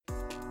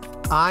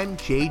I'm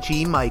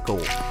J.G. Michael,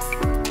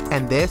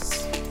 and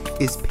this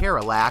is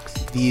Parallax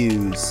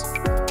Views.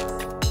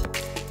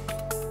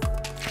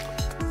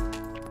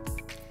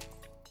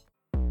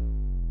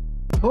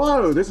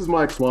 Hello, this is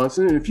Mike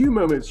Swanson. In a few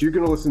moments, you're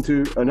going to listen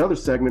to another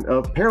segment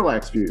of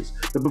Parallax Views.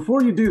 But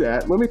before you do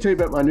that, let me tell you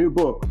about my new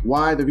book,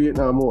 Why the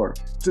Vietnam War.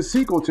 It's a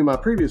sequel to my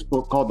previous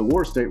book called The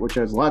War State, which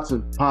has lots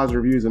of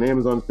positive reviews on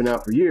Amazon. It's been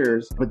out for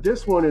years. But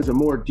this one is a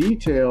more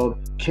detailed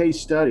case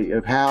study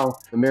of how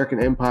the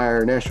American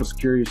empire, national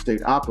security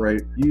state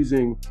operate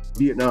using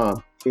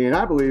Vietnam. And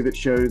I believe it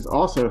shows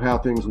also how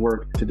things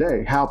work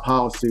today, how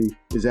policy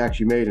is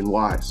actually made and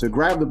why. So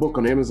grab the book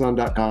on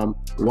Amazon.com,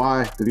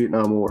 Why the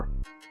Vietnam War.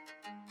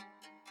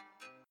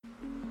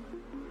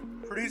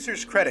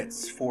 Producers'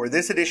 credits for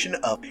this edition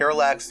of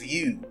Parallax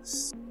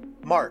Views: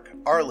 Mark,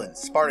 Arlen,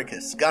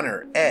 Spartacus,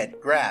 Gunnar, Ed,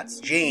 Gratz,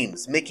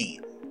 James,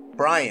 Mickey,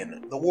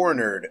 Brian, The War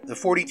Nerd, The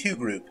 42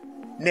 Group,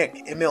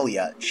 Nick,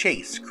 Emilia,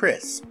 Chase,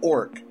 Chris,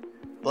 Orc,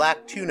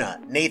 Black Tuna,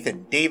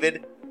 Nathan,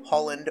 David,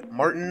 Holland,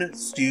 Martin,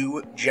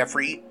 Stu,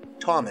 Jeffrey,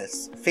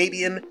 Thomas,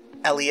 Fabian,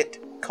 Elliot,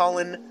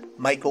 Colin,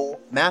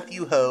 Michael,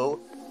 Matthew Ho,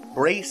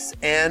 Brace,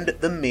 and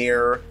the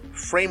Mayor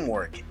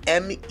Framework,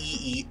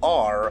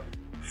 MEER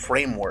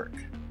Framework.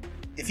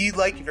 If you'd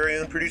like your very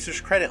own producer's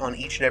credit on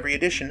each and every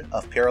edition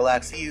of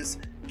Parallax Views,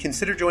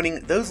 consider joining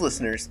those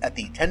listeners at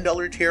the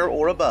 $10 tier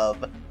or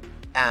above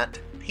at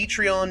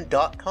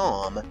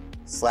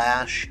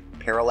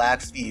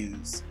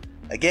patreon.com/parallaxviews.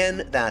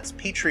 Again, that's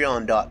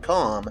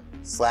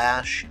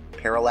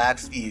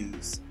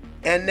patreon.com/parallaxviews.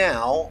 And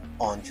now,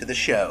 on to the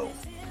show.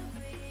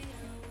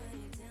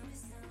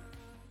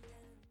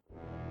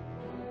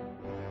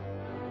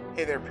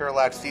 Hey there,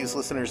 Parallax Views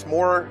listeners.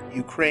 More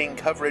Ukraine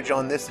coverage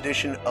on this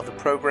edition of the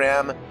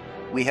program.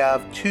 We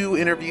have two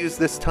interviews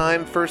this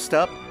time. First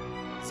up,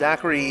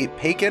 Zachary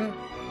Paikin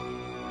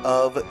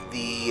of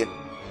the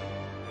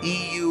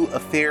EU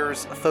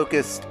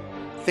affairs-focused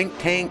think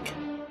tank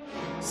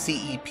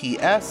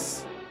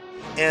CEPS,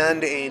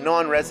 and a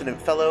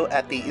non-resident fellow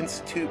at the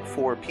Institute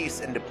for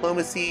Peace and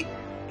Diplomacy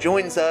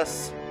joins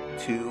us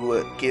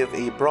to give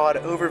a broad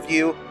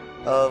overview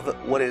of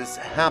what is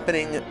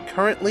happening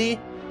currently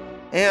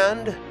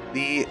and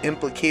the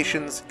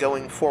implications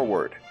going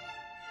forward.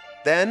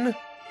 Then,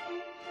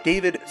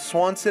 David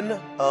Swanson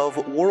of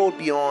World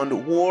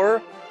Beyond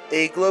War,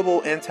 a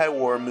global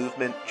anti-war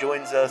movement,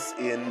 joins us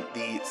in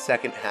the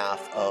second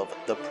half of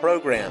the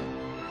program.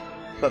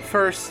 But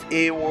first,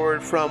 a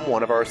word from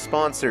one of our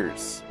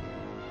sponsors.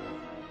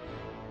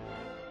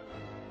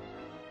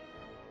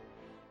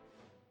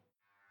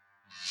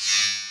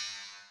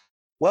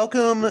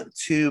 Welcome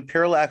to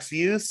Parallax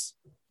Views,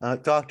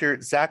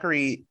 Dr.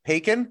 Zachary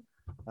Paikin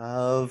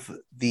of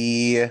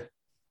the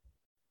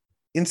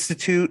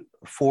Institute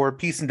for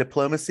Peace and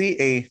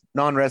Diplomacy, a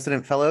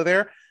non-resident fellow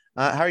there.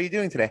 How are you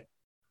doing today?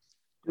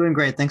 Doing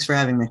great. Thanks for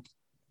having me.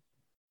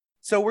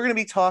 So we're going to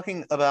be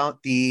talking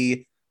about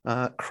the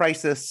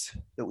crisis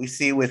that we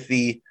see with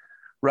the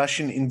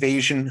Russian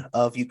invasion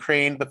of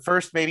Ukraine. But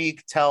first, maybe you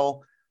could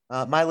tell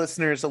my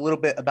listeners a little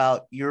bit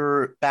about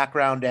your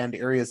background and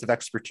areas of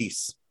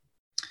expertise.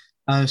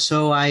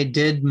 So I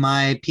did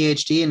my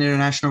PhD in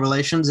international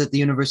relations at the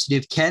University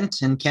of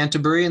Kent in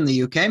Canterbury in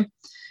the UK,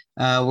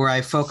 where I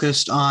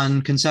focused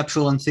on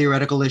conceptual and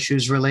theoretical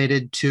issues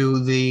related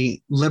to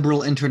the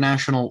liberal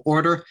international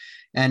order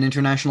and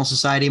international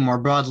society more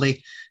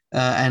broadly,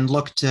 and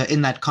looked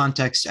in that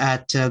context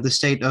at the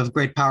state of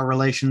great power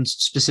relations,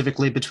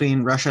 specifically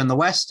between Russia and the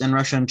West and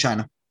Russia and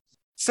China.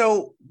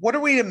 So what are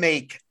we to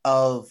make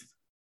of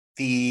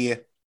the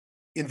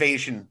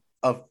invasion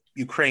of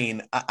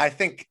Ukraine? I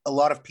think a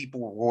lot of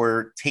people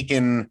were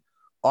taken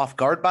off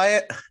guard by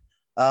it.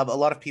 A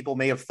lot of people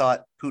may have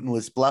thought Putin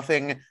was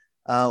bluffing.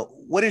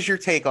 What is your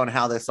take on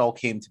how this all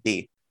came to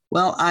be?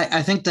 Well,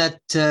 I think that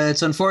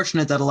it's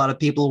unfortunate that a lot of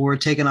people were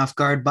taken off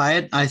guard by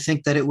it. I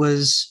think that it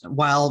was,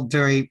 while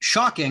very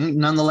shocking,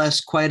 nonetheless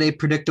quite a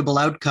predictable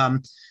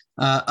outcome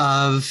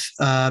of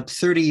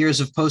 30 years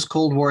of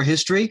post-Cold War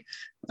history.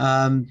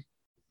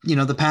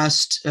 The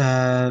past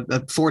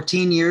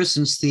 14 years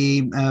since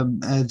the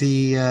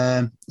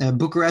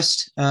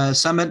Bucharest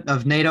summit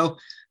of NATO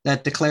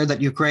that declared that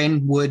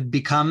Ukraine would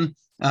become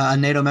a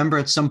NATO member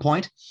at some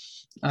point.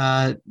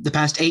 The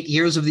past 8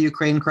 years of the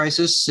Ukraine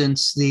crisis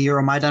since the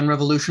Euromaidan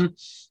revolution,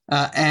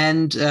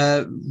 and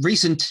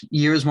recent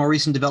years, more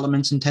recent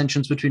developments and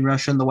tensions between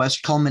Russia and the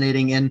West,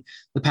 culminating in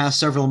the past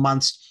several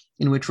months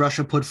in which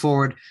Russia put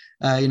forward,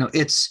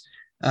 its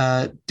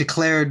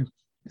declared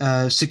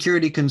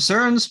security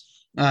concerns,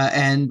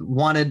 and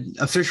wanted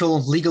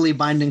official, legally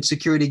binding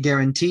security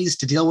guarantees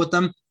to deal with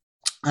them.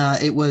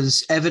 It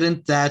was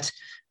evident that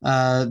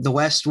the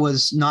West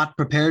was not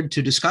prepared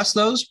to discuss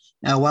those,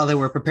 while they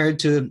were prepared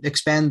to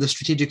expand the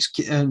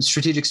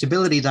strategic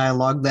stability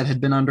dialogue that had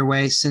been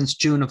underway since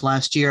June of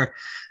last year,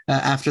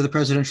 after the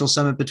presidential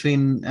summit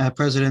between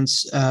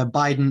Presidents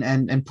Biden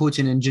and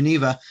Putin in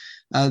Geneva.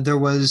 there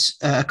was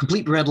a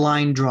complete red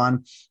line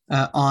drawn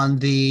on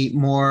the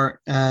more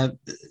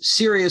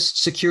serious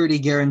security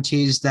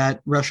guarantees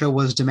that Russia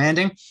was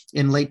demanding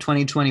in late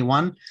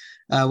 2021.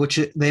 Which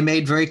they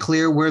made very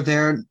clear were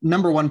their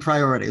number one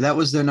priority. That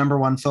was their number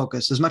one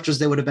focus. As much as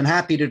they would have been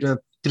happy to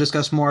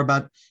discuss more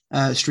about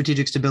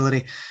strategic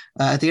stability,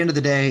 at the end of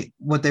the day,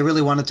 what they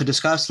really wanted to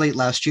discuss late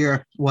last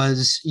year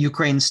was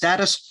Ukraine's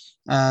status.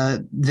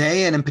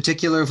 They, and in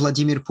particular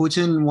Vladimir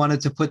Putin, wanted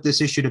to put this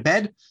issue to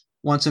bed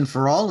once and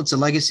for all. It's a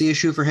legacy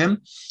issue for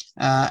him.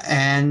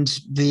 And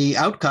the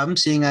outcome,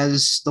 seeing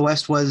as the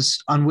West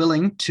was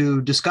unwilling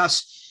to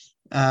discuss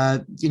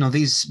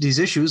these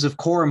issues of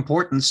core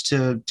importance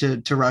to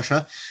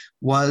Russia,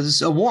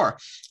 was a war.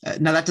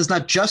 Now, that does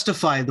not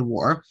justify the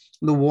war.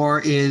 The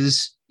war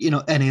is,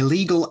 an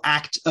illegal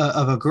act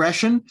of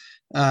aggression,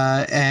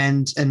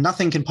 and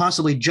nothing can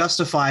possibly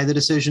justify the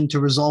decision to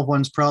resolve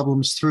one's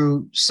problems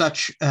through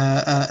such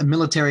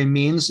military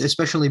means,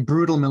 especially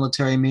brutal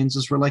military means,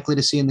 as we're likely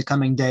to see in the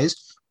coming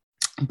days.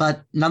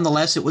 But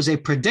nonetheless, it was a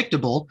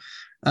predictable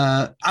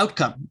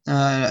outcome.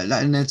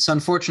 And it's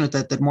unfortunate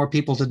that more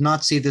people did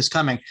not see this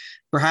coming.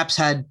 Perhaps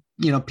had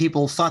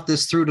people thought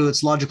this through to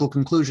its logical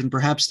conclusion,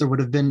 perhaps there would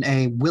have been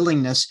a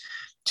willingness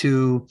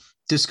to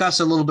discuss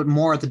a little bit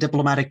more at the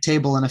diplomatic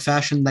table in a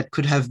fashion that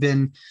could have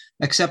been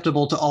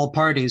acceptable to all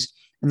parties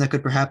and that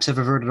could perhaps have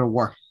averted a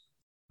war.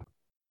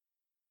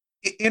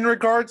 In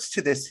regards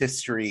to this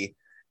history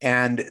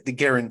and the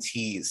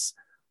guarantees,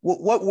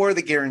 what were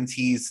the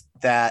guarantees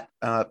that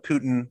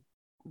Putin,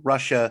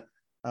 Russia,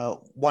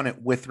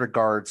 wanted with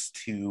regards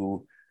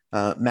to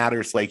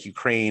matters like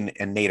Ukraine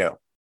and NATO?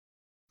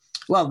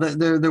 Well,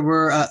 there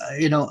were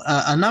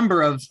a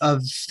number of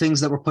things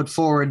that were put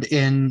forward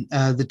in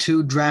the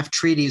two draft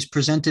treaties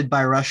presented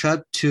by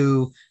Russia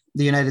to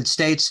the United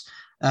States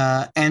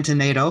and to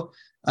NATO,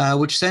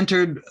 which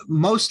centered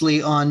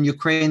mostly on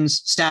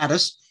Ukraine's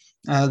status.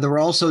 There were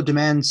also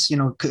demands,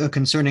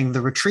 concerning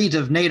the retreat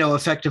of NATO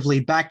effectively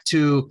back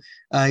to,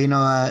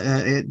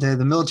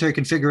 the military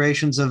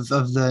configurations of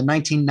the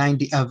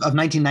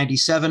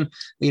 1997.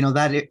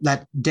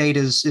 That date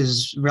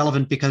is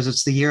relevant because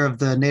it's the year of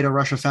the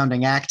NATO-Russia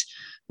Founding Act,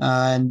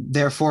 and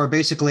therefore,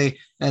 basically,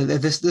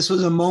 this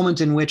was a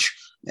moment in which,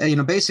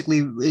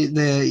 basically,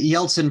 the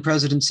Yeltsin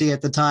presidency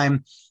at the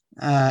time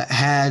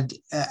had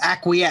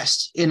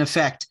acquiesced in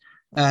effect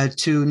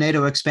to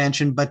NATO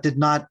expansion, but did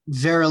not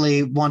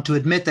verily want to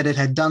admit that it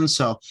had done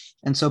so.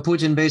 And so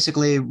Putin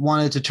basically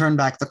wanted to turn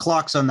back the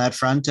clocks on that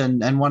front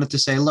and wanted to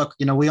say, look,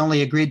 we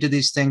only agreed to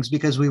these things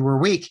because we were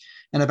weak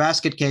in a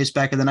basket case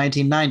back in the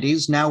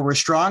 1990s. Now we're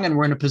strong and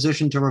we're in a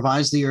position to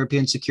revise the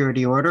European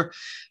security order.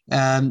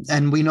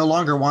 And we no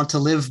longer want to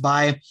live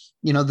by,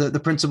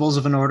 the principles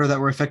of an order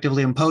that were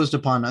effectively imposed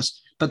upon us.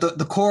 But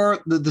the core,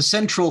 the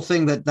central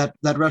thing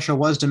that Russia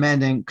was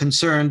demanding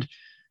concerned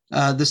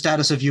the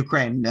status of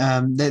Ukraine.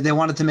 They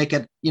wanted to make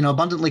it,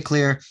 abundantly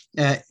clear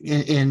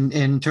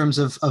in terms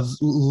of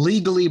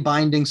legally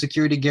binding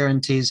security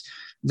guarantees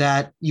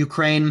that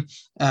Ukraine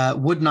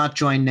would not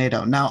join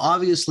NATO. Now,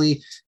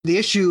 obviously, the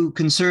issue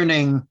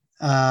concerning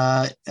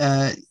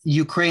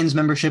Ukraine's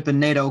membership in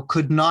NATO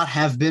could not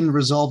have been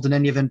resolved in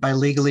any event by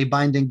legally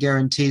binding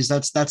guarantees.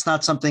 That's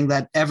not something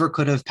that ever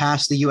could have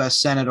passed the U.S.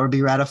 Senate or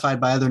be ratified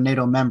by other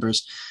NATO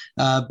members.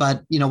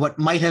 But what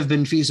might have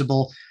been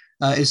feasible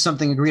is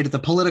something agreed at the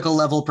political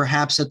level,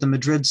 perhaps at the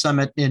Madrid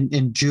summit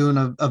in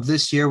June of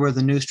this year, where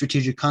the new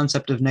strategic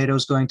concept of NATO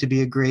is going to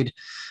be agreed.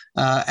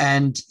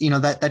 And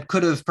that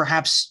could have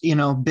perhaps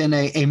been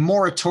a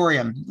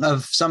moratorium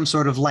of some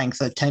sort of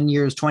length, at 10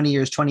 years, 20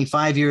 years,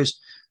 25 years,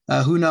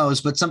 who knows,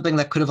 but something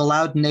that could have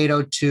allowed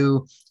NATO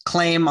to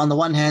claim, on the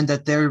one hand,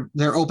 that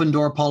their open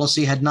door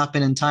policy had not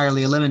been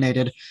entirely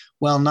eliminated,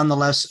 while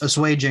nonetheless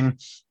assuaging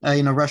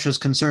Russia's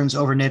concerns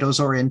over NATO's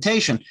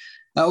orientation.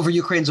 Over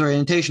Ukraine's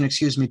orientation,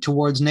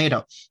 towards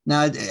NATO.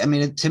 Now,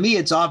 to me,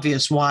 it's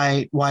obvious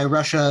why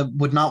Russia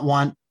would not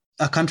want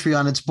a country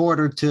on its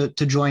border to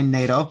join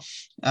NATO.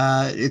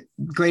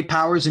 Great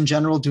powers in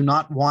general do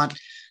not want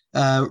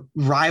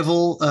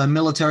rival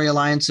military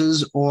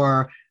alliances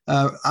or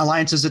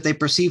alliances that they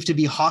perceive to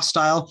be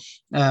hostile,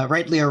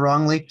 rightly or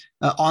wrongly,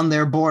 on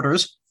their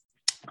borders.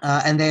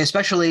 And they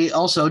especially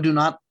also do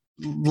not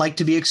like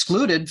to be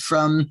excluded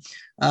from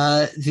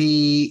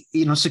the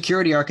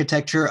security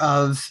architecture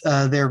of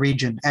their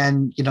region.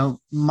 And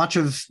much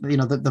of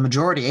the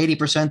majority,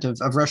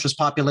 80% of Russia's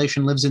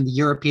population lives in the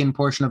European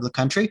portion of the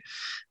country.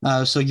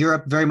 So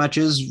Europe very much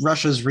is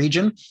Russia's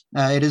region.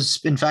 It is,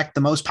 in fact,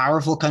 the most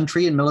powerful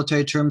country in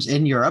military terms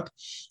in Europe.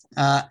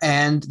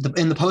 And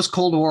in the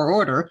post-Cold War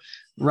order,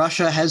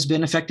 Russia has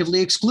been effectively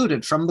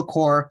excluded from the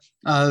core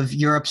of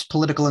Europe's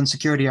political and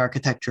security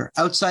architecture,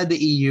 outside the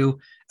EU,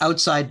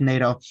 outside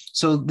NATO.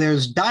 So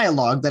there's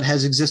dialogue that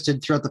has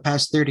existed throughout the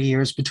past 30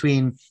 years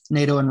between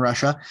NATO and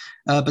Russia,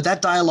 but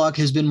that dialogue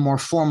has been more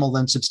formal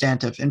than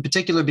substantive, in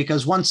particular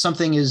because once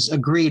something is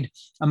agreed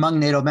among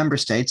NATO member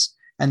states,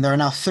 and there are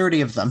now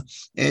 30 of them,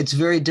 it's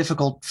very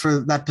difficult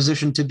for that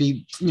position to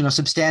be,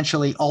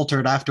 substantially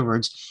altered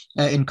afterwards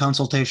in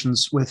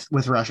consultations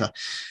with Russia.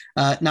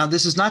 Now,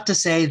 this is not to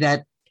say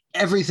that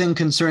everything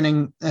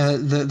concerning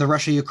the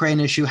Russia-Ukraine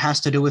issue has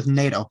to do with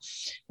NATO.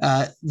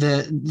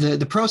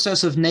 The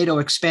process of NATO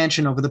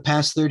expansion over the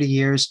past 30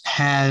 years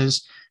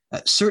has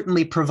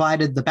certainly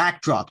provided the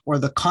backdrop or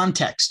the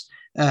context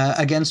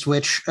against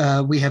which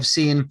we have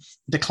seen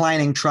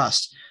declining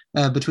trust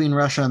between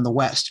Russia and the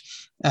West.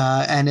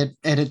 And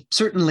it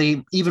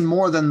certainly, even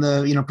more than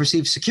the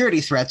perceived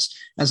security threats,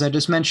 as I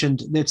just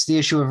mentioned, it's the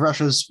issue of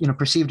Russia's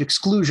perceived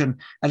exclusion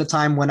at a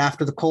time when,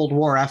 after the Cold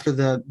War, after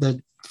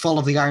the fall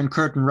of the Iron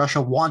Curtain,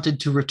 Russia wanted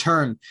to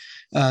return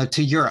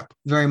to Europe,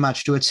 very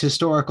much to its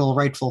historical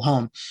rightful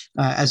home,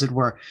 as it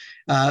were.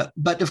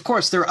 But of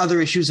course, there are other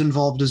issues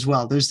involved as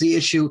well. There's the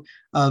issue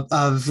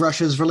of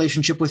Russia's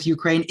relationship with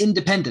Ukraine,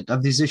 independent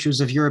of these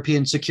issues of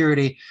European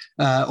security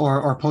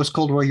or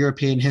post-Cold War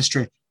European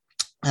history.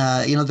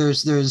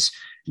 There's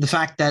the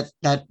fact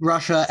that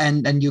Russia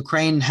and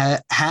Ukraine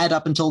had,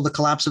 up until the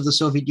collapse of the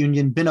Soviet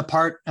Union, been a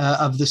part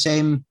of the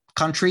same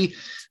country,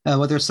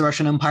 whether it's the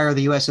Russian Empire or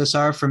the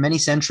USSR, for many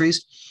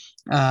centuries.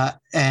 It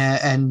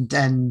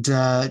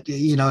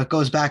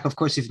goes back, of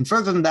course, even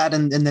further than that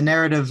in the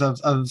narrative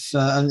of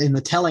in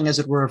the telling, as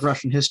it were, of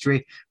Russian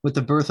history, with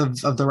the birth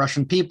of the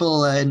Russian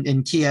people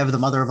in Kiev, the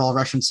mother of all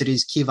Russian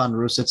cities, Kievan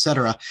Rus,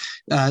 etc.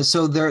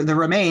 So there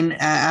remain,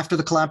 after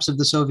the collapse of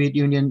the Soviet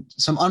Union,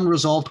 some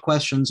unresolved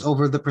questions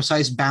over the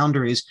precise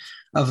boundaries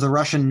of the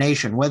Russian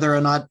nation, whether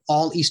or not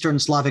all Eastern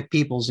Slavic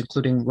peoples,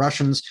 including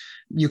Russians,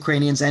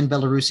 Ukrainians, and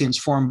Belarusians,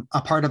 form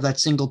a part of that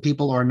single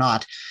people or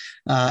not.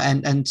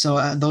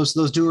 So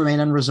those do remain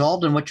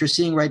unresolved. And what you're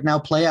seeing right now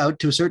play out,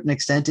 to a certain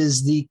extent,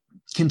 is the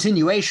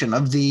continuation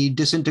of the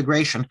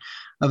disintegration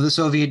of the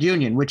Soviet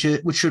Union, which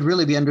should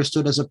really be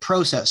understood as a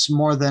process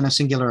more than a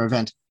singular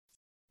event.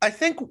 I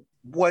think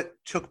what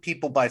took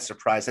people by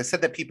surprise, I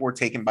said that people were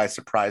taken by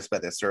surprise by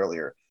this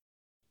earlier.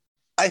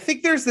 I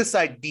think there's this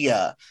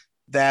idea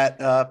that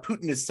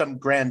Putin is some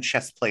grand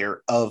chess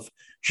player of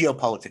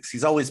geopolitics.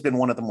 He's always been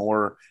one of the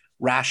more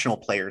rational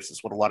players,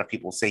 is what a lot of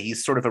people say.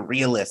 He's sort of a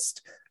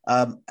realist.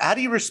 How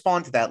do you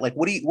respond to that? Like,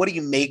 what do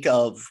you make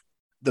of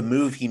the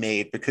move he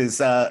made? Because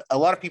a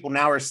lot of people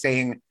now are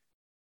saying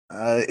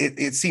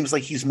it seems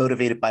like he's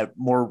motivated by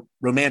more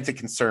romantic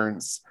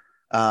concerns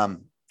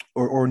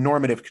or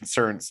normative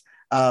concerns.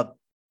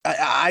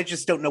 I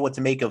just don't know what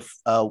to make of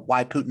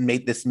why Putin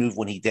made this move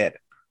when he did.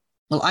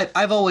 Well,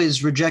 I've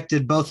always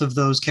rejected both of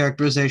those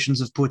characterizations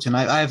of Putin.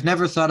 I've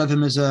never thought of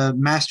him as a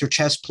master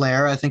chess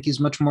player. I think he's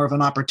much more of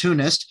an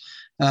opportunist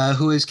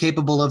who is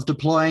capable of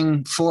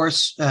deploying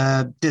force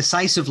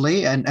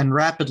decisively and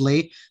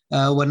rapidly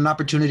when an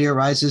opportunity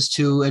arises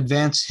to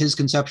advance his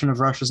conception of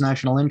Russia's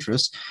national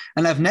interests.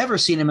 And I've never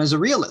seen him as a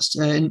realist,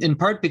 in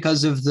part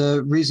because of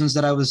the reasons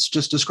that I was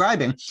just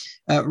describing.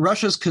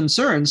 Russia's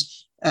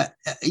concerns,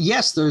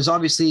 yes, there's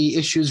obviously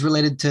issues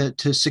related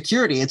to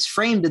security. It's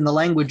framed in the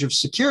language of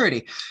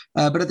security.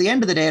 But at the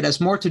end of the day, it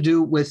has more to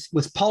do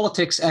with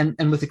politics and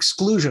with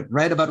exclusion,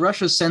 right? About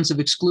Russia's sense of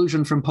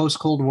exclusion from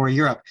post-Cold War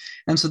Europe.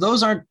 And so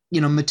those aren't,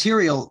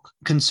 material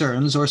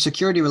concerns or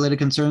security-related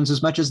concerns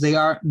as much as they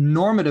are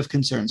normative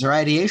concerns or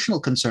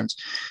ideational concerns.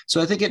 So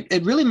I think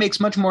it really makes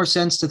much more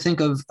sense to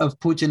think of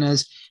Putin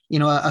as,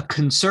 a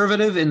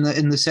conservative in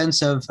the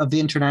sense of the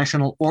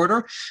international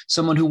order,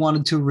 someone who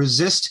wanted to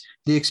resist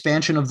the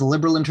expansion of the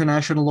liberal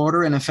international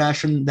order in a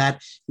fashion that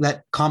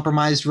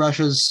compromised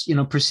Russia's,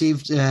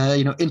 perceived,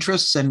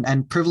 interests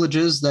and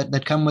privileges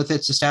that come with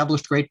its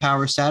established great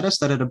power status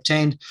that it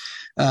obtained,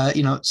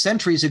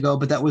 centuries ago,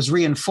 but that was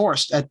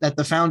reinforced at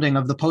the founding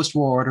of the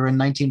post-war order in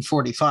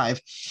 1945.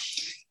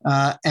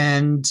 I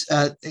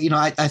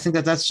think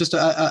that's just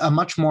a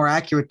much more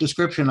accurate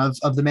description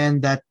of the man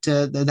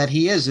that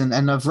he is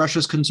and of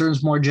Russia's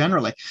concerns more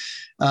generally.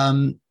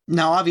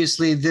 Now,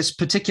 obviously, this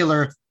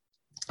particular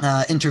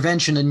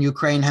intervention in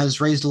Ukraine has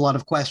raised a lot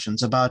of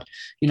questions about,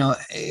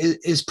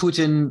 is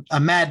Putin a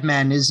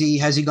madman? Has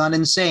he gone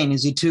insane?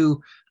 Is he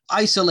too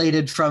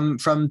isolated from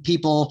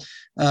people,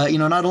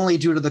 not only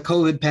due to the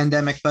COVID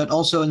pandemic, but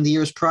also in the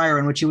years prior,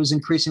 in which he was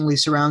increasingly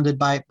surrounded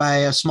by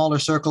a smaller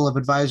circle of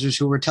advisors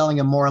who were telling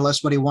him more or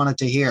less what he wanted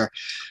to hear,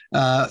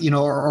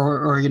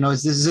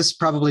 is this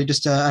probably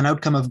just an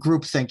outcome of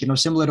groupthink,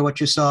 similar to what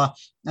you saw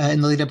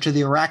in the lead up to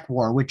the Iraq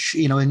War, which,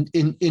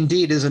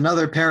 indeed is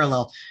another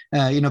parallel,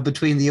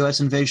 between the U.S.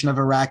 invasion of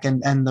Iraq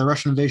and the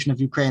Russian invasion of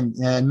Ukraine,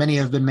 and many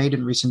have been made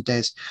in recent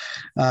days.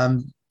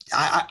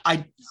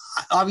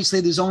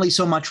 Obviously, there's only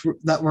so much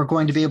that we're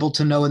going to be able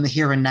to know in the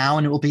here and now,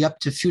 and it will be up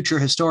to future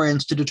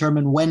historians to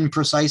determine when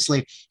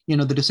precisely,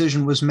 the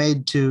decision was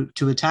made to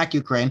attack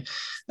Ukraine.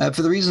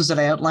 For the reasons that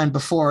I outlined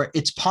before,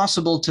 it's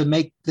possible to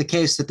make the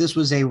case that this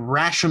was a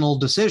rational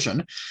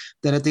decision,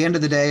 that at the end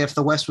of the day, if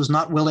the West was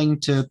not willing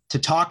to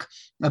talk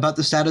about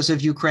the status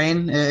of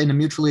Ukraine in a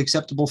mutually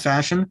acceptable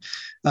fashion,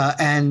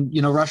 and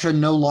Russia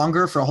no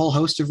longer, for a whole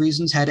host of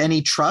reasons, had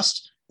any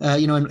trust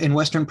in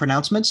Western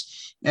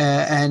pronouncements,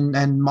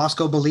 and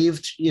Moscow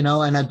believed,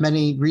 and had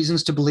many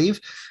reasons to believe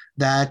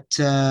that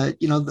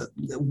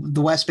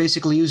the West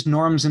basically used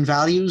norms and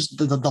values,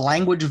 the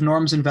language of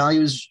norms and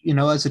values,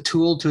 as a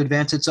tool to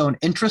advance its own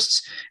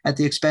interests at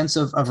the expense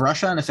of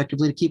Russia and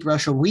effectively to keep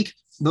Russia weak.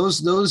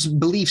 Those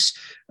beliefs,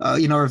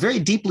 are very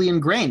deeply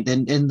ingrained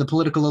in the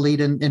political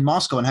elite in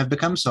Moscow and have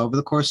become so over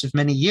the course of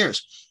many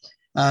years.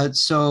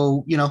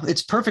 So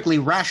it's perfectly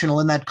rational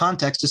in that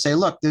context to say,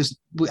 look,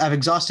 I've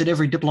exhausted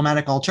every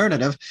diplomatic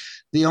alternative.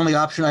 The only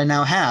option I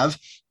now have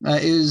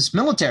is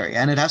military,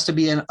 and it has to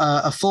be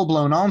a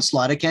full-blown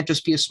onslaught. It can't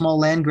just be a small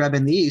land grab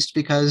in the east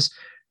because,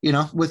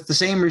 with the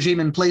same regime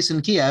in place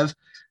in Kiev,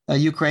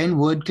 Ukraine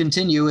would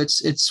continue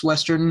its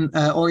Western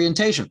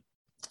orientation.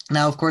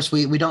 Now, of course,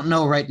 we don't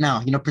know right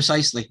now,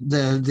 precisely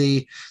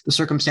the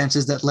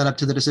circumstances that led up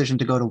to the decision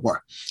to go to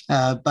war.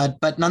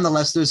 But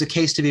nonetheless, there's a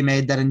case to be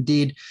made that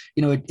indeed,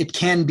 it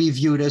can be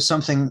viewed as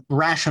something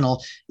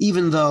rational,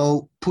 even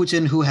though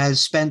Putin, who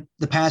has spent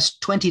the past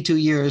 22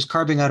 years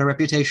carving out a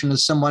reputation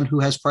as someone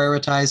who has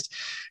prioritized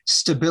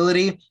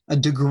stability, a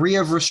degree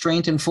of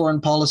restraint in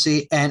foreign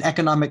policy, and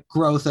economic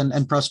growth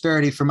and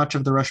prosperity for much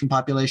of the Russian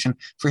population,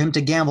 for him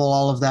to gamble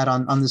all of that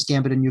on this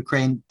gambit in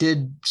Ukraine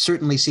did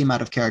certainly seem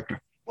out of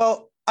character.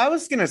 Well, I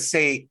was going to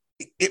say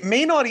it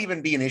may not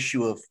even be an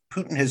issue of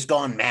Putin has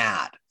gone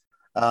mad,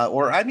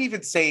 or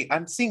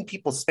I'm seeing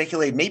people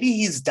speculate maybe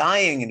he's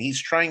dying and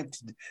he's trying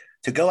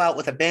to go out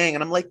with a bang.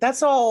 And I'm like,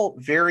 that's all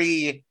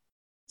very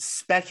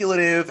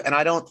speculative. And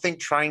I don't think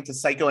trying to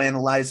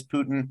psychoanalyze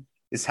Putin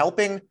is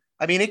helping.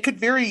 I mean, it could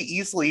very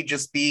easily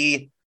just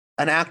be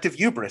an act of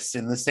hubris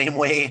in the same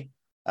way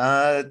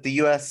the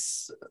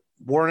U.S.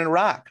 war in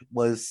Iraq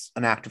was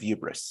an act of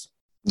hubris.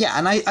 Yeah,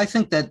 and I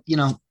think that,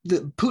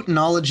 the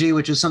Putinology,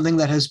 which is something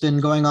that has been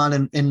going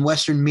on in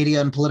Western media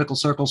and political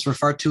circles for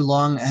far too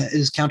long,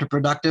 is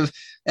counterproductive.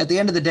 At the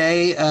end of the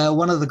day,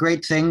 one of the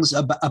great things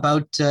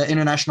about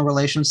international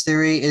relations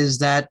theory is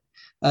that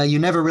you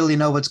never really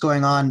know what's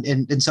going on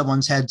in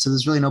someone's head, so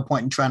there's really no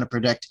point in trying to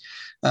predict.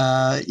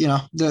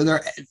 There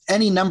are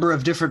any number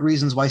of different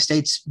reasons why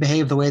states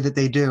behave the way that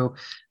they do.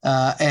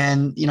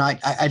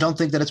 I don't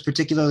think that it's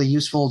particularly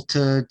useful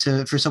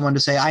for someone to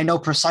say, I know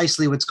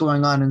precisely what's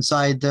going on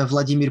inside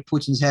Vladimir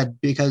Putin's head,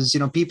 because,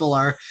 people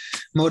are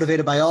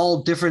motivated by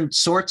all different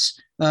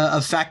sorts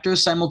of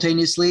factors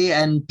simultaneously,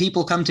 and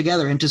people come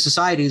together into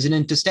societies and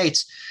into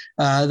states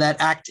that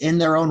act in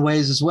their own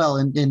ways as well,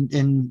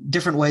 in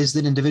different ways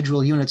than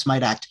individual units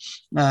might act.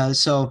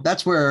 So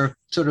that's where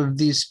sort of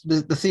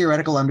the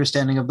theoretical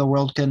understanding of the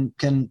world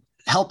can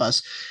help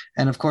us.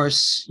 And of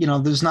course,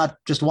 there's not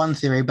just one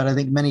theory, but I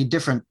think many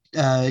different,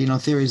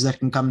 theories that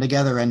can come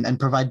together and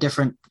provide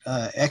different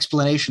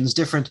explanations,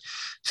 different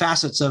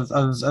facets of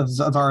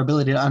our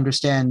ability to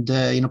understand,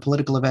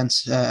 political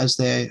events as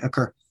they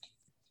occur.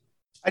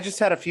 I just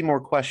had a few more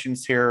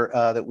questions here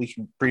that we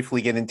can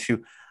briefly get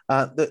into.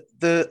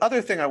 The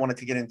other thing I wanted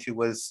to get into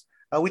was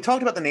we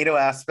talked about the NATO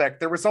aspect.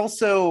 There was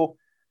also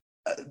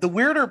the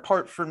weirder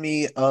part for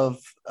me of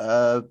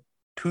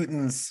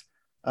Putin's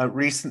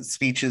recent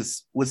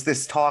speeches was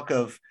this talk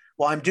of,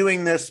 well, I'm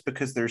doing this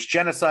because there's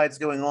genocides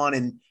going on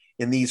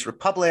in these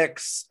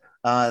republics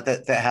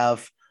that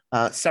have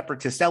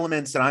separatist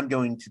elements, and I'm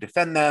going to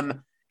defend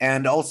them.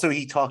 And also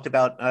he talked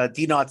about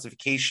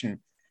denazification.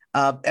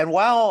 And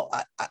while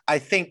I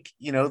think,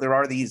 there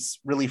are these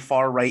really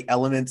far right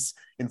elements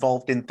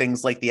involved in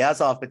things like the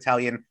Azov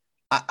Battalion,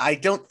 I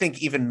don't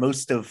think even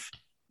most of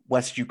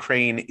West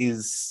Ukraine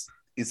is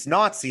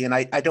Nazi. And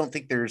I don't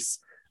think there's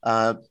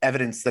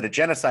evidence that a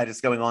genocide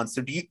is going on.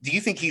 So do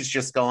you think he's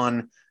just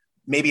gone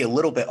maybe a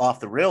little bit off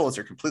the rails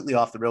or completely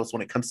off the rails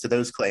when it comes to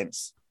those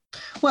claims?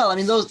 Well, I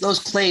mean, those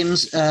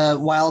claims,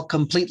 while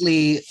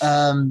completely,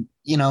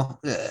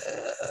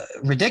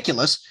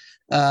 ridiculous,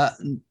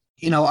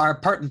 are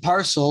part and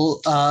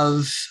parcel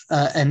of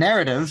a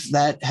narrative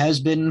that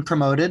has been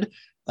promoted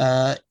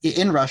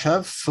in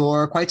Russia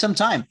for quite some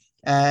time.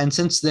 And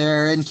since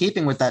they're in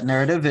keeping with that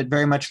narrative, it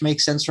very much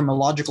makes sense from a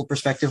logical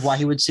perspective why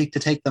he would seek to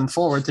take them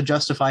forward to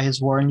justify his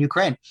war in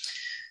Ukraine.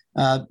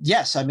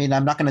 Yes, I mean,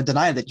 I'm not going to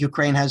deny that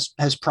Ukraine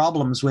has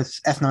problems with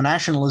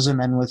ethno-nationalism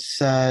and with,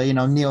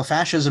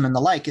 neo-fascism and the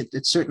like.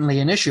 It's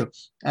certainly an issue.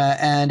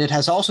 And it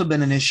has also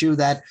been an issue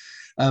that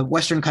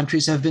Western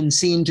countries have been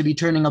seen to be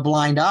turning a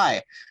blind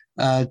eye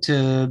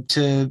to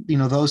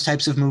those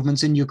types of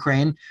movements in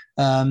Ukraine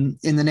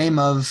in the name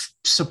of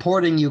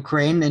supporting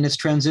Ukraine in its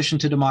transition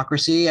to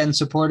democracy and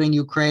supporting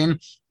Ukraine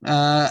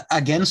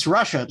against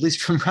Russia, at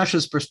least from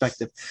Russia's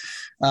perspective.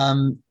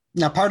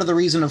 Now, part of the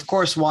reason, of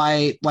course,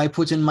 why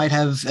Putin might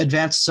have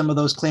advanced some of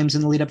those claims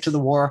in the lead up to the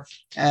war,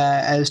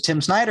 as Tim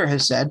Snyder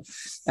has said,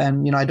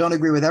 and I don't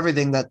agree with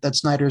everything that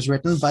Snyder's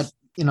written, but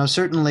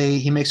certainly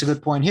he makes a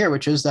good point here,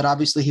 which is that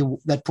obviously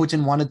that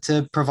Putin wanted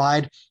to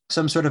provide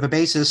some sort of a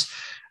basis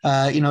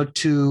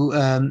to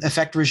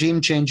effect regime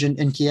change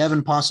in Kiev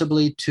and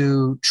possibly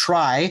to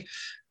try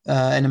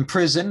and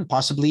imprison,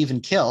 possibly even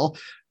kill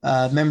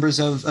members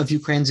of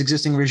Ukraine's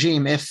existing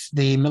regime if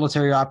the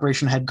military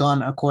operation had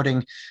gone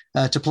according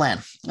to plan,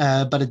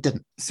 but it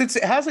didn't. Since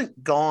it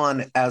hasn't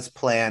gone as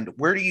planned,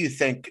 where do you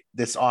think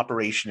this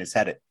operation is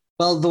headed?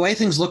 Well, the way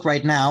things look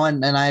right now,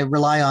 and I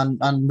rely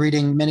on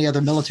reading many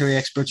other military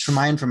experts for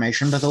my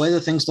information, but the way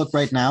that things look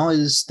right now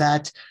is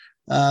that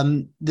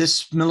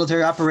this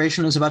military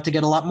operation is about to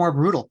get a lot more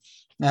brutal.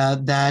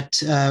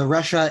 That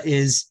Russia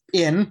is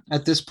in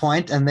at this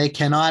point, and they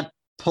cannot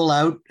pull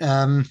out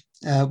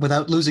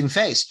without losing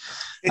face.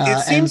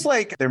 It seems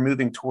like they're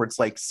moving towards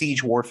like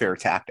siege warfare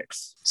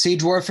tactics.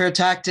 Siege warfare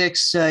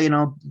tactics,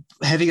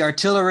 heavy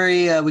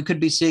artillery. We could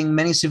be seeing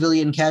many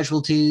civilian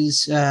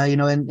casualties,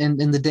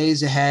 in the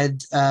days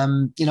ahead.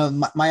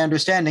 My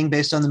understanding,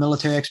 based on the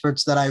military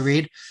experts that I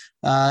read,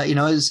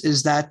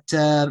 is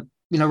that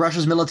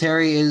Russia's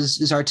military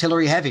is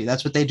artillery heavy.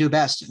 That's what they do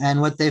best.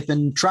 And what they've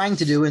been trying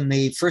to do in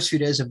the first few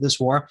days of this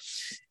war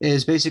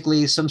is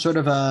basically some sort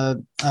of a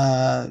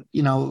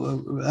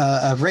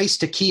race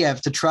to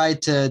Kiev to try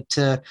to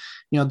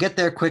get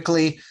there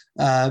quickly,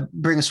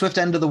 bring a swift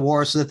end to the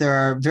war so that there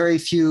are very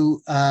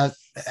few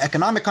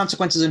economic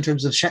consequences in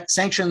terms of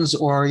sanctions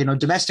or,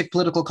 domestic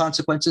political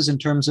consequences in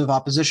terms of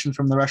opposition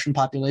from the Russian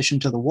population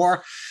to the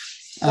war.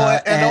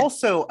 Well, and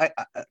also,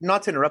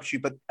 not to interrupt you,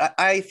 but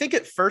I think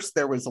at first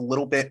there was a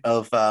little bit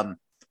of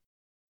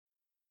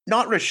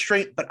not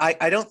restraint, but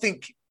I don't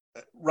think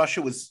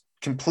Russia was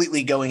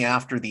completely going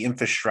after the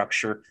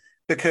infrastructure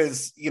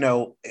because,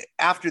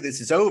 after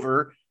this is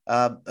over,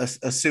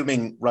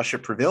 assuming Russia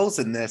prevails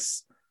in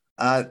this,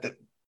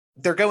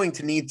 they're going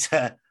to need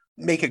to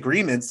make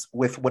agreements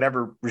with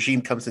whatever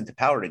regime comes into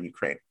power in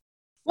Ukraine.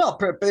 Well,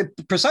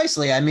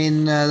 precisely. I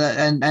mean,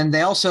 and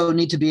they also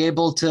need to be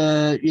able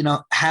to,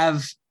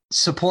 have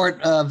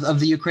support of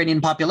the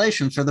Ukrainian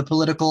population for the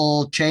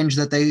political change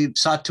that they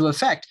sought to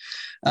effect.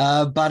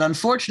 But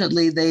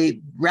unfortunately,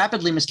 they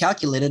rapidly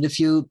miscalculated.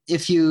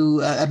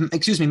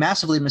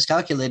 Massively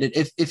miscalculated.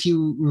 If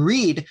you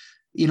read,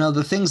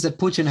 the things that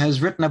Putin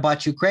has written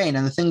about Ukraine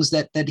and the things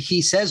that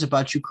he says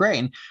about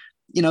Ukraine,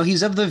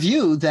 he's of the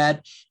view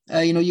that,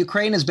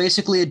 Ukraine is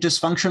basically a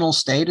dysfunctional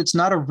state. It's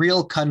not a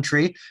real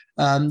country.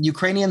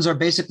 Ukrainians are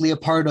basically a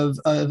part of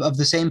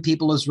the same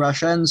people as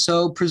Russia. And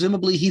so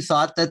presumably he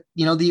thought that,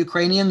 the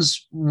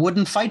Ukrainians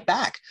wouldn't fight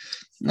back,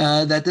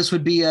 that this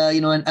would be,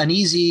 an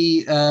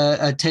easy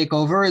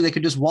takeover. They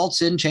could just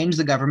waltz in, change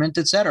the government,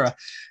 etc.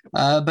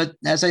 But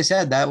as I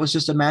said, that was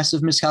just a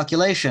massive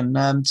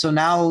miscalculation. So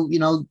now,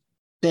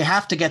 they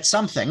have to get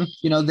something.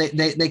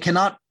 They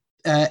cannot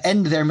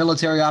end their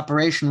military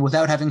operation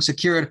without having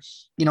secured,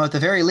 at the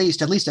very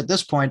least, at least at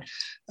this point,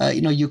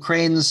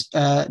 Ukraine's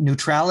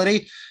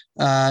neutrality,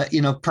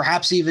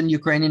 perhaps even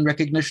Ukrainian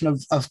recognition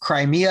of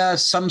Crimea,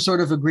 some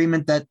sort of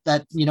agreement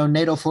that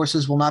NATO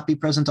forces will not be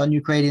present on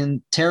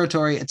Ukrainian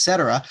territory,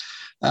 etc.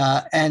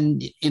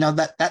 And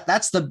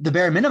that's the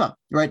bare minimum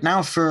right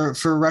now for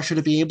Russia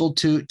to be able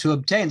to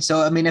obtain.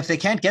 So, I mean, if they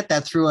can't get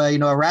that through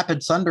a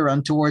rapid thunder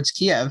run towards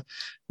Kiev,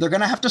 they're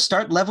going to have to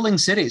start leveling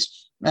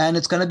cities. And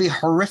it's going to be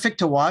horrific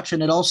to watch.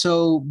 And it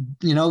also,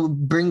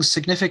 brings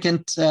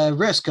significant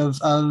risk of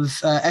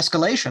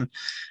escalation,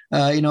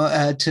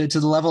 to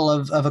the level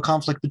of a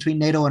conflict between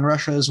NATO and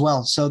Russia as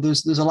well. So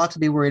there's a lot to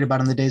be worried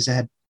about in the days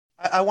ahead.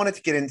 I wanted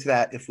to get into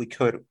that if we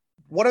could.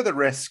 What are the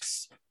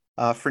risks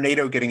for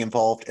NATO getting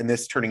involved and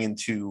this turning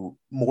into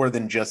more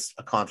than just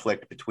a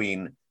conflict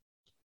between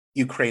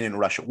Ukraine and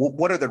Russia?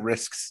 What are the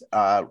risks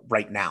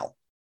right now?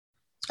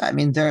 I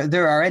mean,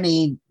 there are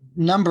any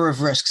number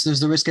of risks.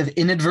 There's the risk of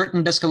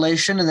inadvertent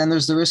escalation, and then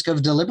there's the risk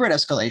of deliberate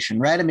escalation,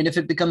 right? I mean, if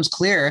it becomes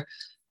clear,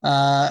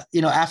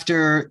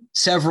 after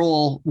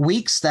several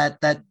weeks that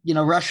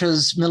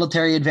Russia's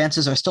military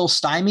advances are still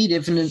stymied,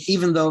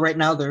 even though right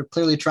now they're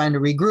clearly trying to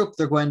regroup,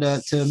 they're going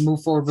to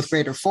move forward with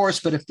greater force.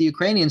 But if the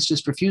Ukrainians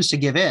just refuse to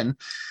give in,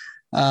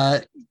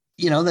 this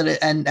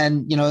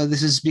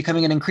is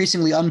becoming an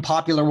increasingly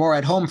unpopular war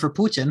at home for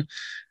Putin.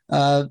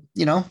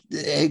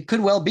 It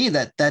could well be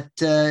that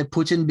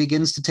Putin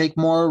begins to take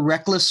more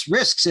reckless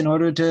risks in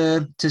order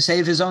to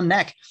save his own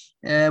neck.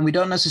 And we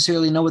don't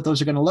necessarily know what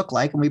those are going to look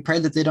like. And we pray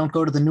that they don't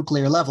go to the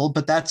nuclear level,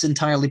 but that's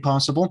entirely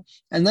possible.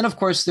 And then, of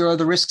course, there are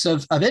the risks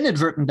of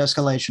inadvertent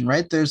escalation,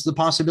 right? There's the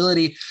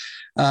possibility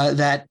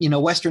that,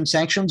 Western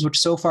sanctions, which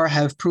so far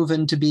have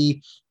proven to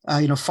be,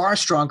 far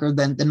stronger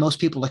than most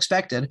people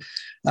expected,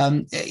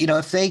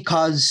 if they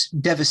cause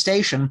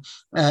devastation,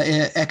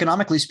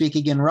 economically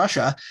speaking, in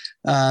Russia,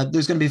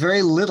 there's going to be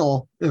very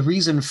little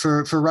reason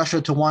for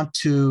Russia to want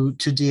to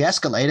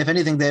de-escalate. If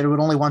anything, they would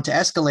only want to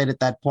escalate at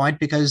that point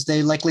because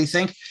they likely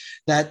think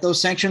that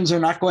those sanctions are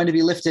not going to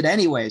be lifted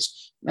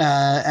anyways,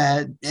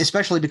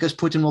 especially because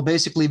Putin will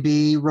basically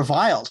be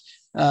reviled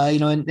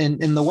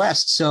in the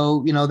West.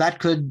 So, that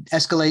could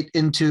escalate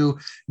into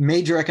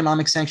major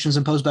economic sanctions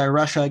imposed by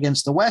Russia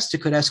against the West. It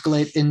could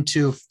escalate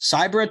into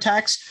cyber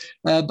attacks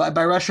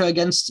by Russia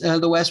against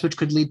the West, which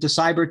could lead to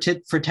cyber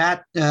tit for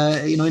tat,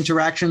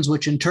 interactions,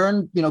 which in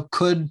turn,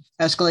 could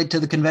escalate to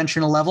the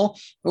conventional level.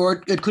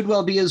 Or it could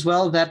well be as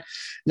well that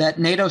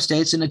NATO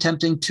states, in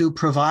attempting to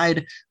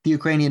provide the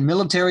Ukrainian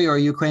military or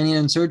Ukrainian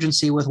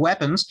insurgency with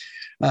weapons,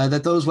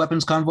 that those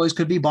weapons convoys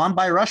could be bombed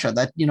by Russia,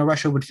 that,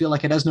 Russia would feel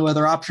like it has no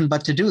other option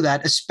but to do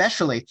that,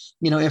 especially,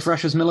 if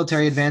Russia's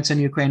military advance in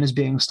Ukraine is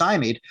being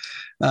stymied.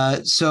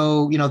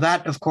 So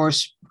that, of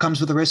course, comes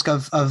with the risk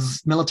of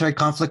military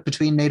conflict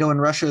between NATO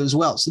and Russia as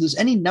well. So there's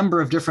any number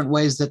of different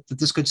ways that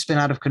this could spin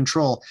out of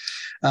control.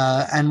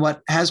 And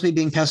what has me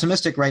being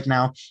pessimistic right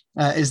now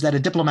is that a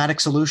diplomatic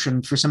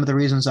solution, for some of the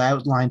reasons I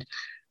outlined,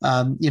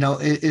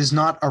 is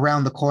not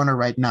around the corner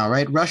right now,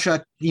 right?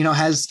 Russia,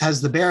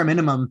 has the bare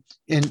minimum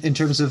in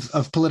terms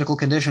of political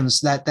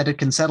conditions that it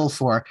can settle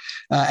for.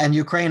 And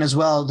Ukraine as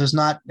well does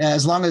not,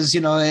 as long as,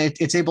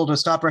 it's able to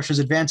stop Russia's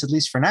advance, at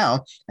least for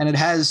now, and it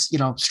has,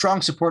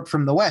 strong support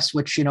from the West,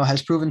 which,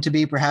 has proven to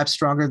be perhaps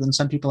stronger than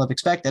some people have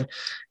expected.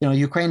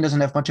 Ukraine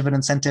doesn't have much of an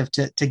incentive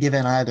to give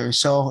in either.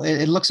 So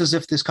it looks as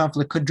if this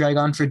conflict could drag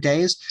on for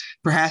days,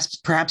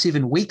 perhaps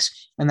even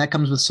weeks, and that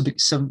comes with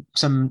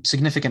some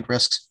significant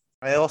risks.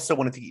 I also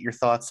wanted to get your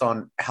thoughts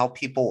on how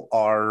people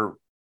are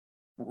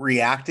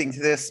reacting to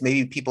this,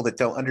 maybe people that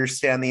don't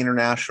understand the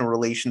international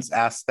relations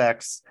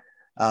aspects,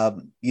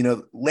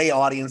 lay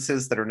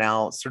audiences that are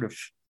now sort of,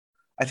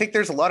 I think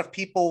there's a lot of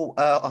people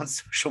on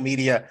social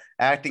media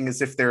acting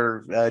as if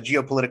they're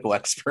geopolitical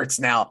experts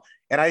now.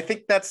 And I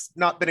think that's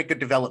not been a good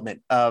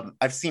development.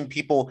 I've seen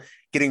people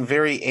getting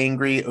very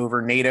angry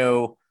over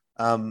NATO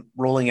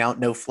rolling out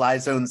no-fly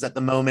zones at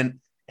the moment.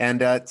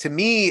 And to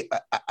me,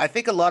 I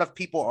think a lot of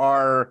people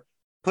are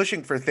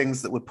pushing for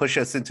things that would push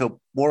us into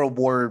World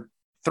War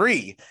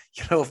III,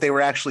 if they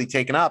were actually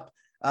taken up.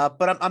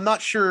 But I'm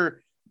not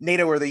sure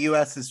NATO or the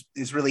US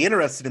is really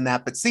interested in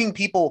that. But seeing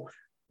people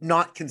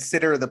not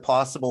consider the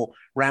possible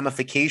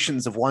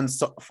ramifications of one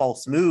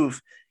false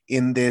move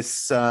in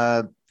this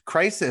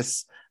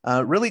crisis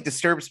really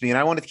disturbs me. And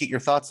I wanted to get your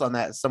thoughts on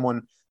that as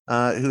someone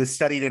who has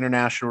studied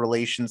international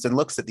relations and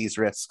looks at these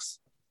risks.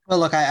 Well,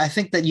 look, I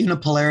think that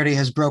unipolarity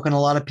has broken a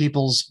lot of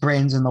people's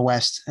brains in the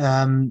West.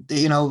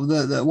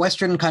 The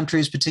Western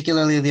countries,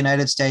 particularly the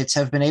United States,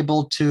 have been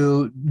able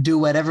to do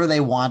whatever they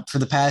want for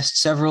the past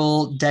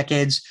several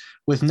decades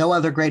with no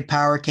other great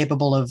power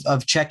capable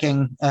of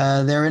checking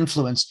their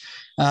influence.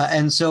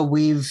 And so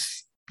we've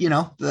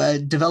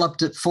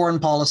developed foreign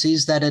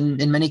policies that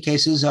in many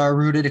cases are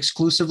rooted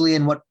exclusively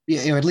in what,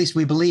 or at least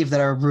we believe that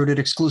are rooted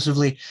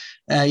exclusively,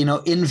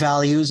 in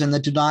values, and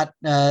that do not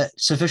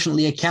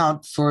sufficiently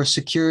account for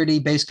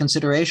security-based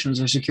considerations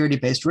or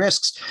security-based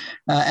risks.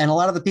 And a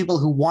lot of the people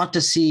who want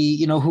to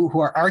see, who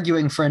are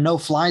arguing for a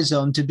no-fly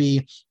zone to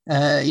be,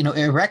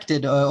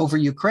 erected over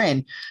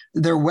Ukraine,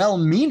 they're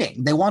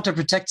well-meaning. They want to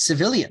protect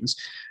civilians.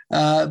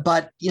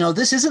 But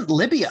this isn't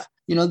Libya.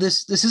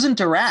 This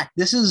isn't Iraq.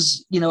 This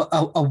is,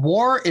 a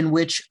war in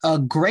which a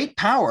great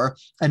power,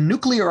 a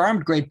nuclear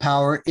armed great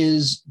power,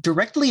 is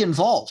directly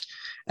involved.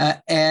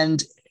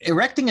 And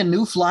erecting a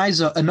no-fly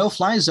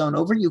zone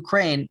over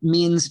Ukraine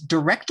means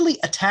directly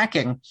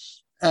attacking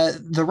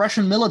the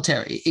Russian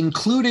military,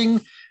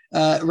 including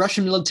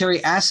Russian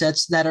military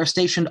assets that are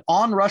stationed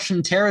on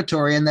Russian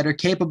territory and that are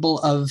capable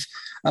of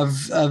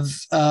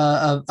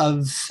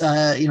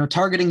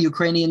targeting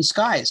Ukrainian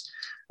skies.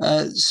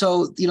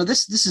 So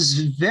this is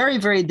very,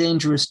 very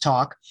dangerous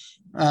talk,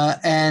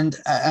 and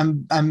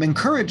I'm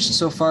encouraged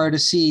so far to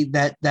see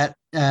that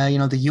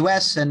the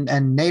U.S.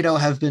 and NATO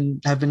have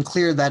been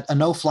clear that a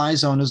no-fly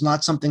zone is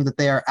not something that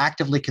they are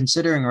actively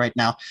considering right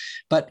now.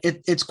 But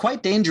it's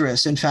quite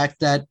dangerous, in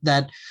fact, that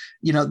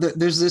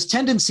there's this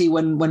tendency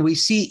when we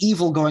see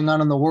evil going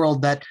on in the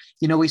world that,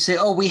 we say,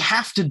 oh, we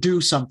have to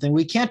do something.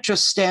 We can't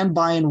just stand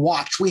by and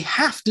watch. We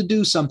have to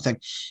do something.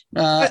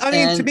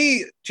 To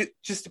me,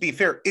 just to be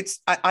fair,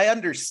 I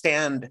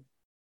understand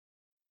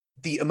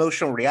the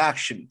emotional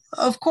reaction.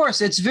 Of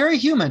course, it's very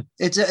human.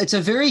 It's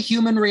a very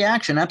human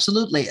reaction,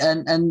 absolutely.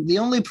 And the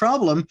only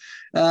problem,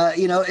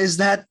 is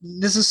that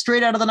this is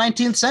straight out of the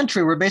 19th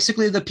century, where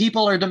basically the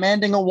people are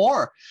demanding a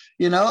war.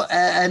 We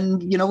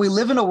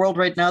live in a world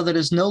right now that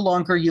is no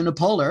longer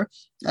unipolar,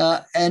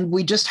 and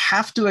we just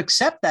have to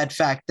accept that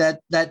fact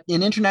that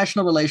in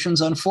international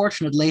relations,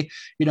 unfortunately,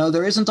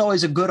 there isn't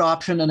always a good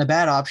option and a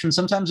bad option.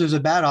 Sometimes there's a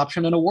bad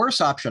option and a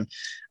worse option.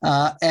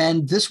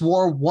 And this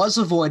war was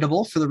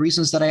avoidable for the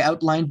reasons that I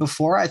outlined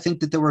before. I think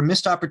that there were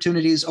missed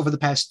opportunities over the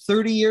past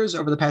 30 years,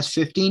 over the past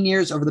 15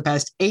 years, over the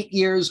past 8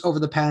 years, over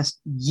the past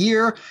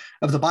year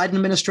of the Biden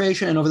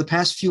administration, and over the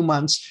past few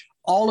months,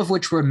 all of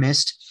which were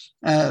missed.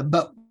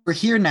 But we're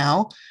here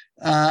now,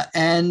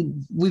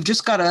 and we've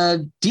just got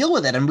to deal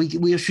with it. And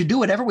we should do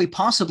whatever we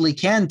possibly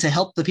can to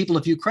help the people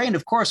of Ukraine,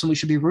 of course, and we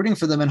should be rooting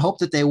for them and hope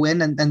that they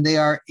win. And they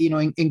are,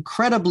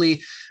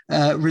 incredibly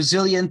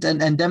resilient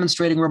and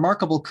demonstrating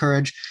remarkable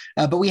courage.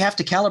 But we have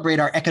to calibrate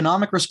our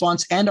economic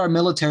response and our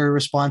military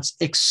response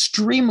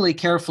extremely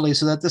carefully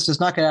so that this does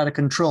not get out of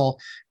control.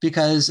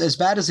 Because as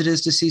bad as it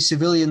is to see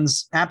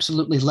civilians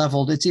absolutely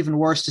leveled, it's even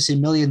worse to see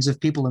millions of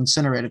people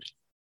incinerated.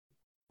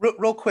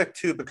 Real quick,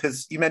 too,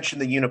 because you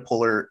mentioned the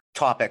unipolar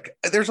topic.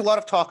 There's a lot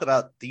of talk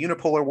about the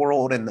unipolar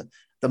world and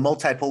the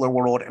multipolar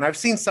world. And I've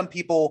seen some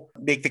people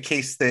make the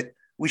case that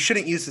we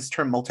shouldn't use this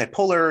term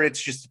multipolar.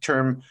 It's just a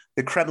term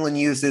the Kremlin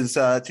uses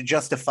to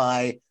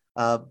justify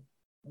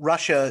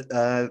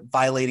Russia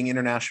violating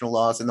international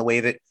laws in the way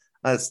that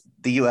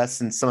the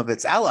U.S. and some of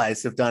its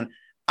allies have done.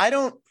 I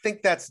don't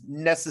think that's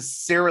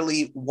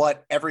necessarily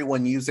what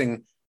everyone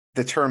using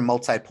the term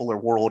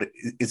multipolar world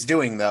is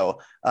doing,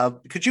 though.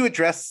 Could you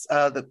address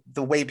the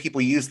way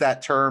people use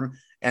that term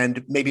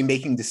and maybe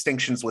making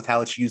distinctions with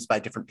how it's used by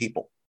different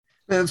people?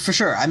 For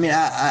sure. I mean,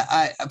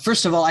 I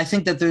first of all, I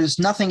think that there's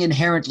nothing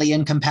inherently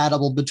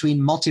incompatible between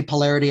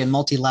multipolarity and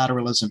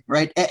multilateralism,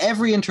 right?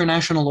 Every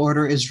international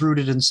order is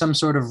rooted in some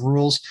sort of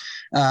rules.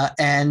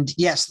 And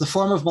yes, the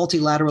form of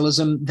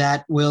multilateralism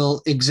that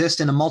will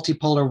exist in a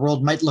multipolar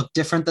world might look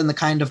different than the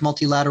kind of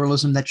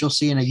multilateralism that you'll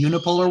see in a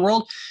unipolar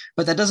world,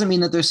 but that doesn't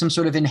mean that there's some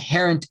sort of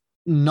inherent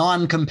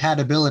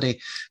non-compatibility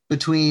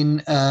between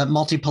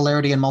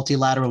multipolarity and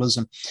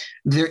multilateralism.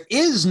 There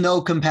is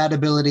no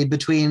compatibility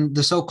between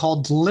the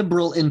so-called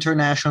liberal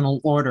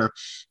international order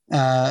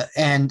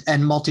and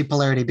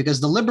multipolarity, because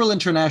the liberal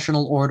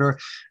international order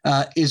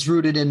is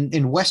rooted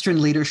in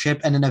Western leadership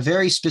and in a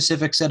very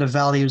specific set of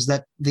values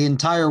that the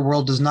entire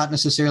world does not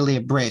necessarily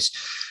embrace.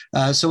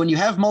 So when you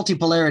have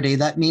multipolarity,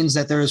 that means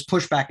that there is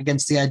pushback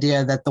against the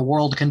idea that the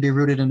world can be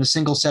rooted in a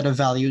single set of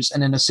values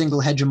and in a single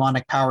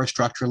hegemonic power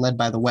structure led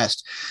by the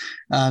West.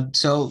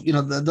 So,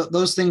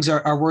 those things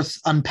are worth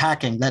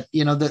unpacking. That,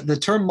 the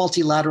term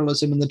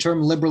multilateralism and the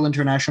term liberal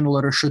international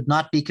order should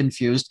not be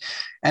confused.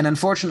 And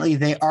unfortunately,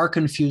 they are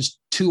confused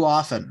too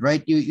often,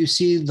 right? You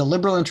see the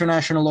liberal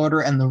international order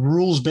and the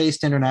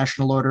rules-based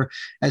international order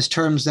as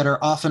terms that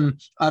are often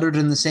uttered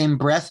in the same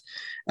breath.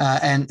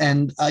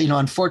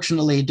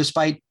 Unfortunately,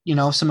 despite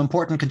some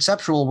important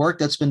conceptual work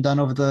that's been done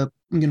over the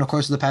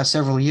course of the past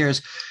several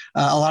years,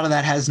 a lot of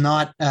that has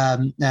not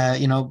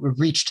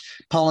reached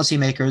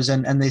policymakers,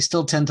 and they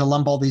still tend to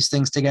lump all these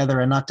things together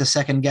and not to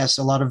second guess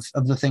a lot of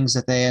the things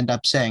that they end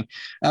up saying.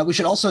 We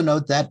should also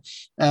note that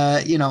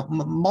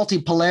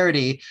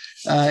multipolarity,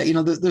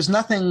 there's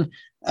nothing.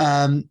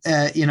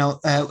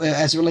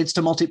 As it relates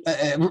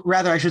to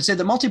rather, I should say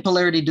that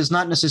multipolarity does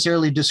not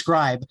necessarily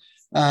describe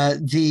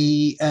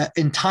the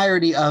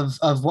entirety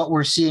of what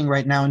we're seeing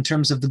right now in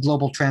terms of the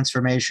global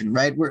transformation,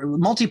 right?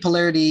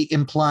 Multipolarity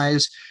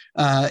implies,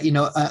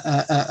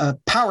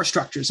 power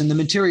structures in the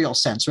material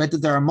sense, right?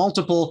 That there are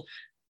multiple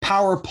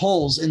power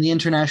poles in the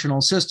international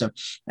system.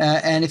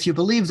 And if you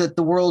believe that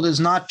the world is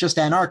not just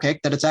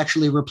anarchic, that it's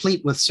actually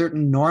replete with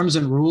certain norms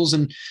and rules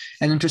and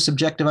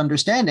intersubjective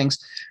understandings,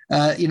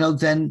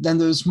 then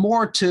there's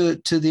more to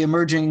the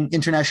emerging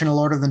international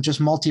order than just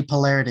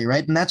multipolarity,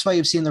 right? And that's why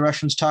you've seen the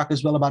Russians talk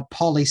as well about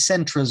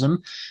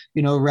polycentrism,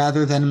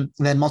 rather than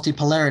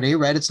multipolarity,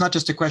 right? It's not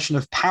just a question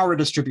of power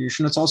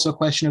distribution. It's also a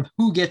question of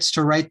who gets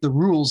to write the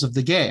rules of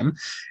the game.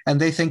 And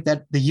they think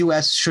that the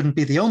US shouldn't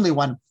be the only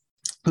one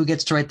who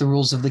gets to write the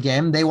rules of the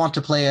game. They want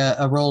to play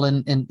a role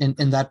in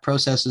that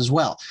process as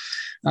well.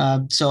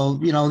 So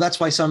that's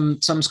why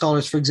some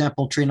scholars, for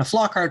example, Trina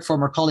Flockhart,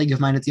 former colleague of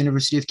mine at the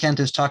University of Kent,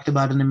 has talked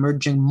about an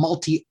emerging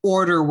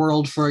multi-order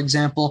world, for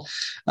example,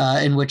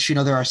 in which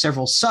there are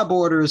several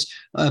suborders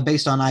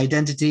based on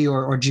identity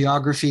or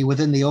geography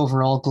within the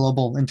overall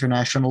global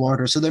international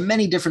order. So there are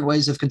many different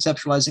ways of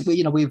conceptualizing.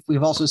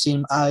 We've also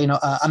seen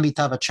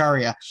Amitav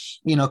Acharya,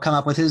 come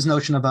up with his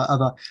notion of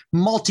a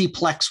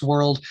multiplex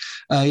world.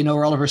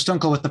 Or Oliver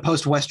Stunkel with the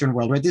post-Western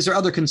world. Right? These are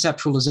other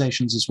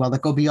conceptualizations as well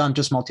that go beyond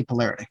just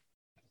multipolarity.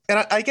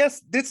 And I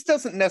guess this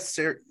doesn't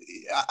necessarily.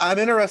 I'm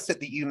interested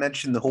that you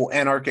mentioned the whole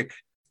anarchic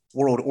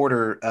world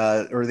order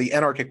or the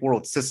anarchic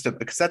world system,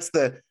 because that's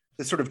the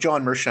sort of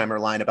John Mearsheimer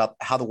line about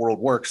how the world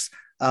works.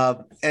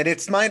 And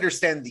it's my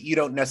understanding that you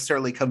don't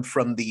necessarily come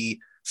from the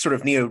sort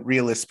of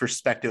neo-realist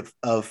perspective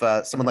of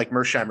someone like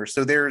Mearsheimer.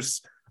 So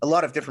there's a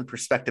lot of different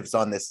perspectives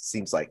on this, it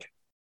seems like.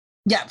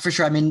 Yeah, for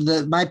sure. I mean,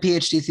 my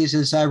PhD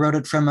thesis, I wrote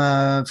it from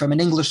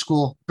an English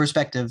school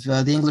perspective,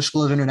 the English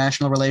School of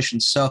International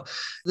Relations. So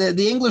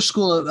the English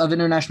School of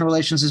International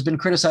Relations has been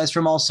criticized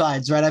from all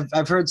sides, right?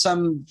 I've heard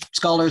some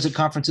scholars at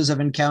conferences I've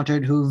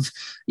encountered who've,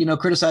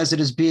 criticized it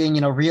as being,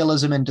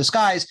 realism in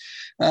disguise.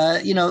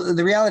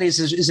 The reality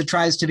is it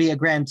tries to be a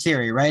grand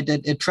theory, right?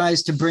 It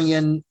tries to bring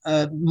in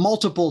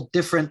multiple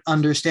different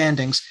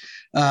understandings.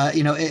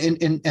 In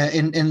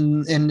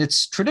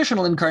its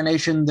traditional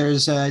incarnation,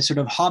 there's a sort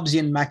of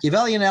Hobbesian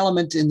Machiavellian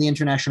element in the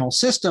international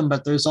system,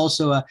 but there's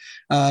also a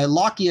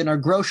Lockean or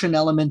Grotian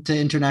element to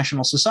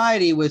international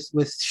society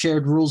with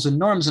shared rules and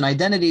norms and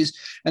identities.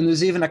 And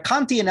there's even a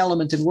Kantian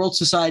element in world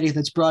society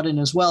that's brought in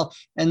as well.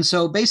 And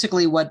so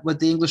basically what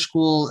the English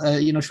school,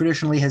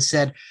 traditionally has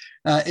said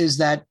is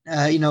that,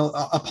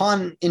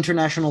 upon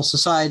international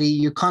society,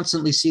 you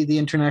constantly see the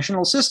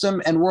international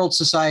system and world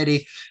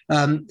society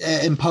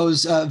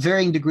impose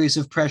varying degrees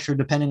of pressure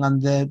depending on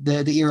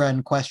the era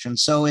in question.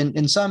 So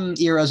in some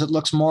eras, it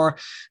looks more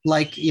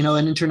like,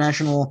 an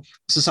international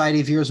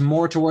society veers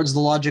more towards the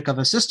logic of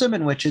a system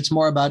in which it's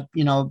more about,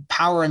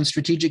 power and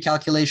strategic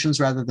calculations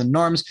rather than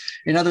norms.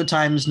 In other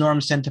times,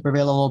 norms tend to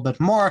prevail a little bit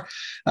more.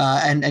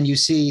 And you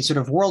see sort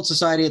of world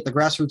society at the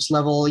grassroots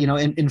level,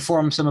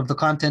 inform some of the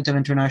content of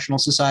international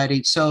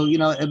society. So,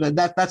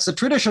 that's the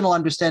traditional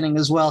understanding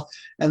as well.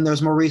 And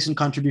there's more recent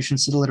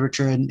contributions to the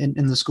literature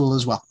in the school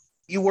as well.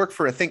 You work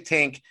for a think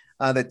tank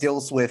that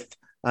deals with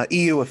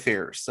EU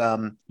affairs,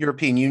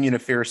 European Union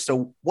affairs.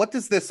 So what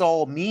does this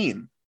all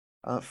mean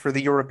for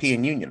the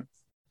European Union?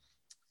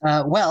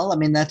 Well, I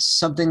mean, that's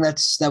something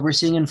that we're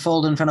seeing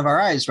unfold in front of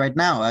our eyes right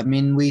now. I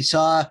mean, we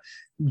saw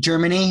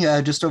Germany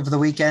just over the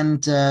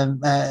weekend,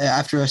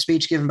 after a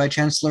speech given by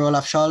Chancellor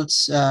Olaf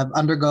Scholz,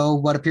 undergo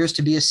what appears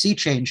to be a sea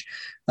change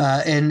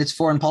in its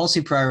foreign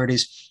policy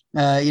priorities.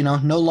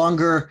 No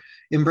longer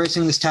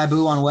embracing this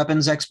taboo on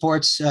weapons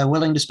exports,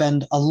 willing to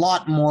spend a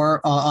lot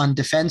more on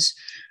defense.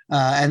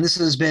 And this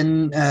has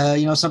been,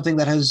 something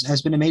that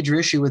has been a major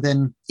issue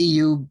within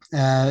EU,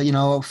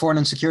 foreign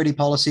and security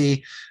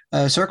policy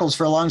circles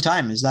for a long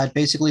time, is that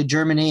basically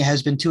Germany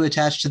has been too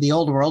attached to the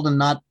old world and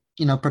not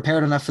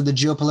prepared enough for the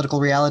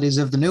geopolitical realities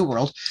of the new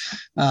world.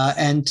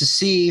 And to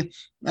see,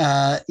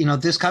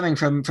 this coming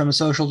from a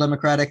social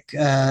democratic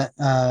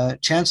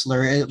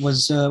chancellor, it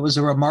was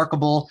a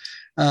remarkable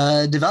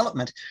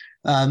development.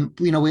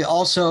 We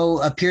also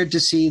appeared to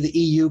see the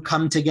EU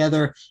come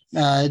together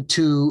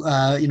to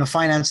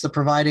finance the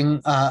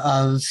providing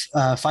of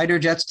fighter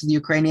jets to the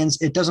Ukrainians.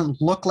 It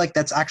doesn't look like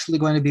that's actually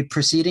going to be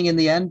proceeding in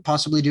the end,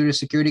 possibly due to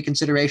security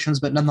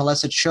considerations, but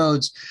nonetheless, it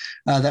shows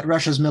that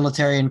Russia's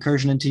military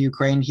incursion into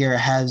Ukraine here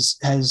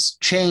has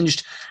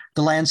changed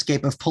the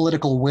landscape of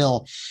political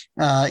will,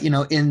 in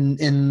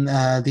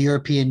the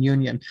European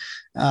Union.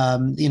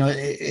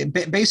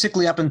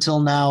 Basically up until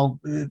now,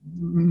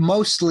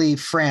 mostly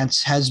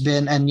France has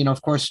been, and,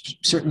 of course,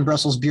 certain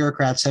Brussels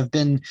bureaucrats have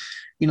been,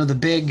 the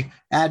big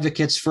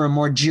advocates for a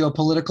more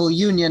geopolitical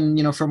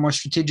union, for a more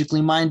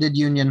strategically minded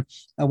union,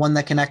 one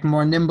that can act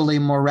more nimbly,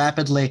 more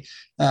rapidly,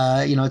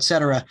 et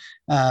cetera.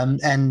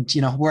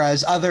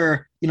 Whereas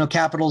other,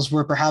 capitals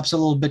were perhaps a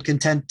little bit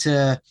content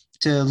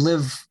to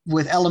live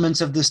with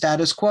elements of the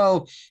status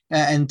quo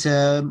and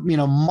to,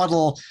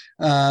 muddle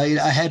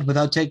ahead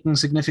without taking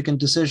significant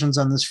decisions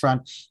on this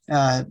front.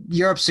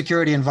 Europe's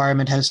security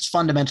environment has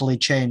fundamentally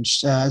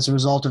changed as a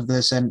result of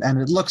this. And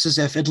it looks as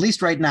if, at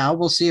least right now,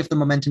 we'll see if the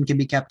momentum can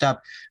be kept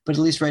up, but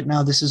at least right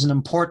now, this is an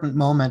important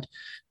moment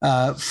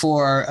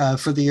for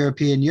the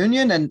European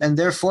Union. And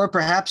therefore,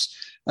 perhaps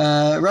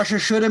Russia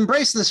should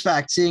embrace this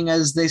fact, seeing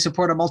as they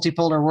support a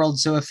multipolar world.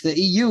 So if the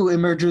EU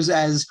emerges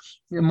as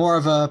more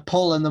of a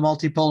pole in the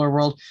multipolar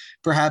world,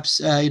 perhaps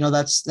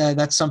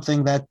that's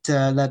something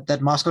that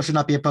Moscow should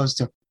not be opposed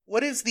to.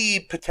 What is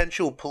the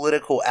potential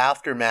political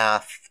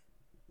aftermath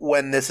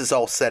when this is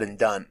all said and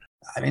done?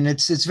 I mean,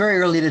 it's very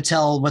early to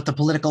tell what the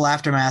political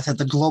aftermath at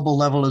the global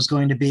level is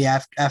going to be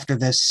after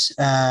this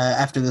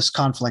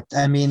conflict.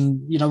 I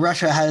mean,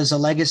 Russia has a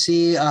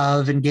legacy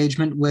of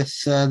engagement with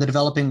the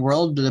developing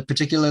world,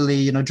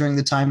 particularly during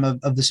the time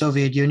of the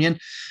Soviet Union.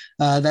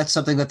 That's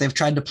something that they've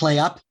tried to play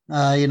up,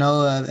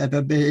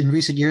 in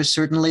recent years,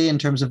 certainly in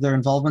terms of their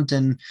involvement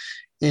in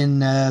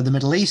the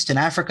Middle East, in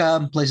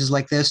Africa, places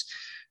like this,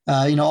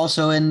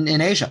 also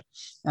in Asia.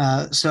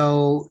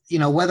 So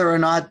whether or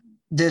not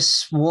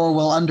this war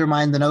will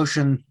undermine the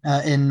notion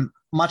in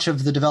much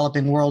of the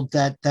developing world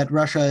that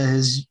Russia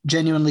is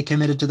genuinely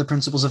committed to the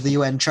principles of the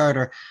UN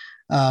Charter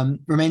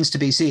remains to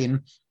be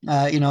seen.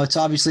 It's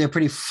obviously a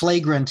pretty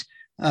flagrant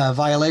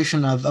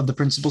violation of the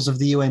principles of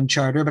the UN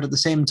Charter, but at the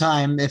same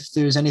time, if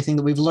there's anything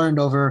that we've learned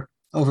over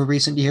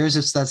recent years,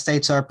 it's that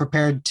states are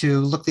prepared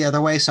to look the other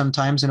way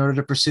sometimes in order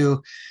to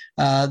pursue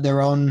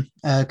their own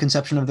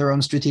conception of their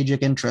own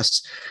strategic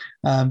interests.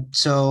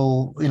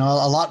 So a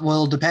lot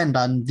will depend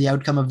on the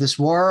outcome of this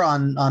war,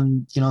 on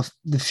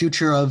the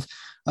future of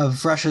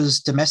Russia's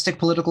domestic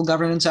political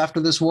governance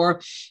after this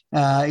war,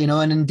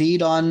 and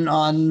indeed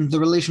on the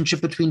relationship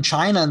between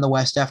China and the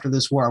West after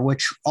this war,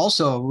 which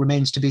also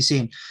remains to be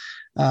seen.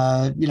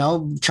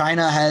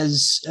 China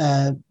has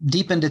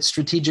deepened its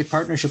strategic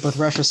partnership with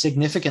Russia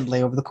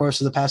significantly over the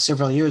course of the past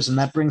several years, and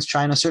that brings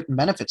China certain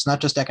benefits, not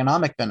just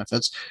economic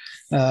benefits,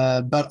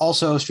 but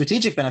also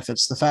strategic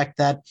benefits. The fact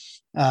that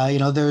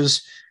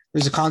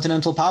there's a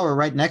continental power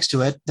right next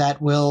to it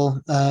that will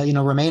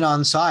remain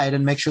on side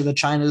and make sure that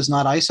China is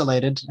not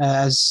isolated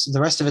as the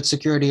rest of its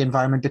security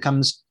environment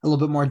becomes a little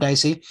bit more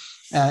dicey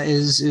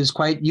is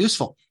quite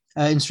useful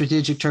in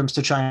strategic terms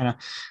to China.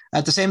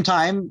 At the same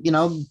time,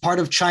 part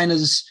of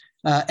China's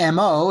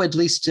MO, at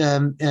least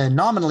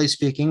nominally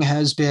speaking,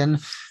 has been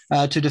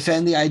to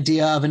defend the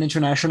idea of an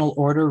international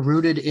order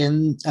rooted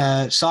in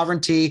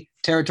sovereignty,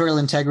 territorial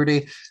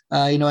integrity,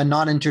 and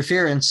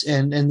non-interference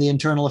in the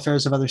internal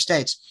affairs of other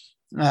states.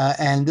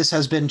 And this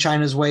has been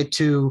China's way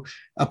to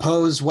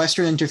oppose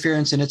Western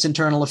interference in its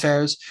internal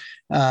affairs.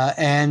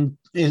 And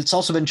it's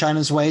also been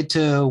China's way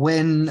to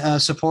win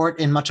support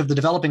in much of the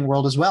developing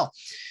world as well.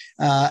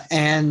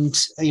 And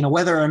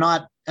whether or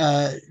not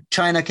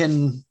China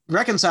can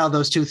reconcile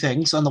those two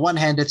things, on the one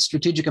hand, its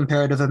strategic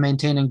imperative of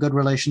maintaining good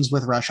relations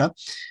with Russia,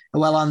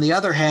 while on the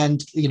other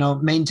hand,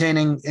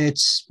 maintaining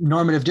its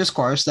normative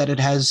discourse that it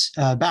has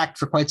backed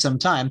for quite some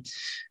time,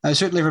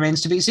 certainly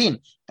remains to be seen.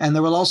 And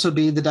there will also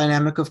be the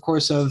dynamic, of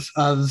course, of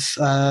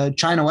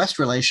China-West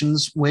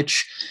relations,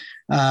 which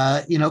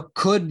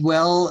could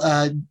well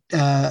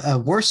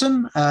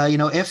worsen,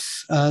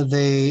 if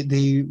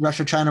the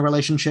Russia-China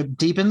relationship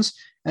deepens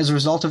as a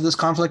result of this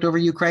conflict over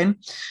Ukraine.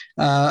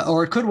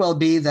 Or it could well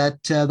be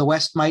that the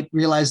West might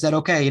realize that,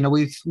 okay,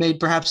 we've made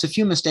perhaps a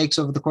few mistakes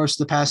over the course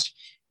of the past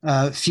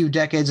few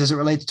decades as it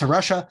relates to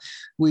Russia.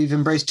 We've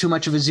embraced too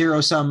much of a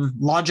zero-sum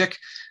logic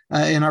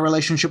in our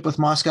relationship with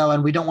Moscow,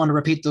 and we don't want to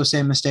repeat those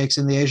same mistakes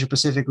in the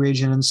Asia-Pacific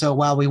region. And so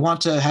while we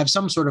want to have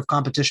some sort of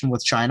competition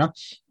with China,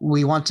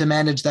 we want to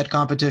manage that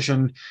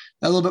competition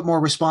a little bit more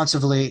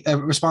responsibly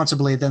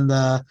than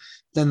the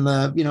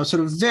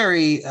sort of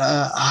very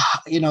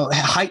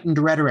heightened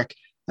rhetoric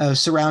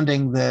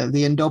surrounding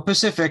the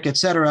Indo-Pacific, et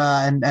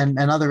cetera, and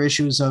other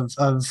issues of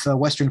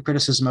Western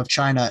criticism of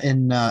China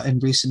in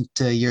recent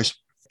years.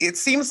 It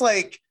seems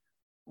like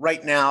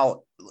right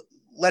now,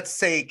 let's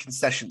say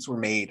concessions were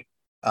made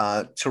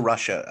to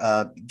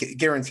Russia,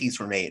 guarantees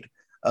were made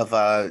of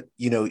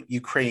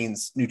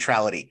Ukraine's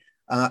neutrality.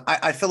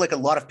 I feel like a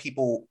lot of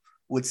people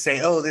would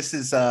say, "Oh, this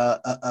is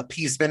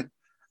appeasement."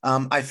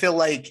 I feel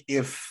like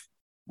if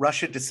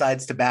Russia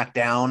decides to back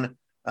down,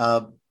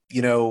 that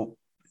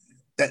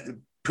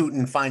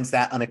Putin finds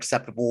that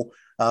unacceptable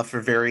for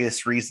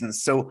various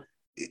reasons. So,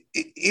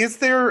 is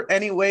there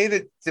any way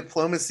that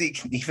diplomacy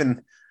can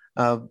even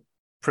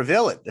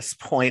prevail at this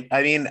point?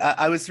 I mean,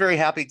 I was very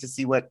happy to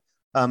see what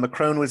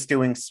Macron was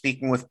doing,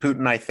 speaking with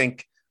Putin. I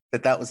think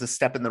that was a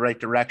step in the right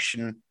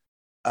direction,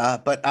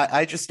 but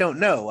I just don't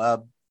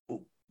know.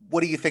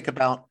 What do you think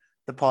about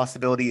the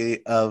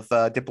possibility of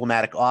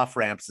diplomatic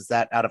off-ramps? Is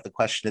that out of the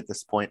question at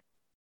this point?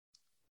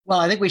 Well,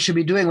 I think we should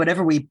be doing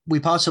whatever we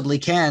possibly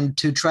can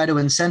to try to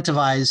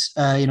incentivize,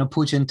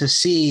 Putin to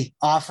see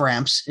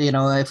off-ramps,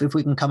 if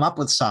we can come up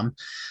with some.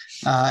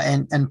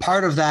 And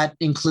part of that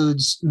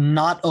includes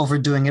not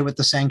overdoing it with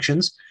the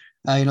sanctions.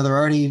 They're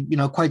already,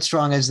 quite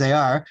strong as they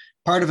are.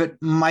 Part of it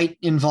might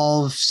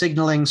involve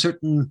signaling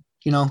certain,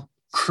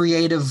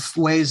 creative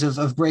ways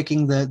of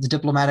breaking the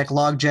diplomatic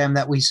logjam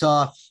that we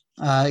saw,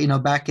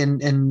 back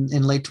in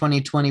late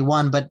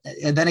 2021. But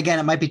then again,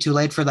 it might be too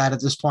late for that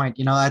at this point.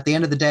 At the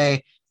end of the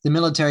day, the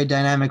military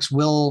dynamics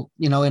will,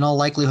 in all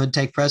likelihood,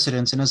 take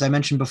precedence. And as I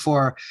mentioned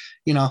before,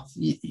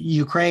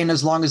 Ukraine,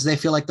 as long as they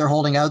feel like they're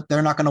holding out,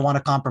 they're not going to want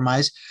to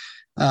compromise.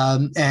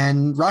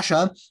 And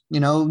Russia,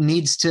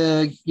 needs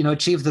to,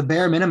 achieve the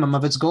bare minimum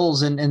of its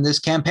goals in this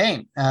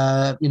campaign,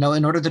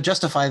 in order to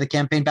justify the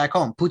campaign back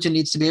home. Putin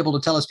needs to be able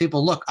to tell his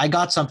people, look, I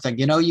got something.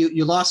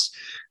 You lost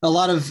a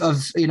lot of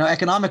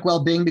economic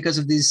well-being because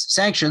of these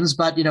sanctions,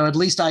 but, at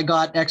least I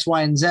got X,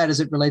 Y, and Z as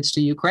it relates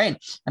to Ukraine,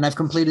 and I've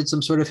completed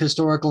some sort of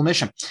historical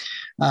mission.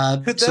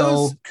 Could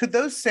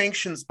those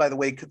sanctions, by the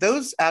way, could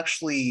those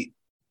actually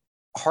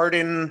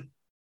harden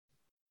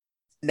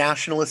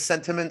nationalist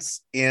sentiments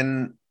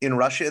in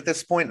Russia at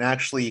this point and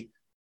actually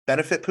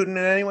benefit Putin in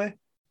any way?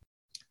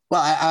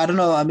 Well, I don't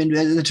know. I mean,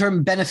 the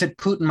term benefit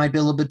Putin might be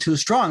a little bit too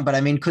strong, but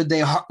I mean, could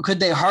they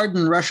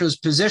harden Russia's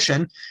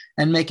position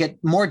and make it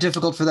more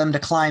difficult for them to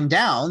climb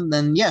down?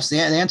 Then yes, the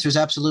answer is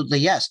absolutely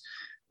yes.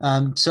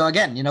 So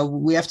again,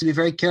 we have to be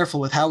very careful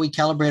with how we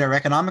calibrate our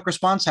economic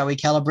response, how we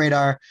calibrate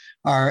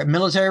our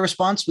military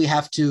response. We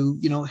have to,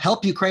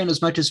 help Ukraine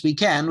as much as we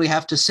can. We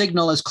have to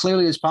signal as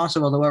clearly as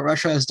possible that what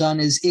Russia has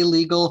done is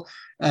illegal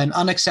and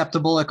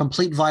unacceptable, a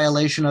complete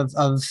violation of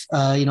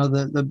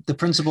the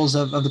principles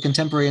of the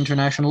contemporary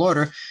international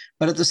order.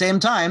 But at the same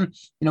time,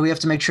 we have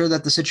to make sure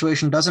that the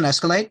situation doesn't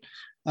escalate.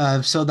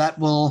 So that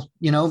will,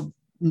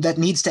 that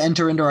needs to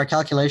enter into our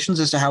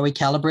calculations as to how we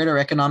calibrate our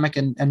economic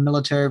and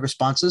military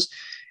responses.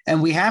 And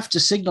we have to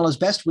signal as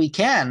best we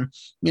can,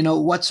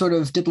 what sort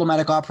of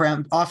diplomatic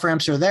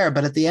off-ramps are there.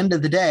 But at the end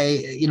of the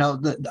day,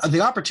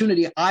 the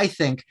opportunity, I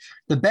think,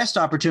 the best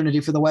opportunity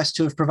for the West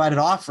to have provided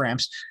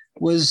off-ramps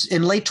was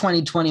in late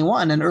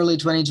 2021 and early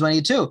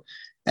 2022.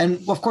 And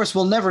of course,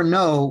 we'll never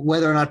know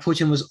whether or not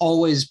Putin was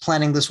always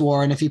planning this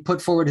war, and if he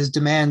put forward his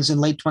demands in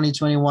late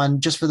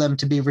 2021 just for them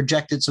to be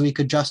rejected so he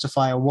could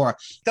justify a war.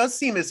 It does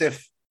seem as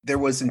if there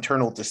was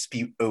internal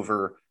dispute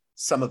over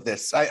some of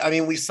this. I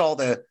mean, we saw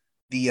the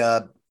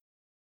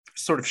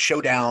sort of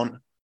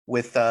showdown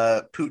with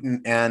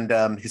Putin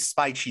and his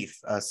spy chief,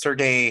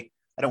 Sergei.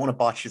 I don't want to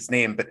botch his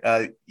name, but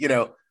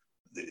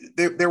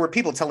there were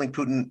people telling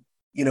Putin,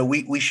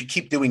 we should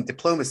keep doing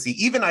diplomacy.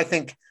 Even I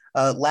think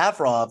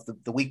Lavrov,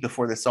 the week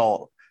before this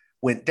all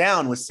went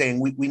down, was saying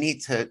we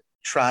need to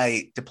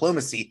try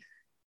diplomacy,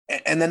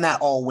 and then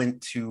that all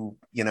went to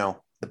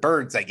the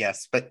birds, I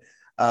guess. But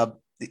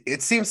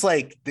it seems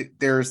like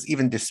there's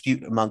even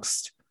dispute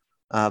amongst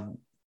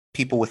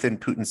people within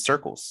Putin's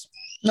circles.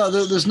 No,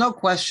 there's no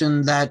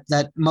question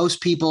that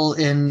most people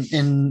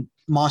in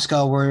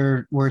Moscow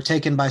were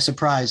taken by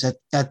surprise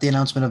at the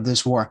announcement of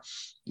this war.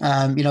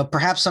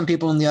 Perhaps some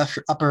people in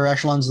the upper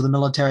echelons of the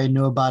military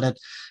knew about it.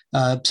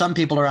 Some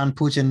people around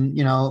Putin,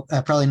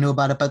 probably knew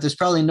about it, but there's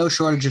probably no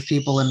shortage of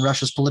people in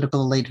Russia's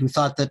political elite who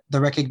thought that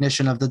the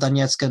recognition of the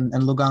Donetsk and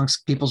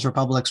Lugansk People's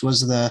Republics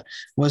was the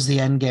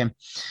end game.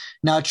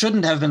 Now, it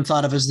shouldn't have been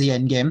thought of as the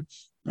end game.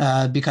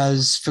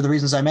 Because for the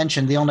reasons I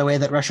mentioned, the only way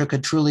that Russia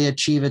could truly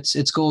achieve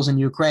its goals in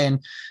Ukraine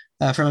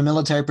from a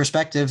military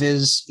perspective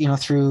is,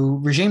 through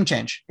regime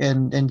change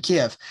in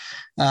Kiev.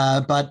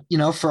 But,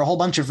 for a whole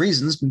bunch of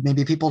reasons,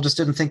 maybe people just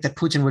didn't think that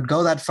Putin would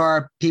go that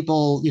far.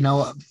 People,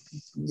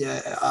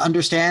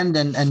 understand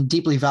and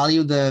deeply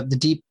value the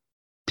deep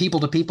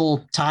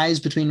people-to-people ties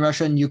between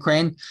Russia and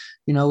Ukraine,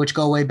 which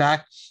go way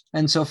back.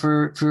 And so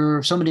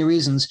for so many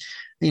reasons,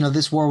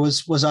 this war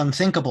was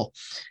unthinkable.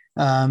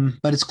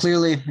 But it's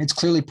clearly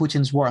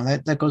Putin's war.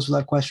 That goes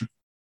without question.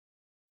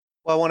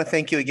 Well, I want to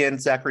thank you again,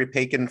 Zachary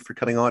Paikin, for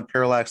coming on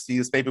Parallax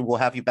Views. Maybe we'll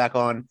have you back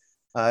on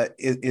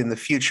in the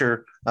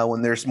future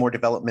when there's more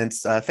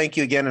developments. Thank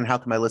you again, and how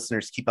can my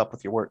listeners keep up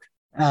with your work?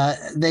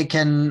 They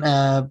can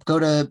go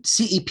to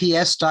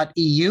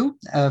ceps.eu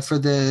for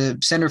the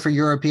Center for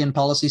European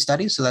Policy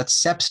Studies. So that's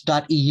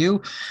ceps.eu,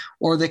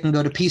 or they can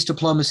go to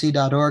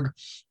peacediplomacy.org,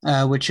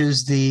 which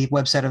is the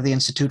website of the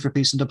Institute for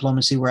Peace and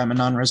Diplomacy, where I'm a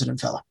non-resident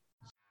fellow.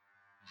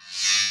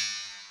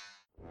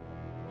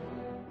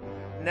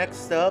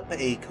 Next up,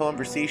 a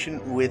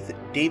conversation with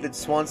David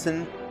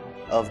Swanson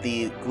of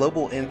the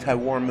global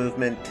anti-war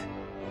movement,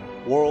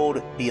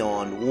 World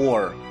Beyond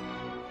War.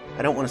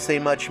 I don't want to say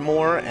much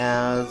more,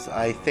 as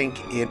I think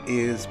it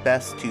is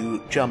best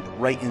to jump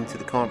right into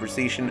the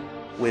conversation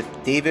with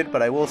David,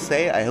 but I will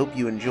say I hope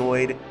you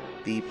enjoyed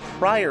the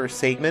prior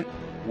segment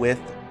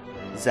with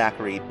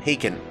Zachary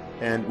Paikin.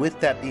 And with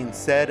that being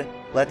said,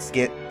 let's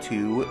get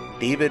to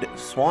David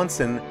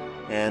Swanson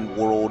and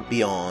World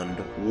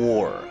Beyond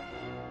War.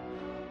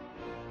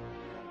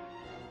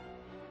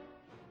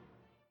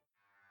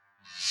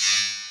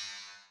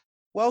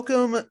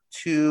 Welcome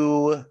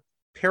to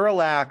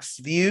Parallax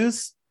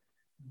Views.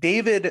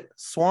 David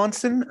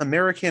Swanson,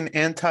 American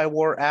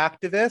anti-war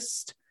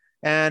activist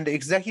and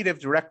executive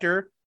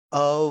director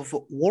of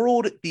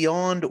World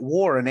Beyond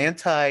War, an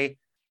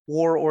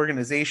anti-war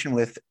organization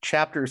with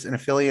chapters and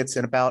affiliates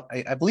in about,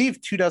 I believe,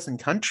 24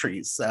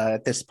 countries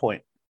at this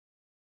point.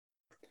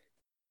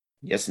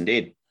 Yes,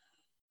 indeed.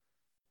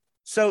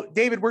 So,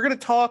 David, we're going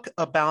to talk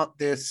about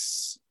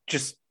this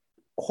just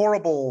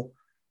horrible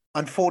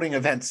unfolding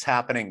events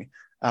happening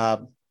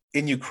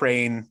in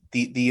Ukraine,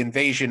 the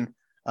invasion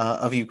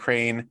of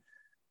Ukraine.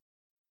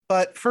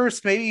 But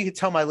first, maybe you could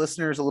tell my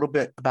listeners a little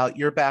bit about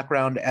your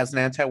background as an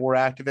anti-war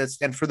activist,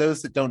 and for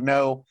those that don't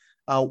know,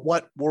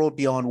 what World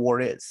Beyond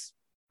War is.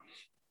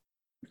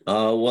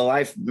 Well,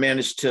 I've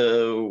managed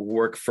to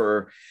work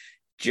for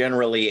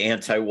generally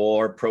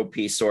anti-war,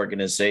 pro-peace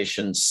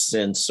organizations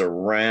since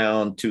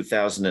around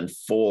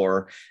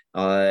 2004,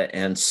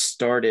 and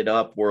started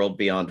up World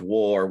Beyond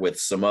War with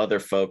some other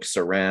folks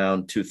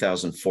around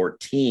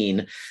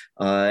 2014,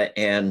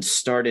 and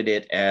started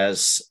it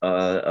as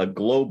a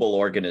global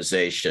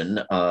organization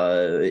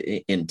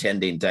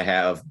intending to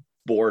have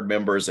board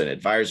members and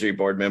advisory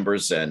board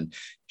members and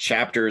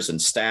chapters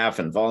and staff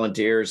and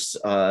volunteers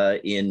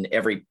in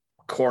every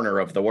corner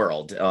of the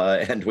world.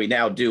 And we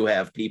now do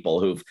have people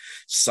who've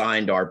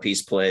signed our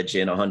peace pledge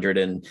in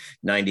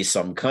 190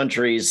 some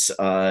countries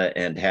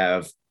and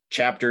have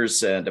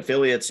chapters and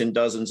affiliates in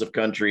dozens of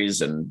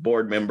countries and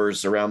board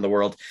members around the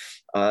world.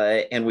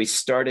 And we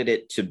started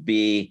it to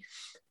be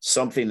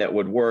something that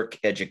would work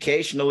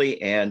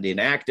educationally and in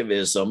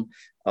activism,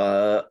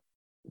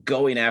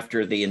 going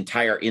after the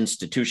entire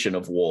institution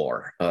of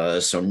war.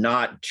 So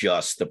not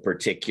just the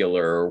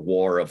particular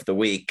war of the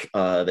week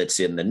that's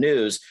in the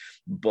news,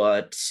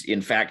 but in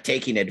fact,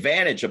 taking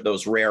advantage of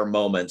those rare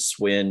moments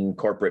when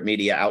corporate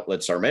media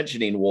outlets are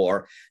mentioning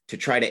war to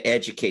try to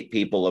educate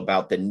people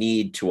about the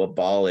need to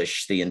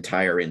abolish the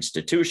entire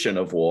institution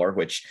of war,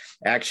 which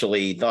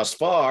actually thus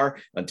far,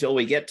 until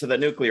we get to the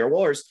nuclear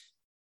wars,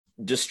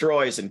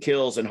 destroys and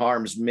kills and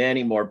harms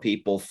many more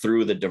people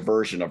through the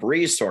diversion of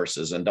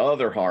resources and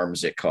other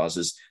harms it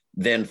causes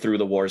than through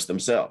the wars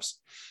themselves.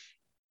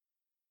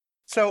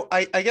 So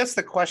I guess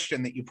the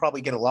question that you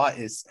probably get a lot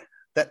is,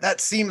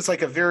 that seems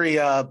like a very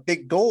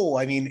big goal.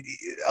 I mean,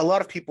 a lot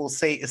of people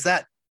say, is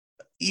that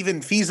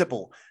even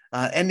feasible?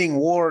 Ending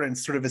war and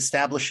sort of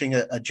establishing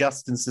a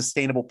just and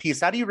sustainable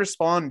peace. How do you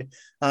respond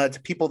to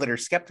people that are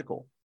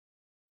skeptical?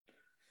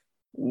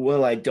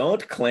 Well, I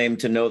don't claim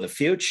to know the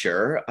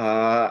future.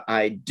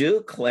 I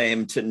do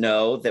claim to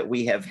know that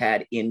we have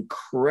had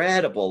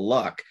incredible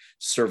luck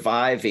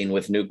surviving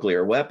with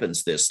nuclear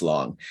weapons this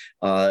long,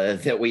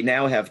 that we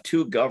now have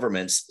two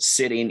governments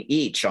sitting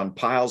each on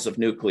piles of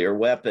nuclear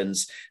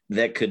weapons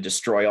that could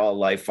destroy all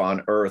life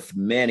on Earth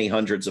many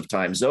hundreds of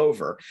times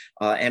over,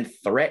 and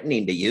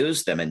threatening to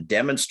use them and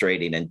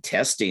demonstrating and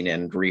testing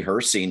and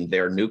rehearsing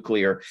their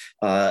nuclear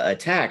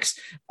attacks.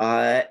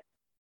 And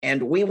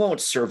we won't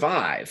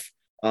survive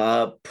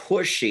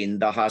pushing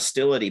the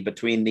hostility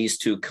between these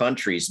two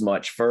countries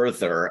much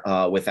further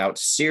without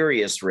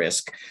serious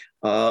risk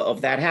of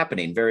that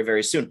happening very,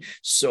 very soon.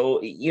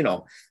 So,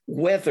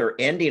 whether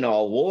ending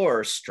all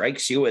war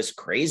strikes you as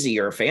crazy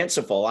or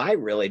fanciful, I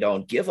really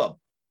don't give a,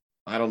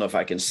 I don't know if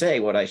I can say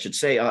what I should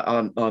say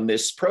on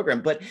this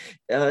program, but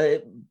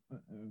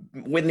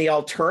when the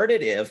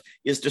alternative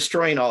is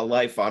destroying all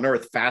life on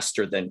Earth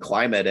faster than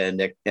climate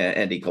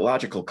and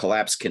ecological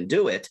collapse can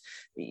do it,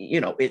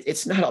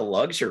 it's not a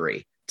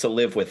luxury to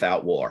live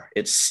without war.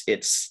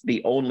 It's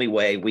the only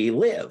way we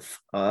live.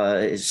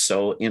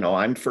 So,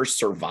 I'm for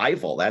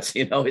survival. That's,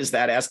 is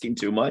that asking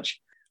too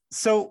much?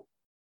 So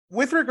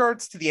with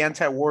regards to the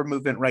anti-war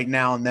movement right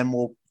now, and then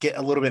we'll get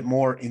a little bit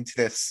more into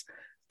this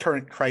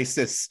current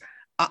crisis,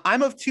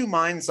 I'm of two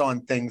minds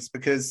on things,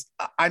 because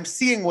I'm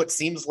seeing what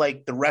seems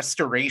like the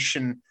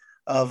restoration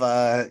of,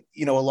 a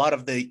lot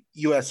of the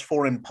U.S.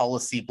 foreign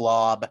policy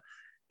blob.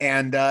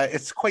 And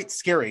it's quite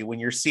scary when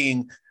you're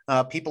seeing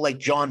people like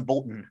John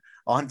Bolton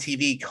on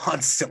TV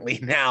constantly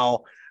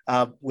now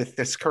with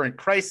this current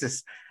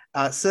crisis.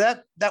 So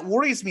that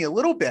worries me a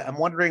little bit. I'm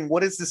wondering,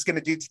 what is this going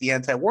to do to the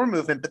anti-war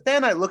movement? But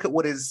then I look at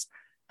what is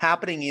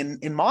happening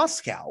in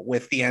Moscow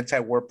with the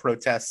anti-war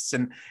protests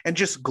and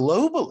just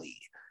globally.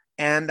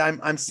 And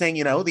I'm saying,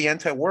 the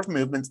anti-war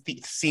movement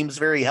seems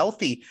very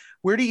healthy.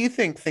 Where do you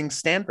think things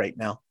stand right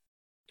now?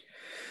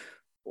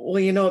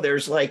 Well,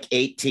 there's like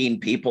 18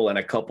 people and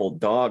a couple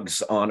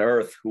dogs on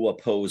Earth who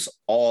oppose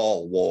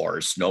all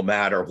wars, no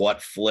matter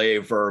what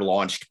flavor,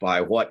 launched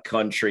by what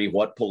country,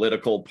 what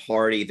political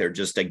party. They're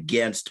just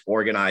against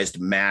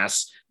organized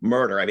mass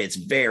murder. I mean, it's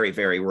very,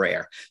 very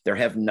rare. There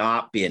have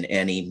not been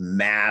any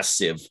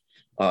massive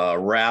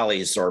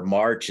rallies or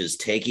marches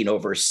taking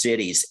over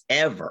cities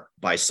ever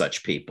by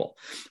such people.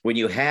 When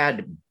you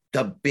had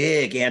the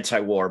big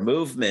anti-war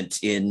movement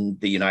in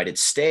the United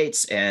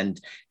States and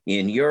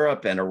in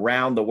Europe and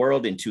around the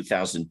world in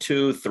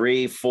 2002,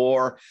 3,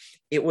 4,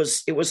 it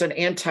was an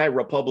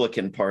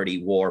anti-Republican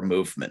Party war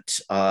movement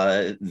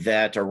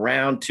that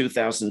around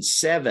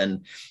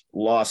 2007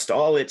 lost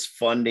all its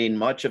funding,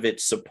 much of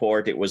its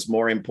support. It was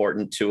more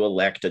important to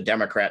elect a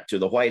Democrat to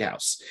the White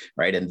House,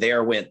 right? And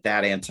there went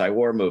that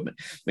anti-war movement.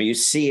 When you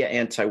see an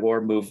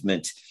anti-war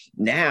movement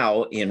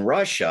now in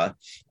Russia,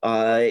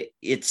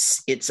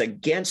 it's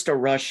against a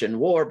Russian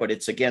war, but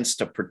it's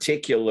against a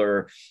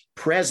particular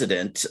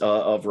president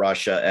of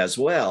Russia as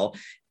well.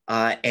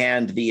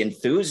 And the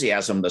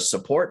enthusiasm, the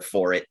support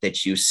for it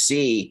that you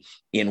see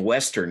in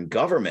Western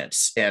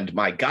governments. And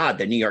my God,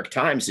 the New York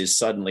Times is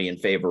suddenly in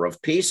favor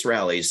of peace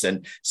rallies,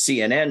 and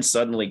CNN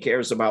suddenly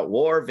cares about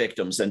war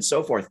victims and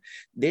so forth.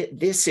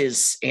 This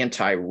is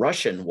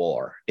anti-Russian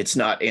war. It's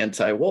not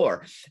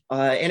anti-war.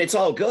 And it's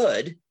all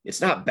good.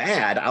 It's not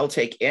bad. I'll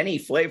take any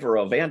flavor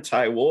of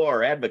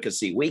anti-war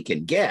advocacy we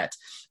can get.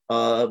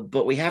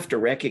 But we have to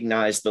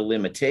recognize the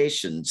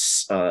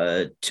limitations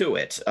to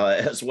it,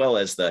 as well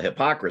as the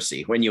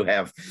hypocrisy. When you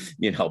have,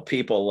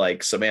 people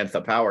like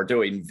Samantha Power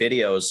doing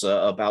videos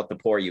about the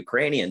poor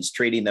Ukrainians,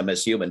 treating them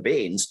as human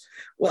beings.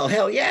 Well,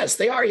 hell yes,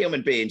 they are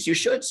human beings. You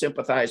should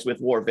sympathize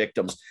with war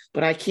victims.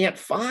 But I can't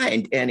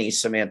find any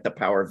Samantha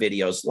Power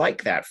videos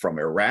like that from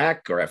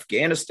Iraq or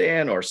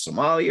Afghanistan or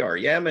Somalia or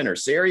Yemen or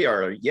Syria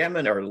or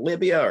Yemen or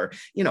Libya or,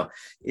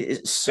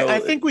 so. I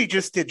think we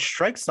just did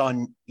strikes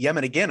on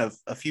Yemen again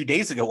a few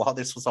days ago while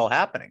this was all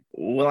happening.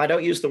 Well, I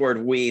don't use the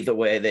word we the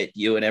way that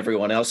you and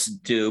everyone else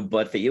do,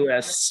 but the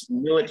U.S.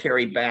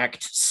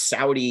 military-backed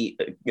Saudi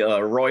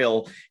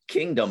royal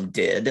kingdom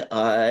did.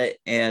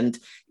 And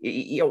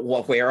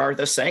where are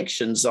the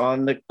sanctions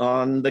on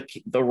the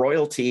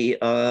royalty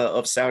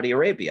of Saudi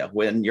Arabia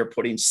when you're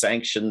putting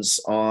sanctions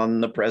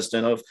on the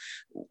president of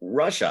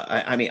Russia?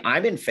 I mean,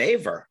 I'm in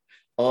favor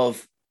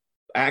of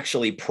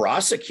actually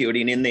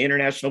prosecuting in the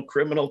International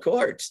Criminal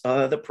Court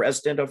the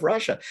president of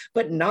Russia,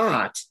 but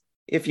not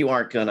if you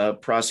aren't going to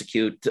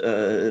prosecute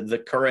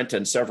the current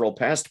and several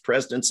past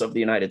presidents of the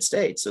United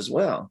States as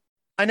well.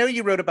 I know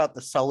you wrote about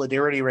the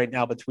solidarity right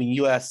now between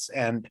U.S.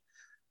 and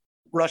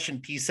Russian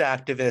peace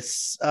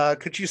activists.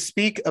 Could you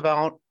speak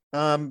about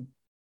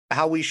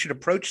how we should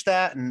approach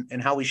that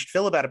and how we should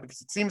feel about it?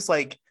 Because it seems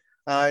like,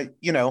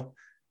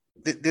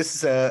 this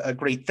is a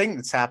great thing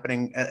that's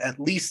happening, at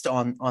least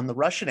on the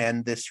Russian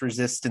end, this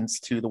resistance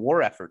to the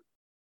war effort.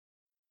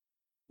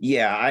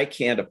 Yeah, I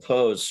can't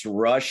oppose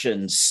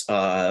Russians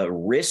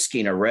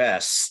risking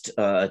arrest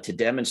to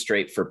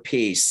demonstrate for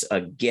peace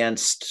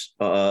against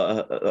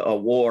a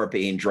war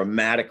being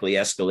dramatically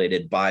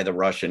escalated by the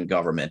Russian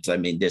government. I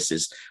mean, this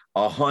is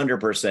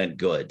 100%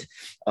 good.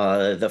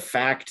 The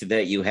fact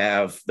that you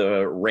have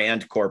the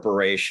Rand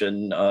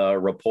Corporation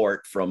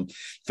report from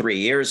 3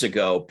 years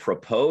ago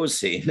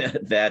proposing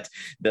that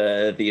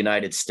the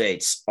United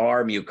States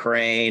arm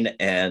Ukraine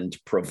and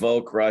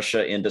provoke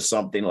Russia into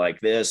something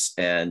like this,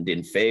 and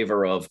in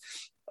favor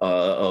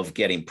of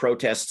getting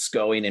protests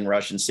going in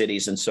Russian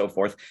cities and so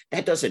forth,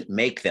 that doesn't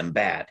make them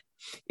bad.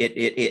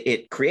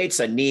 It creates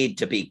a need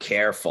to be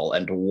careful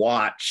and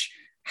watch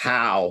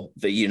how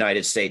the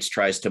United States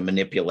tries to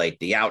manipulate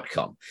the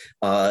outcome.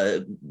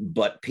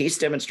 But peace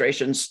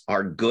demonstrations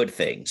are good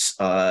things.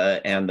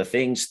 And the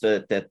things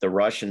that the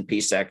Russian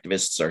peace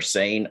activists are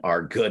saying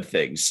are good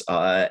things.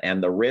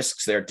 And the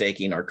risks they're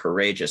taking are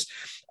courageous.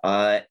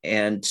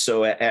 And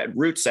so at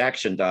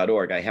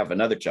rootsaction.org, I have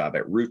another job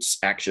at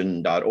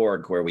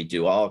rootsaction.org where we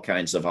do all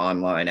kinds of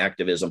online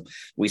activism.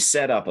 We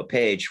set up a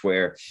page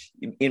where,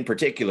 in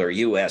particular,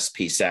 U.S.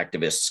 peace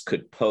activists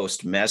could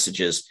post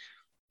messages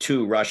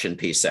to Russian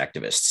peace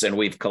activists. And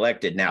we've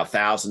collected now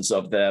thousands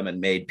of them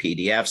and made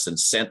PDFs and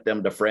sent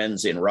them to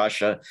friends in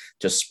Russia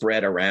to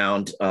spread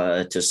around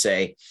to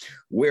say,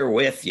 we're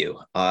with you.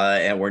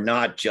 And we're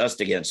not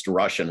just against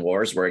Russian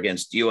wars. We're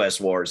against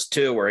US wars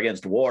too. We're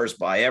against wars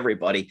by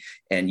everybody.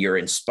 And you're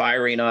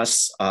inspiring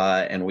us.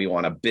 And we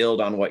want to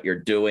build on what you're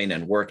doing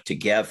and work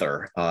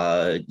together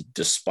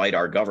despite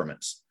our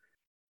governments.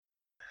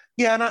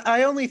 Yeah, and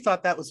I only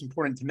thought that was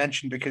important to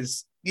mention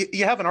because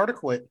you have an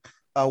article at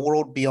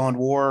World Beyond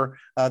War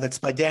that's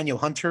by Daniel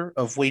Hunter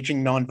of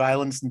Waging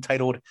Nonviolence,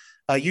 entitled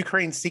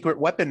Ukraine's Secret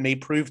Weapon May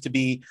Prove to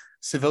Be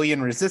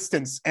Civilian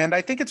Resistance. And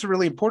I think it's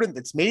really important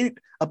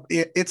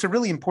it's a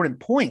really important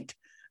point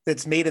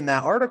that's made in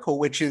that article,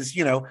 which is,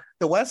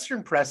 the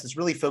Western press is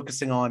really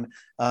focusing on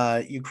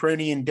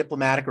Ukrainian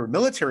diplomatic or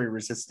military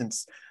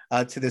resistance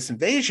to this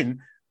invasion.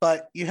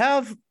 But you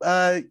have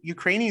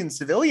Ukrainian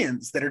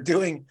civilians that are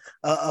doing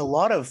a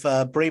lot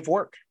of brave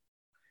work.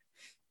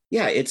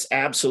 Yeah, it's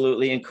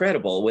absolutely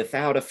incredible.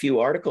 Without a few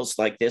articles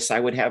like this, I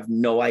would have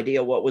no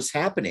idea what was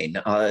happening.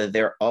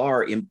 There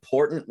are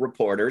important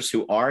reporters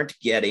who aren't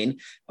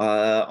getting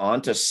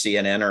onto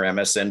CNN or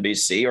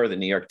MSNBC or the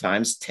New York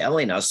Times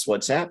telling us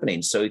what's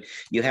happening. So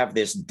you have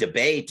this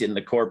debate in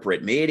the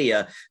corporate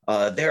media.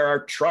 There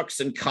are trucks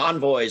and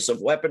convoys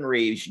of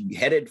weaponry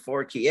headed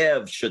for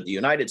Kiev. Should the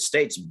United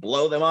States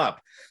blow them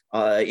up?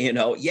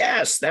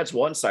 Yes, that's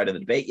one side of the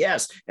debate.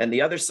 Yes. And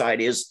the other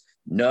side is,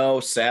 no,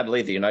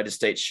 sadly, the United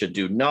States should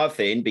do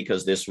nothing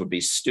because this would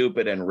be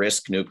stupid and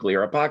risk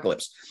nuclear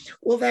apocalypse.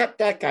 Well,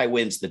 that guy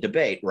wins the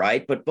debate,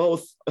 right? But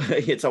both,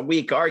 it's a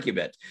weak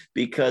argument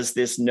because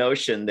this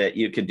notion that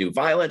you can do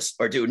violence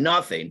or do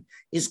nothing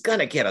is going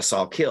to get us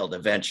all killed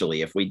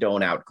eventually if we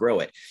don't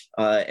outgrow it.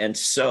 And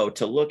so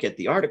to look at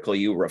the article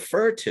you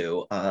refer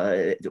to,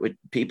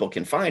 people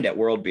can find at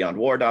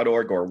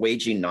worldbeyondwar.org or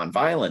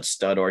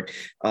wagingnonviolence.org,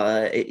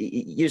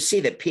 you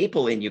see that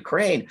people in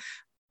Ukraine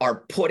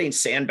are putting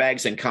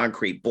sandbags and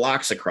concrete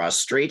blocks across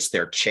streets.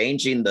 They're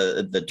changing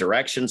the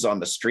directions on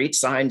the street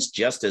signs,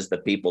 just as the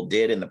people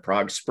did in the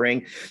Prague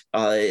Spring.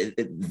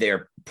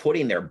 They're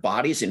putting their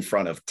bodies in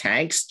front of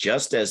tanks,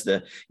 just as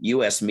the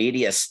U.S.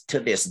 media to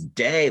this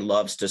day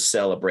loves to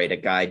celebrate a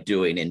guy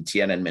doing in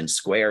Tiananmen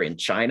Square in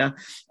China.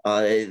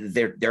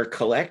 They're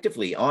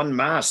collectively en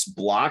masse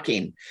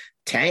blocking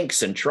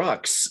tanks and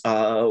trucks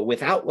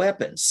without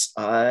weapons.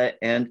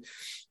 And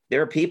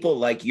there are people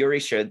like Yuri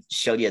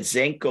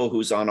Shelyadzenko,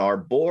 who's on our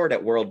board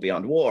at World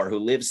Beyond War, who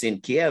lives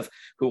in Kiev,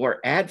 who are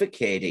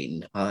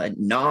advocating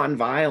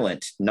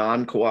nonviolent,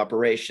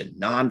 non-cooperation,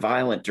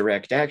 nonviolent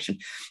direct action.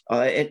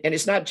 And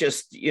it's not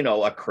just,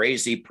 a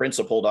crazy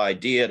principled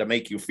idea to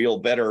make you feel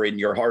better in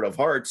your heart of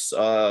hearts,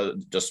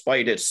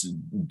 despite its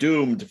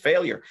doomed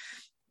failure.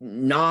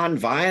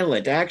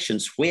 Nonviolent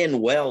actions,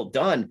 when well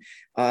done,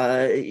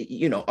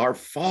 are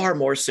far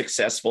more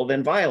successful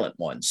than violent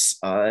ones.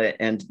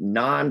 And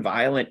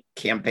nonviolent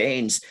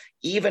campaigns,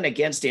 even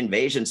against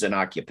invasions and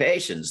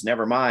occupations,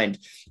 never mind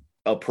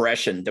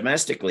oppression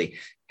domestically,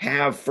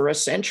 have for a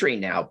century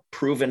now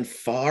proven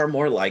far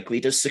more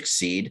likely to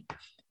succeed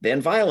than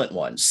violent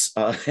ones.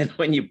 And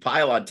when you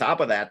pile on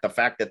top of that the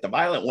fact that the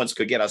violent ones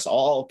could get us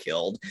all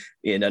killed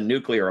in a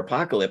nuclear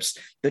apocalypse,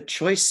 the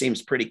choice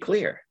seems pretty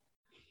clear.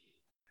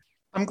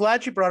 I'm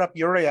glad you brought up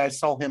Yuri. I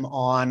saw him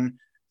on,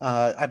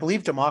 I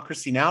believe,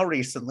 Democracy Now!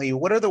 Recently.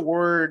 What are the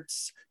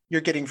words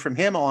you're getting from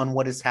him on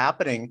what is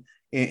happening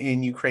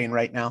in Ukraine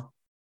right now?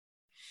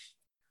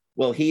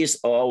 Well, he's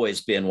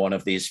always been one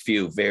of these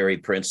few very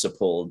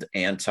principled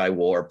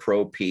anti-war,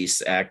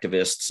 pro-peace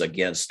activists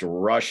against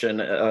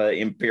Russian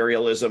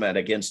imperialism and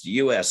against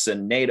U.S.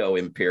 and NATO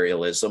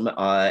imperialism.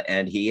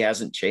 And he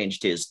hasn't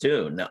changed his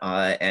tune.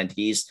 And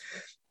he's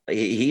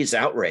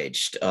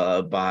outraged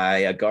by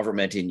a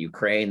government in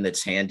Ukraine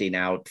that's handing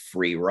out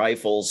free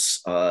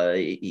rifles.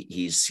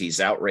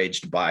 He's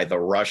outraged by the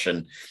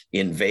Russian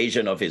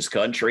invasion of his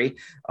country.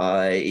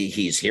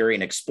 He's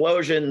hearing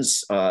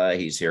explosions.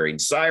 He's hearing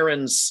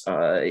sirens.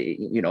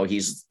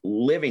 He's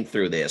living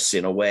through this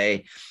in a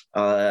way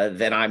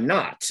that I'm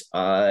not.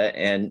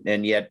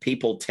 And yet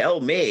people tell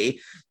me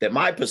that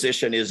my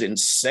position is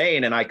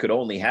insane and I could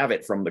only have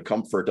it from the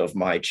comfort of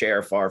my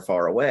chair far,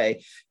 far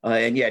away.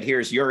 And yet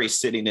here's Yuri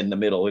sitting in the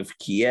middle of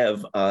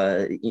Kiev,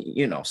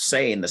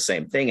 saying the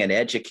same thing and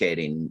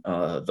educating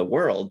the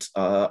world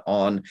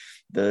on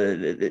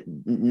the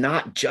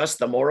not just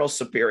the moral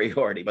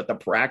superiority, but the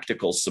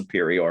practical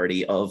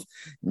superiority of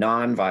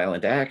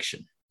nonviolent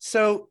action.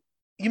 So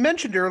you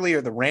mentioned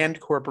earlier the Rand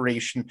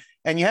Corporation,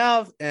 and you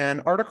have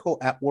an article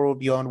at World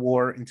Beyond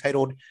War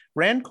entitled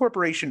Rand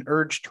Corporation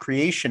Urged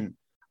Creation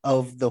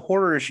of the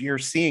Horrors You're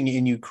Seeing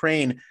in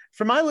Ukraine.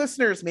 For my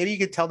listeners, maybe you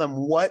could tell them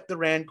what the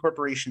Rand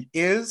Corporation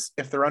is,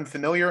 if they're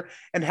unfamiliar,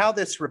 and how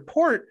this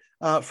report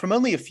from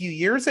only a few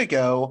years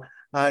ago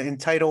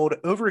entitled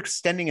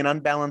Overextending and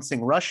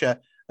Unbalancing Russia,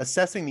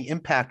 Assessing the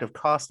Impact of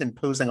Cost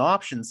Imposing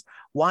Options,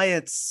 why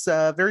it's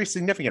very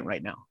significant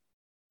right now.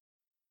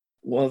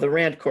 Well, the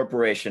Rand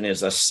Corporation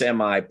is a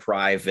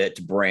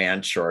semi-private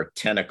branch or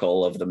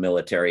tentacle of the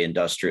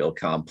military-industrial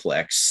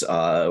complex,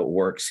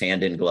 works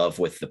hand in glove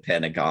with the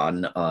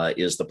Pentagon,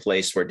 is the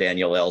place where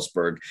Daniel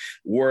Ellsberg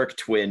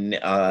worked when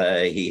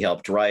he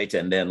helped write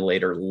and then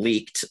later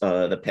leaked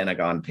the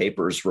Pentagon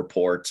Papers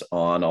report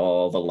on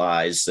all the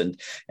lies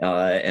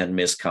and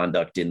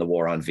misconduct in the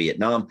war on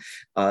Vietnam.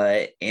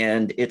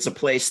 And it's a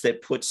place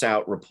that puts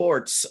out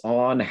reports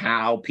on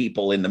how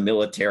people in the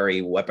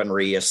military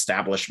weaponry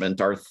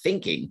establishment are thinking.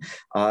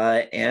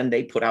 And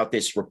they put out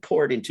this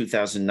report in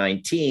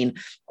 2019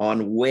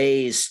 on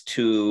ways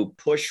to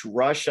push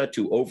Russia,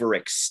 to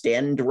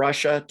overextend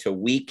Russia, to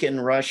weaken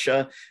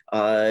Russia,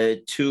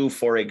 to,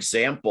 for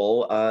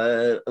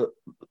example,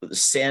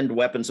 send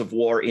weapons of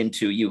war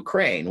into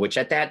Ukraine, which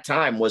at that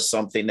time was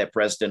something that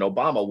President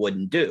Obama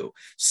wouldn't do,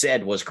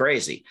 said was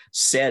crazy,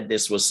 said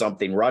this was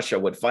something Russia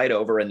would fight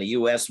over and the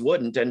US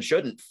wouldn't and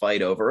shouldn't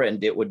fight over,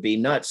 and it would be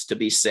nuts to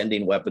be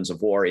sending weapons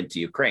of war into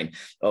Ukraine.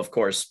 Of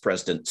course,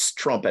 Presidents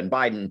Trump and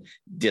Biden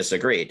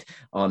disagreed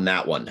on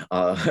that one.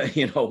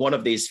 One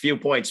of these few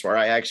points where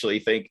I actually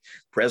think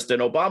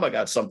President Obama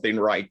got something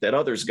right that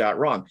others got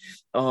wrong.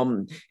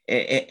 And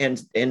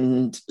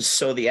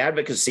so the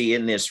advocacy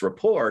in this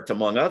report,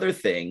 among other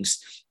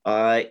things,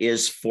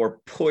 is for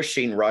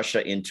pushing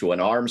Russia into an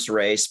arms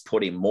race,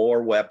 putting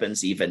more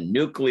weapons, even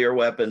nuclear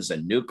weapons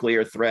and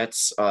nuclear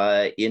threats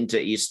into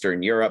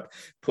Eastern Europe,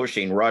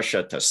 pushing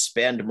Russia to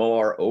spend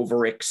more,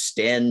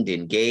 overextend,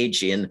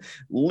 engage in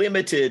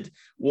limited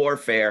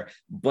warfare.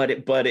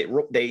 But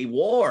they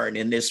warn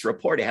in this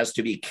report it has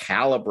to be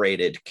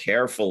calibrated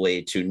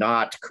carefully to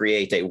not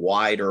create a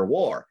wider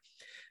war.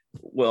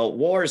 Well,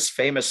 wars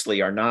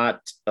famously are not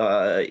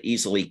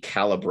easily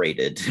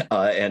calibrated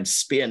and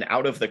spin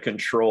out of the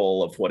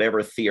control of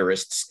whatever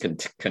theorists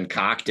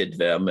concocted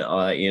them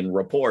in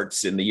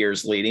reports in the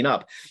years leading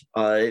up.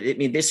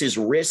 This is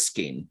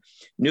risking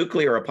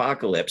nuclear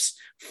apocalypse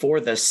for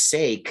the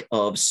sake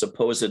of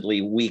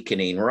supposedly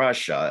weakening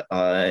Russia.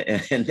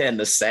 And then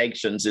the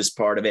sanctions is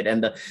part of it.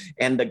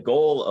 And the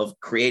goal of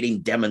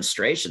creating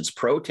demonstrations,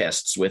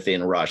 protests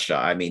within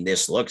Russia.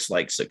 This looks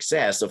like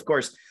success. Of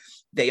course,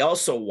 they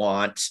also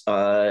want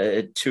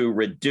to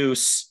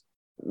reduce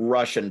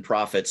Russian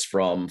profits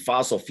from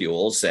fossil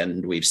fuels.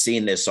 And we've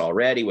seen this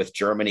already with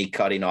Germany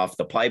cutting off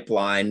the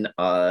pipeline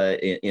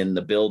in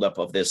the buildup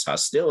of this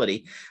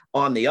hostility.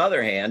 On the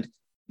other hand,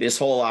 this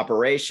whole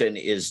operation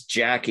is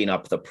jacking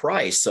up the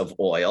price of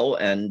oil,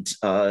 and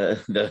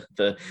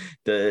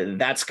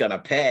that's going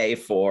to pay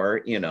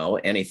for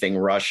anything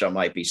Russia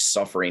might be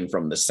suffering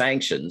from the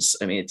sanctions.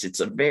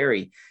 It's a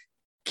very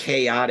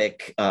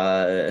chaotic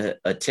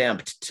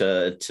attempt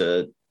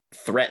to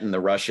threaten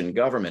the Russian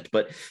government.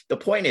 But the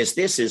point is,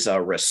 this is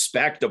a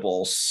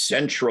respectable,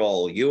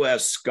 central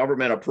U.S.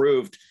 government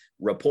approved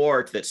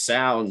report that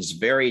sounds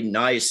very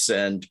nice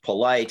and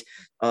polite.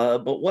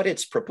 But what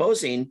it's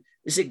proposing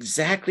is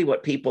exactly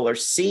what people are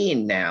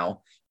seeing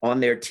now on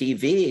their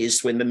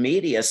TVs when the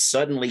media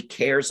suddenly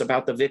cares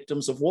about the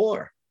victims of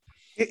war.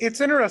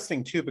 It's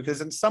interesting, too, because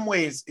in some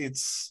ways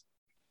it's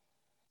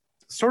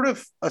sort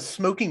of a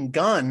smoking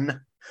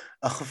gun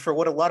for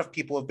what a lot of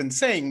people have been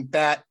saying,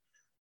 that,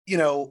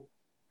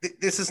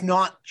 this is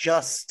not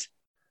just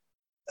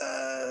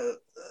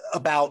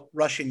about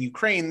Russia and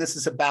Ukraine. This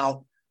is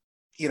about,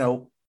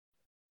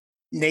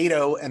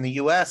 NATO and the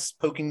US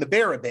poking the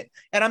bear a bit.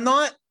 And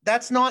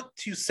that's not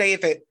to say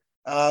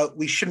that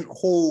we shouldn't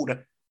hold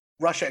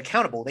Russia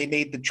accountable. They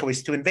made the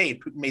choice to invade.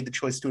 Putin made the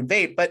choice to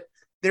invade. But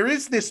there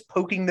is this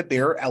poking the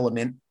bear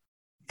element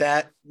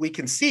that we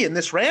can see in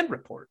this Rand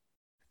report.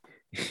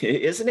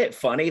 Isn't it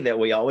funny that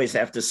we always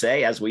have to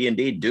say, as we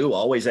indeed do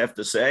always have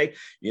to say,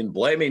 in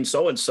blaming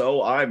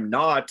so-and-so, I'm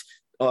not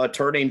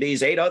turning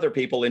these 8 other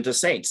people into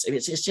saints.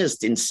 It's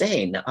just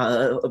insane.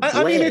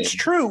 It's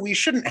true. We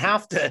shouldn't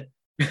have to.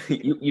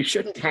 You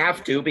shouldn't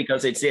have to,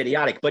 because it's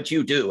idiotic, but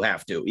you do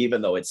have to,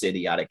 even though it's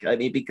idiotic.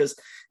 Because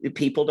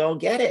people don't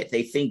get it.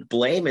 They think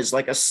blame is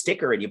like a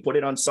sticker and you put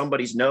it on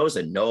somebody's nose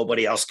and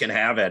nobody else can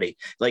have any.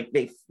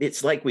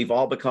 It's like we've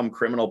all become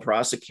criminal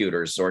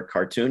prosecutors or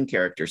cartoon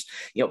characters.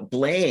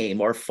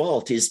 Blame or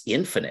fault is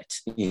infinite.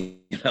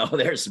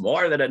 There's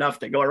more than enough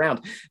to go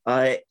around.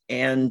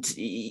 And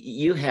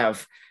you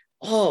have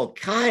all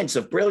kinds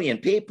of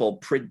brilliant people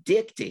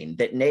predicting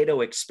that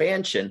NATO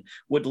expansion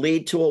would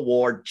lead to a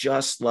war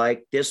just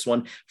like this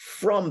one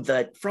from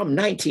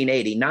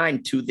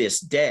 1989 to this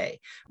day,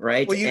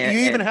 right? Well, you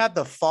even had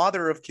the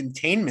father of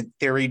containment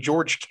theory,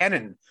 George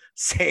Kennan,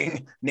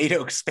 saying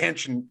NATO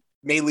expansion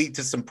may lead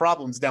to some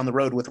problems down the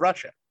road with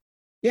Russia.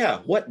 Yeah,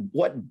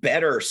 what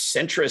better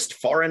centrist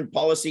foreign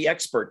policy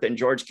expert than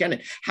George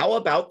Kennan? How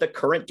about the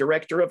current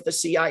director of the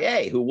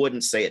CIA, who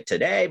wouldn't say it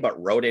today, but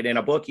wrote it in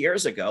a book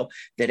years ago,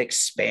 that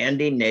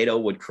expanding NATO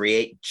would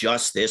create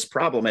just this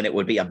problem and it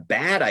would be a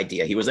bad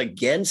idea. He was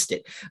against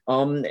it.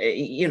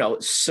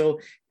 So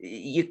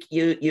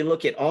you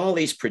look at all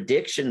these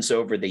predictions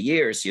over the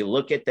years, you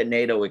look at the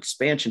NATO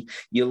expansion,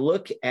 you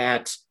look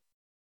at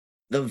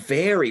the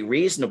very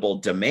reasonable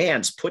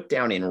demands put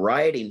down in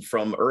writing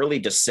from early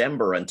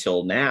December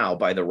until now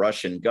by the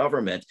Russian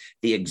government,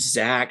 the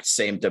exact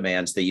same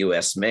demands the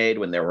US made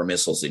when there were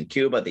missiles in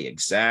Cuba, the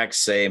exact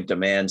same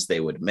demands they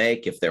would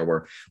make if there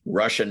were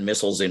Russian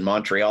missiles in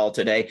Montreal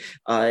today.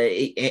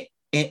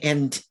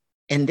 And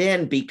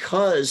then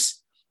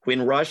because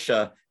when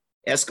Russia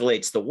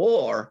escalates the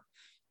war,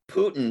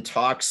 Putin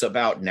talks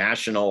about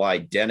national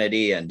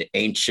identity and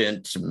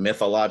ancient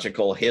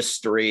mythological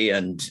history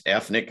and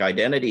ethnic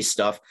identity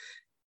stuff.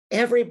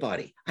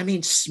 Everybody, I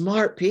mean,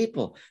 smart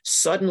people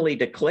suddenly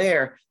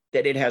declare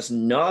that it has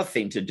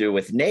nothing to do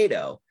with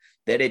NATO,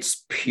 that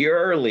it's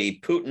purely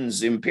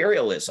Putin's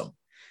imperialism.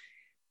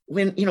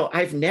 When,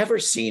 I've never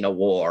seen a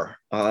war.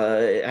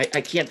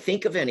 I can't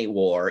think of any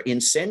war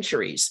in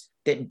centuries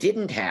that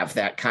didn't have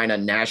that kind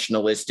of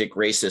nationalistic,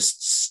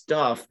 racist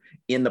stuff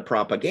in the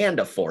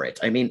propaganda for it.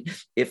 I mean,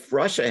 if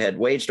Russia had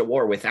waged a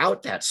war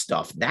without that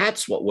stuff,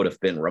 that's what would have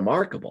been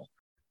remarkable.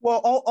 Well,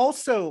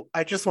 also,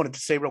 I just wanted to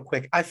say real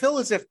quick, I feel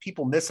as if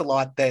people miss a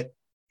lot that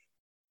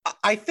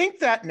I think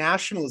that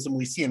nationalism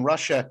we see in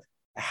Russia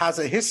has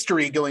a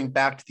history going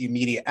back to the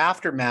immediate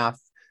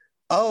aftermath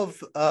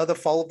of the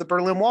fall of the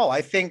Berlin Wall.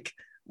 I think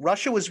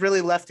Russia was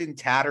really left in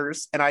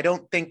tatters, and I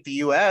don't think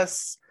the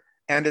US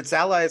and its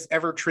allies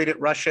ever treated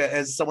Russia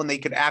as someone they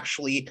could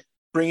actually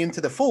bring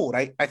into the fold.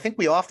 I think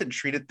we often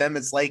treated them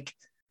as like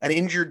an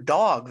injured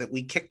dog that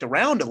we kicked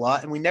around a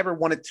lot, and we never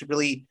wanted to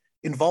really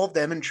involve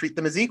them and treat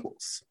them as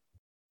equals.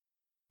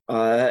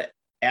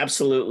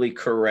 Absolutely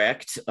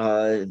correct.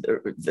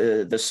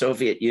 The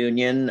Soviet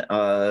Union,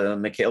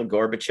 Mikhail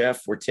Gorbachev,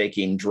 were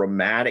taking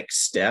dramatic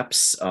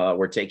steps.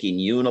 We're taking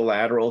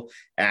unilateral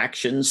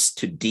actions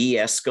to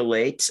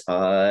de-escalate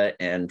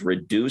and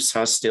reduce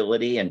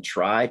hostility and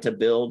try to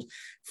build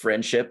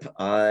friendship.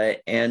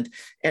 And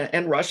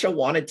Russia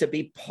wanted to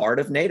be part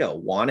of NATO,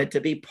 wanted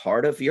to be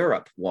part of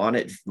Europe,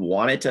 wanted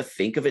to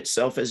think of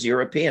itself as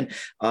European,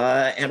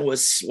 and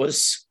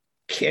was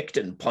kicked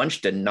and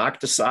punched and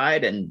knocked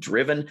aside and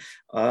driven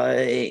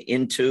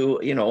into,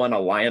 an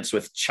alliance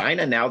with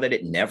China now that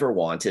it never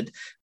wanted.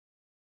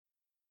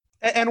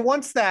 And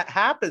once that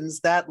happens,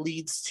 that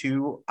leads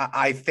to,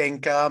 I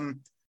think,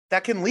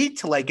 that can lead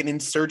to like an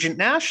insurgent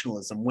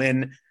nationalism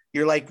when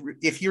you're like,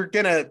 if you're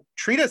going to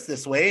treat us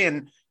this way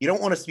and you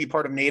don't want us to be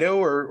part of NATO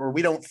or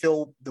we don't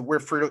feel that we're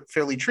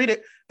fairly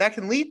treated, that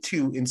can lead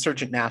to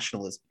insurgent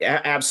nationalism.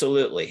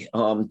 Absolutely.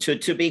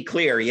 To be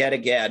clear, yet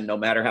again, no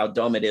matter how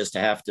dumb it is to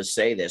have to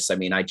say this, I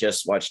mean, I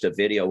just watched a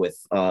video with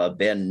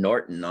Ben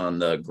Norton on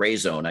the Gray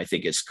Zone, I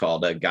think it's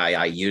called, a guy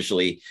I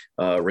usually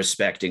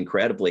respect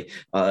incredibly,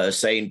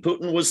 saying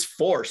Putin was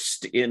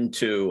forced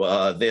into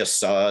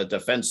this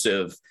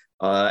defensive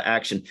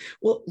action.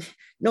 Well,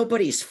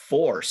 nobody's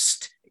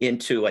forced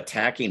into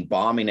attacking,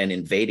 bombing, and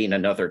invading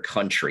another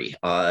country.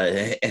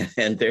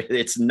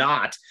 It's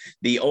not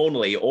the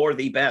only or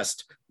the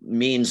best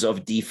means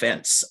of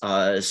defense.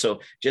 So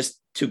just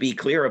to be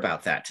clear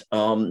about that.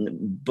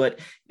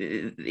 But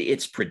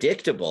it's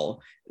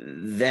predictable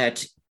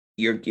that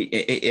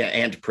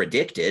and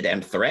predicted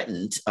and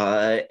threatened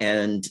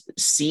and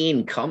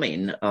seen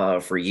coming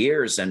for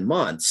years and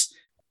months.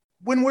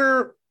 When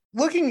we're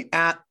looking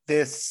at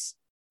this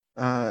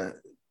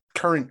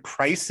current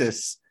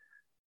crisis,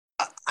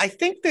 I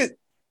think that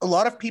a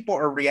lot of people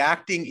are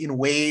reacting in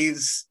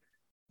ways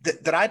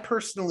that I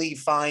personally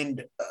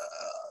find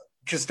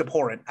just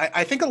abhorrent.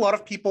 I think a lot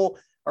of people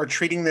are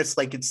treating this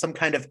like it's some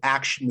kind of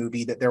action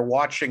movie that they're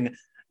watching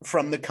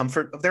from the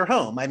comfort of their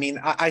home. I mean,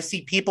 I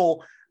see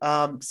people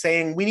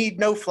saying we need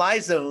no-fly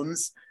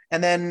zones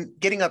and then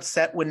getting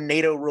upset when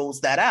NATO rolls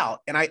that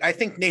out. And I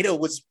think NATO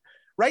was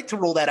right to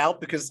roll that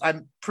out because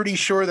I'm pretty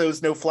sure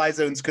those no-fly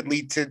zones could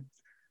lead to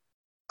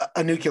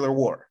a nuclear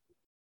war.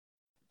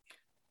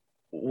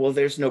 Well,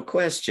 there's no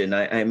question.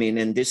 I mean,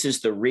 and this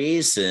is the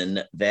reason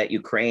that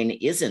Ukraine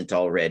isn't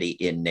already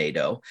in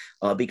NATO,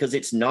 because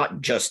it's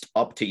not just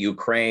up to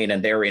Ukraine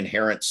and their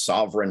inherent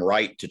sovereign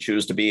right to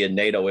choose to be in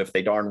NATO if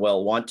they darn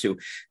well want to,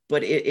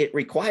 but it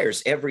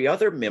requires every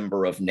other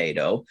member of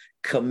NATO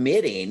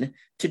committing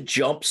to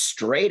jump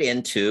straight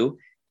into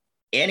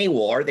any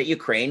war that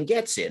Ukraine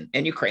gets in.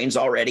 And Ukraine's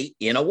already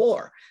in a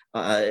war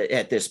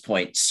at this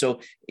point.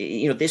 So,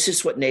 this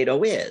is what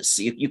NATO is.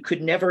 You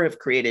could never have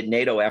created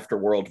NATO after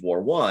World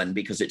War I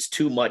because it's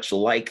too much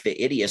like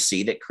the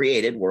idiocy that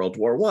created World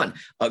War I,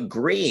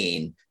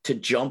 agreeing to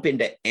jump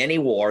into any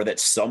war that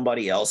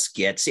somebody else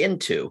gets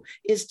into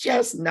is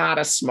just not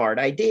a smart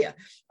idea.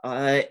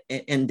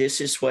 And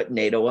this is what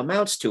NATO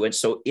amounts to. And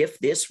so if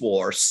this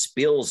war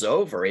spills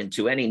over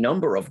into any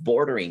number of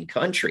bordering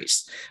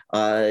countries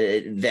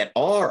that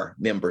are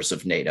members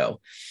of NATO,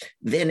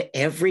 then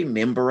every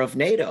member of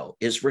NATO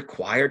is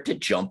required to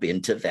jump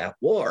into that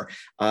war.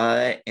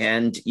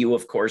 And you,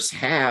 of course,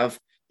 have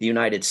the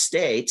United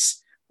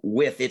States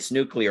with its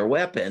nuclear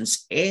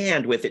weapons,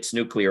 and with its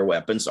nuclear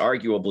weapons,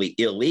 arguably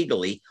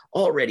illegally,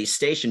 already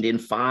stationed in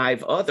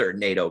 5 other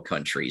NATO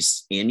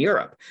countries in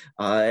Europe.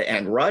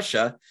 And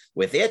Russia,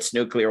 with its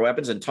nuclear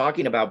weapons, and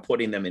talking about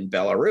putting them in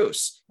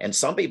Belarus, and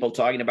some people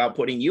talking about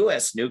putting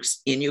US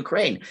nukes in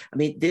Ukraine. I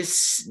mean,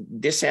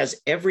 this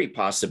has every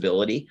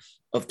possibility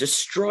of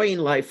destroying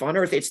life on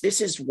Earth.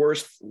 This is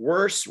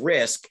worse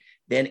risk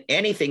than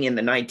anything in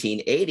the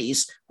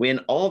 1980s, when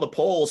all the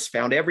polls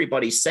found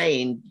everybody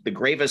saying the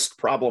gravest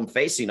problem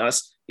facing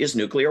us is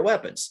nuclear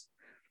weapons.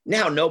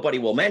 Now, nobody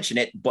will mention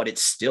it, but it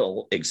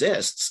still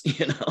exists,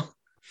 you know?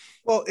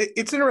 Well,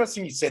 it's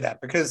interesting you say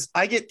that, because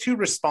I get 2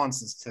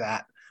 responses to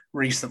that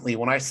recently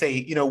when I say,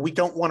 you know, we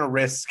don't want to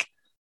risk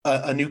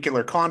a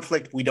nuclear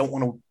conflict. We don't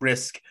want to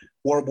risk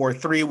World War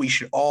III. We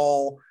should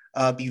all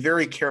be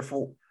very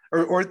careful,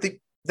 or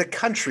the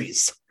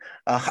countries.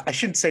 I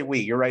shouldn't say we.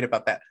 You're right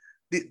about that.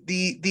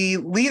 The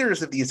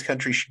leaders of these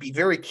countries should be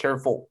very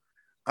careful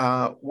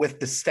with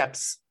the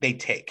steps they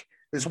take.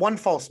 There's one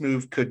false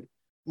move could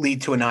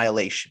lead to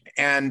annihilation.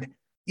 And,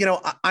 you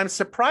know, I'm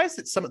surprised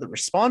at some of the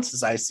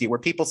responses I see where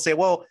people say,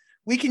 well,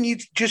 we can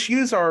just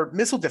use our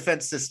missile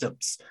defense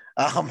systems,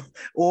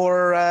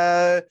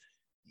 or,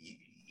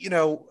 you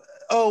know,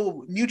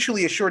 oh,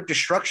 mutually assured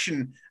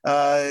destruction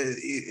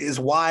is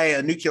why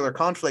a nuclear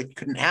conflict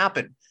couldn't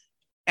happen.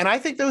 And I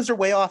think those are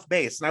way off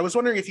base. And I was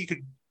wondering if you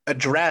could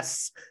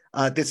address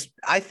this,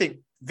 I think,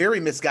 very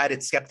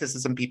misguided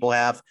skepticism people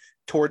have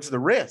towards the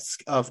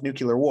risk of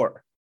nuclear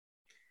war.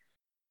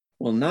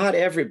 Well, not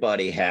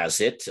everybody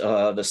has it.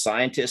 The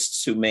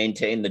scientists who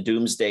maintain the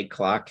doomsday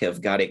clock have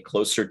got it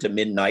closer to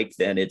midnight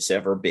than it's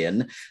ever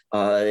been.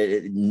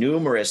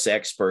 Numerous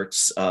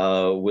experts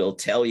will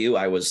tell you.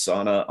 I was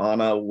on a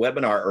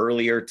webinar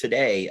earlier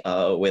today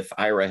with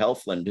Ira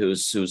Helfland,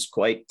 who's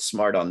quite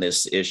smart on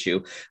this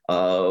issue.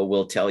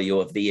 Will tell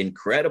you of the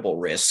incredible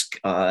risk,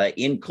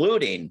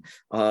 including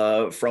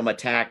from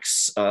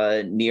attacks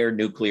near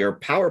nuclear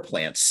power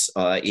plants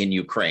in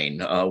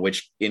Ukraine,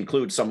 which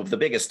include some of the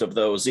biggest of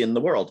those in the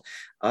world.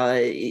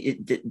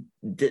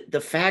 The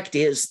fact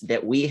is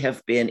that we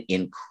have been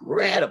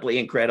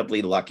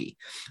incredibly lucky,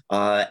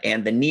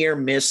 and the near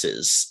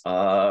misses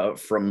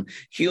from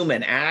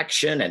human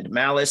action and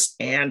malice,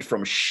 and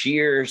from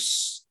sheer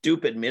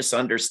stupid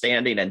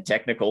misunderstanding and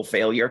technical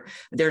failure,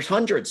 there's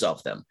hundreds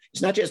of them.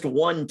 It's not just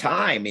one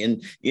time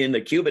in the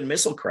Cuban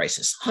Missile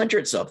Crisis,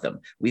 hundreds of them.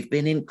 We've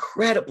been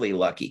incredibly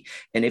lucky.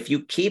 And if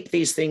you keep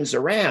these things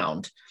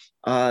around,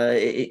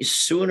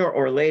 sooner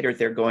or later,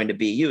 they're going to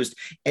be used.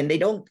 And they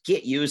don't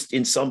get used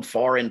in some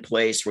foreign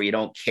place where you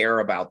don't care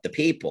about the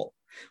people.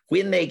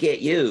 When they get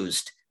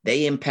used,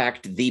 they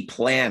impact the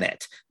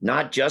planet,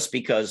 not just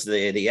because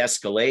the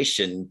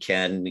escalation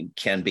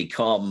can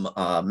become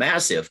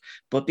massive,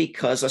 but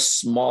because a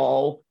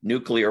small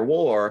nuclear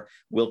war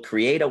will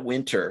create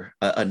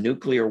a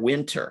nuclear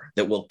winter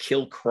that will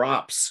kill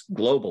crops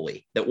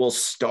globally, that will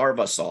starve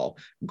us all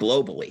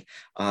globally.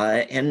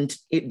 And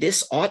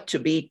this ought to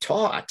be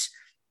taught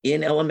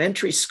in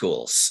elementary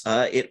schools.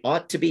 It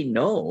ought to be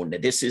known.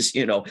 This is,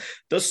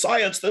 the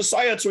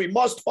science, we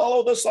must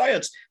follow the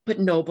science. But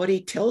nobody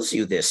tells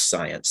you this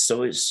science,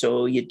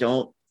 so you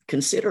don't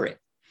consider it.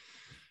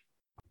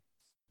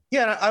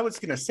 Yeah, I was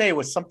going to say,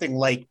 with something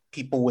like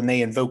people when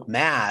they invoke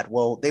MAD,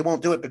 well, they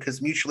won't do it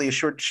because mutually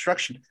assured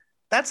destruction.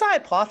 That's a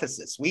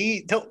hypothesis.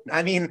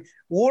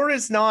 War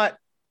involves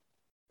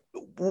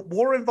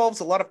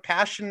a lot of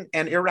passion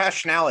and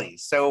irrationality.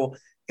 So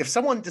if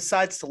someone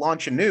decides to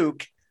launch a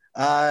nuke,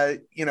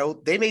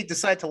 they may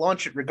decide to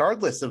launch it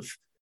regardless of,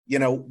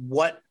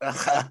 what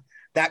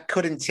that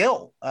could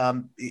entail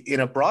in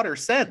a broader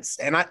sense.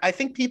 And I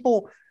think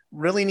people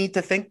really need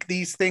to think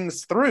these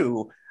things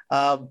through.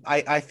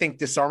 I think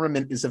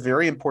disarmament is a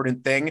very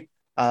important thing.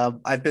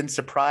 I've been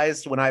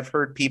surprised when I've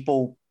heard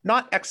people,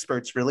 not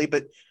experts really,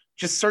 but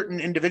just certain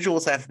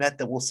individuals I've met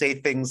that will say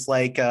things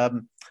like,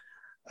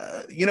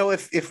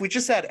 if we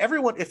just had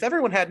if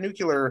everyone had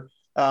nuclear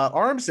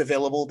arms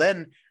available,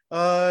 then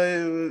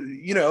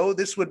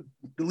this would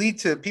lead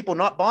to people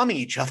not bombing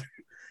each other.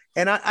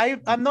 And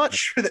I'm not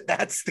sure that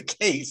that's the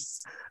case.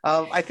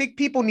 I think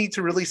people need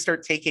to really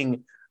start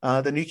taking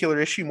the nuclear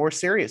issue more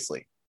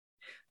seriously.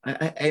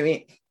 I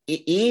mean,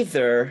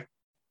 either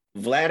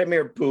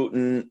Vladimir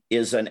Putin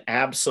is an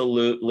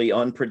absolutely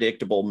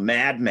unpredictable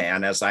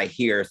madman, as I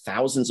hear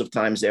thousands of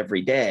times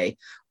every day,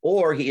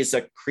 or he is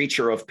a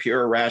creature of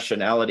pure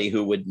rationality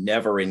who would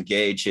never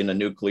engage in a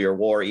nuclear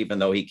war, even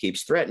though he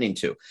keeps threatening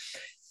to.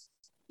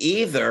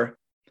 Either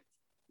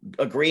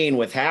agreeing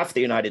with half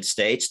the United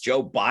States,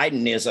 Joe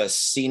Biden is a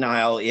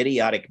senile,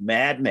 idiotic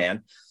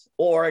madman,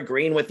 or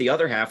agreeing with the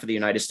other half of the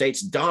United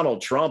States,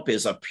 Donald Trump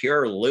is a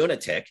pure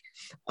lunatic,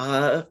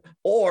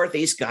 or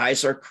these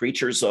guys are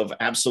creatures of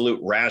absolute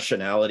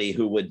rationality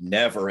who would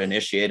never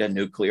initiate a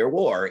nuclear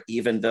war,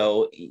 even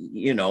though,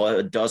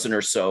 a dozen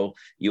or so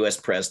U.S.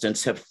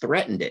 presidents have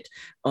threatened it.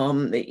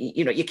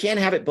 You can't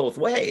have it both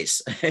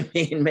ways. I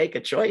mean, make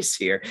a choice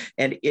here.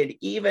 And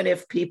even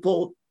if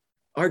people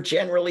are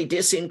generally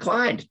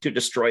disinclined to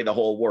destroy the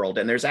whole world.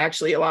 And there's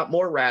actually a lot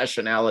more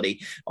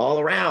rationality all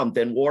around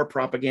than war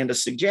propaganda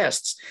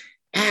suggests.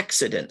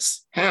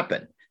 Accidents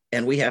happen.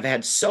 And we have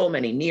had so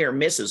many near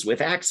misses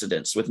with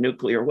accidents with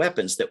nuclear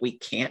weapons that we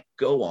can't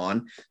go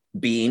on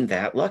being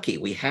that lucky.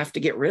 We have to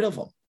get rid of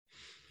them.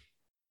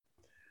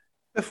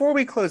 Before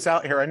we close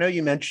out here, I know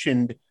you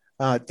mentioned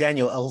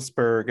Daniel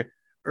Ellsberg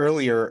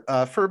earlier.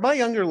 For my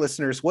younger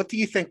listeners, what do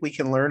you think we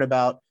can learn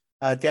about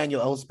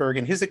Daniel Ellsberg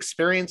and his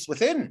experience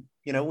within,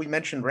 we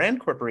mentioned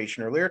Rand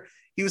Corporation earlier.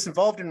 He was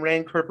involved in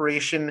Rand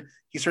Corporation.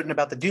 He's written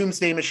about the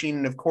Doomsday Machine.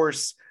 And of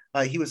course,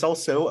 he was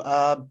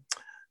also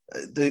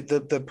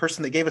the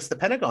person that gave us the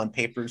Pentagon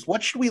Papers.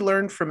 What should we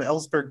learn from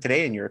Ellsberg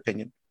today, in your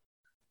opinion?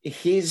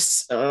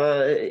 He's,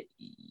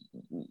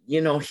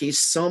 he's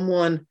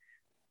someone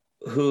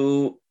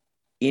who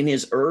in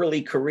his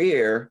early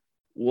career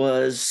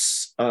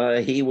was,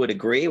 he would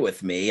agree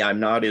with me. I'm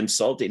not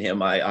insulting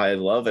him. I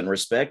love and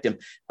respect him.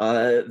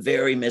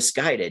 Very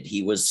misguided.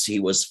 He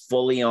was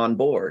fully on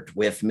board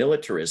with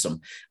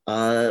militarism,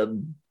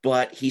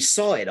 but he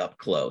saw it up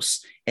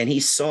close, and he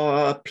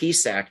saw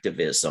peace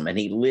activism, and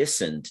he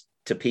listened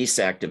to peace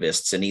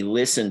activists, and he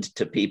listened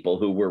to people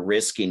who were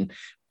risking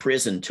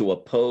prison to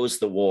oppose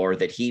the war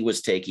that he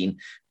was taking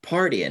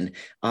part in,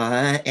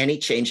 and he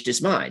changed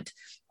his mind,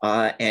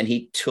 and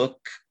he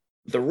took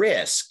the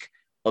risk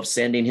of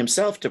sending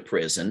himself to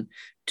prison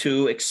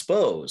to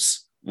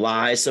expose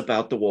lies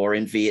about the war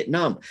in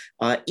Vietnam,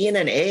 in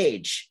an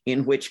age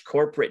in which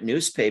corporate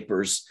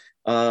newspapers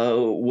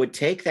would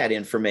take that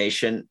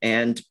information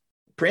and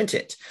print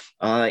it,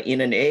 in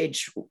an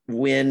age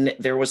when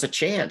there was a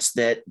chance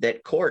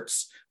that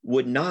courts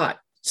would not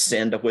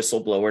send a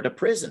whistleblower to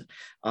prison.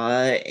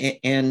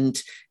 And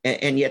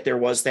yet there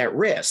was that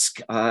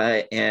risk,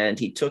 and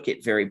he took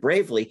it very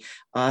bravely,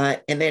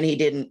 and then he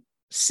didn't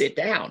sit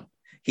down.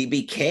 He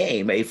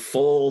became a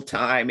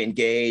full-time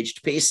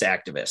engaged peace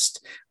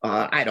activist.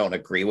 I don't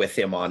agree with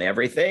him on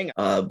everything,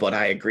 but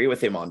I agree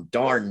with him on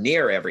darn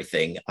near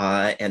everything.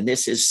 And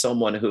this is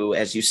someone who,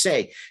 as you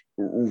say,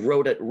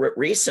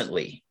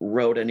 recently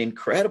wrote an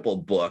incredible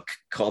book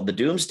called The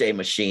Doomsday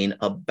Machine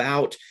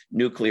about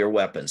nuclear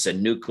weapons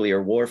and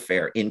nuclear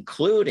warfare,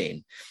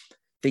 including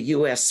the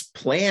U.S.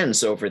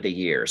 plans over the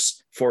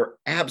years for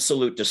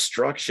absolute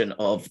destruction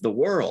of the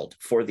world,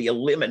 for the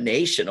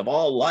elimination of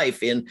all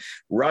life in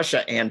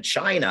Russia and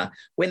China,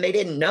 when they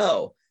didn't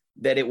know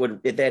that it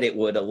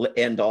would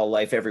end all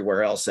life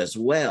everywhere else as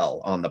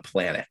well on the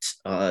planet.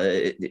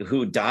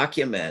 Who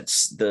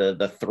documents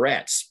the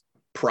threats,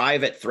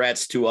 private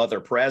threats to other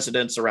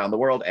presidents around the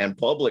world, and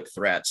public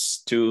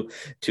threats to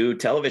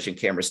television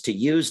cameras to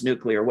use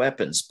nuclear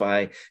weapons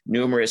by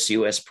numerous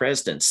U.S.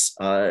 presidents.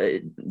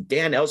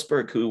 Dan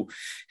Ellsberg, who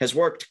has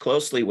worked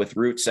closely with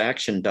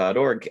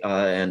RootsAction.org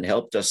and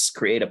helped us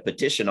create a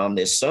petition on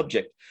this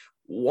subject,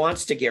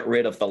 wants to get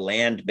rid of the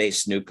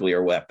land-based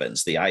nuclear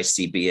weapons, the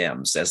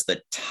ICBMs, as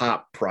the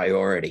top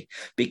priority,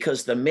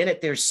 because the minute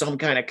there's some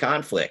kind of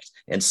conflict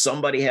and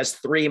somebody has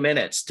 3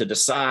 minutes to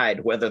decide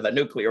whether the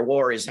nuclear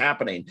war is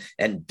happening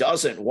and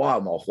doesn't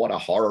want, well, what a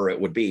horror it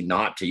would be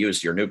not to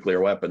use your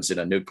nuclear weapons in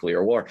a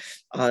nuclear war,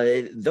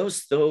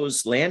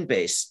 those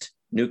land-based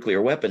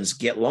nuclear weapons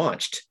get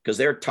launched because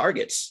they're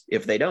targets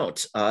if they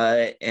don't,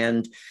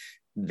 and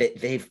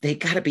they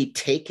got to be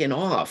taken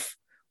off.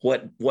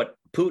 What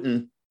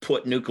Putin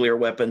put nuclear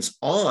weapons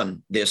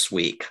on this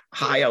week: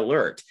 high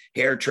alert,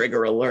 hair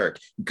trigger alert,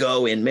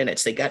 go in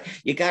minutes. You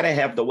got to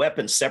have the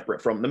weapons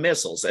separate from the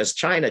missiles, as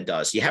China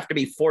does. You have to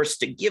be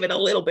forced to give it a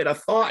little bit of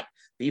thought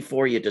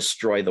before you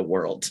destroy the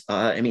world.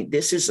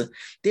 This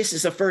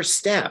is a first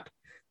step.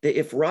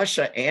 If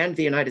Russia and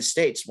the United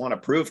States want to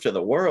prove to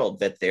the world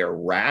that they're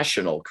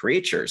rational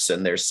creatures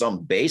and there's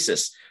some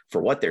basis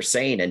for what they're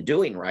saying and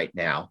doing right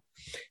now,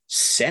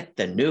 set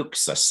the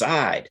nukes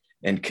aside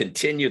and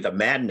continue the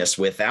madness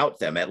without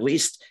them. At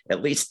least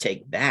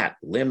take that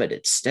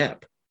limited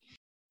step.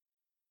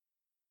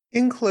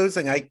 In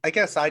closing, I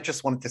guess I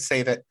just wanted to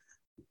say that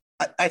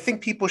I think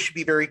people should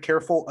be very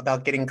careful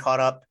about getting caught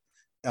up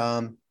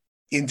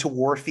into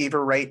war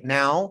fever right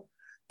now.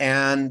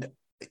 And,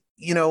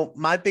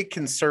 my big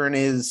concern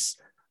is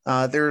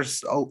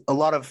there's a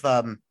lot of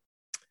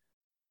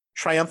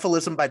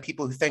triumphalism by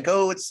people who think,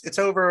 oh, it's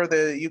over.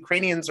 The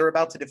Ukrainians are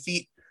about to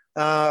defeat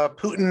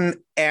Putin,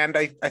 and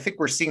I think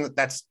we're seeing that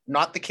that's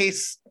not the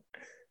case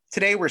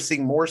today. We're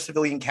seeing more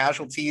civilian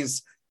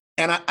casualties,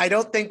 and I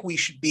don't think we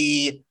should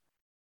be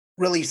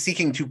really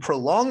seeking to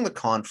prolong the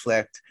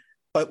conflict,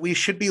 but we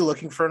should be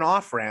looking for an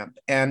off-ramp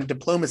and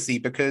diplomacy,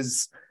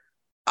 because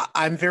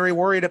I'm very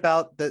worried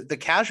about the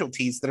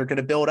casualties that are going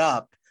to build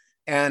up,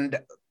 and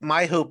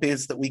my hope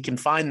is that we can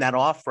find that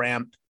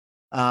off-ramp.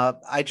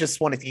 I just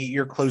wanted to get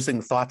your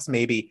closing thoughts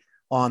maybe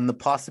on the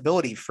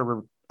possibility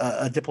for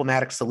a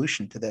diplomatic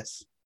solution to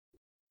this.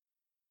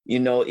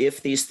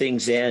 If these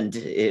things end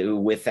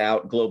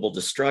without global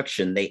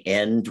destruction, they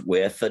end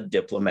with a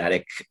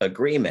diplomatic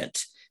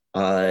agreement.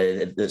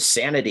 The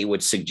sanity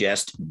would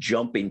suggest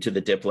jumping to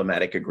the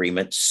diplomatic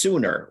agreement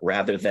sooner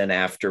rather than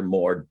after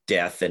more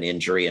death and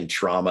injury and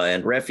trauma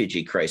and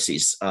refugee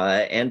crises.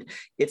 And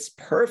it's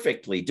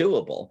perfectly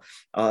doable.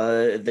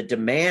 The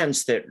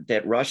demands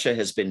that Russia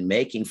has been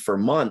making for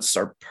months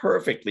are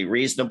perfectly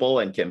reasonable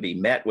and can be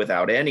met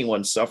without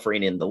anyone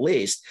suffering in the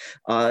least.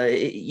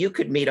 You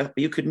could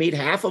meet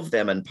half of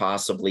them and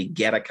possibly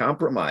get a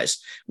compromise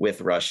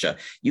with Russia.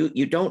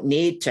 You don't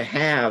need to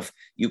have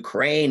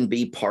Ukraine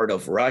be part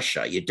of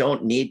Russia. You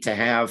don't need to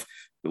have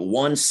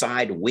one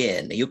side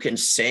win. You can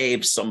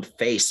save some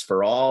face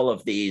for all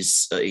of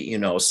these,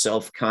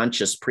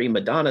 self-conscious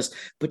prima donnas,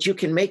 but you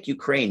can make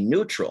Ukraine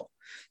neutral.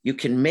 You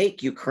can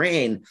make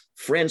Ukraine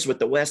friends with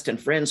the West and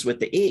friends with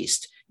the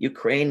East.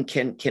 Ukraine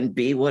can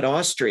be what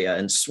Austria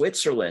and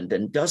Switzerland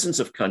and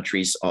dozens of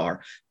countries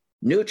are,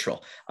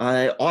 neutral.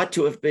 Ought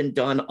to have been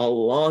done a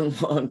long,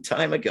 long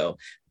time ago.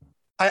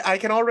 I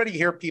can already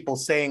hear people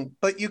saying,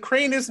 but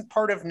Ukraine isn't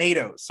part of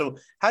NATO. So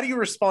how do you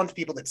respond to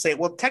people that say,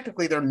 well,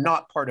 technically they're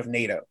not part of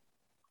NATO?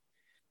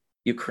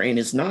 Ukraine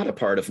is not a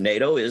part of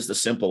NATO is the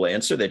simple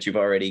answer that you've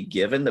already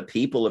given. The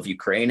people of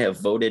Ukraine have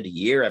voted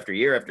year after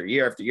year after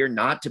year after year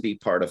not to be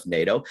part of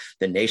NATO.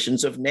 The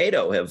nations of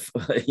NATO have,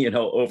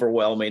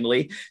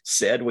 overwhelmingly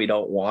said we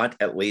don't want,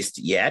 at least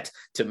yet,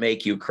 to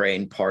make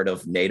Ukraine part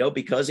of NATO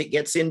because it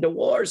gets into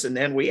wars and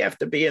then we have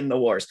to be in the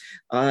wars.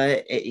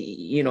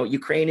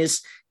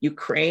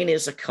 Ukraine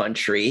is a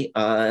country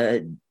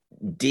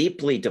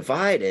deeply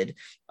divided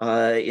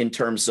in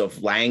terms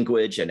of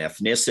language and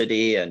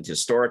ethnicity and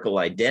historical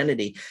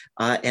identity.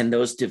 And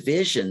those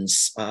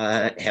divisions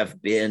have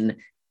been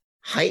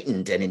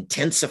heightened and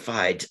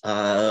intensified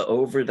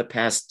over the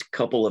past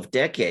couple of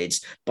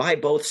decades by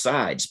both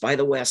sides, by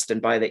the West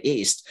and by the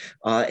East.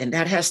 And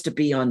that has to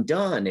be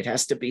undone. It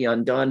has to be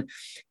undone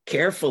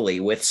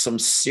carefully with some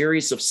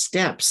series of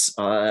steps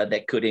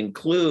that could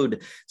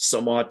include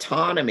some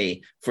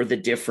autonomy for the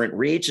different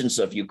regions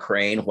of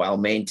Ukraine while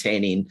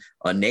maintaining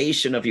a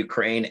nation of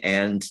Ukraine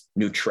and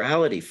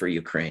neutrality for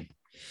Ukraine.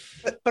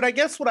 But I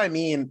guess what I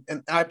mean,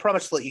 and I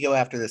promise to let you go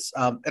after this,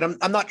 and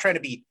I'm not trying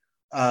to be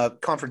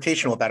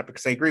confrontational about it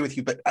because I agree with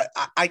you, but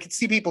I could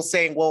see people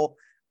saying, well,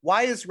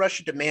 why is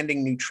Russia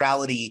demanding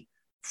neutrality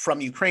from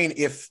Ukraine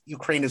if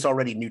Ukraine is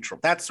already neutral?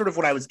 That's sort of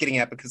what I was getting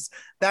at, because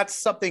that's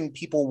something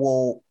people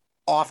will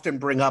often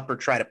bring up or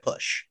try to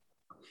push.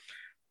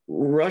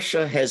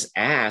 Russia has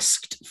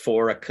asked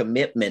for a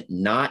commitment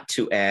not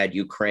to add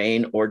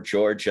Ukraine or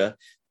Georgia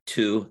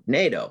to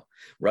NATO.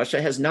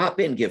 Russia has not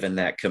been given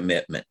that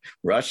commitment.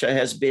 Russia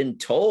has been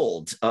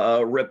told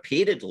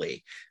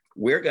repeatedly,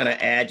 we're going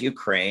to add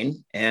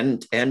Ukraine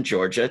and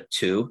Georgia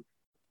to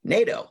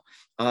NATO.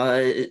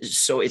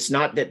 So it's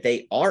not that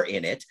they are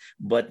in it,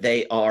 but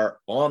they are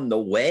on the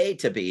way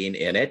to being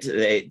in it.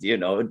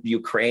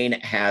 Ukraine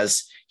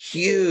has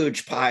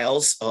huge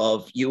piles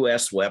of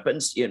U.S.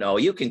 weapons.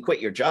 You can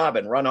quit your job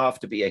and run off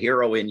to be a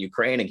hero in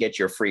Ukraine and get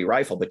your free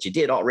rifle, but you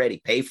did already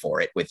pay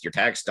for it with your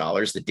tax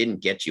dollars that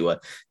didn't get you a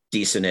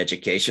decent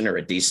education or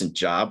a decent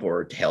job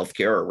or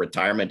healthcare or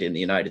retirement in the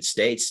United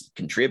States,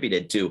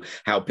 contributed to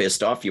how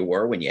pissed off you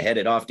were when you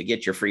headed off to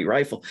get your free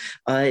rifle.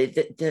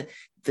 The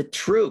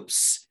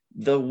troops,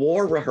 the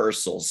war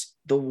rehearsals,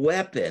 the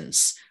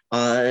weapons,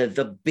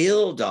 the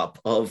buildup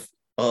of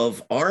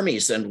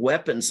armies and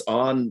weapons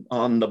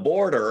on the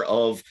border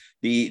of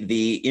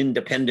the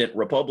independent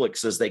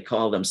republics, as they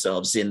call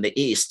themselves, in the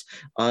East.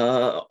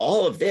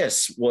 All of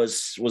this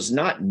was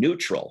not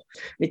neutral. I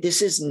mean,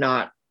 this is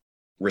not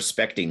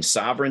respecting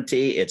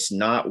sovereignty. It's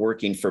not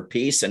working for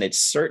peace, and it's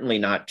certainly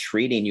not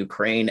treating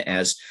Ukraine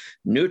as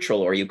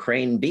neutral or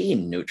Ukraine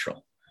being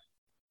neutral.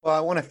 Well, I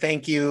want to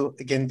thank you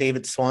again,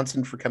 David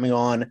Swanson, for coming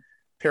on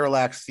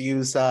Parallax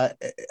Views. I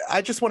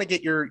just want to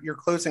get your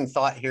closing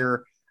thought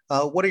here.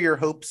 What are your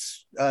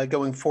hopes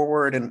going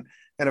forward? And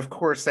of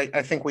course,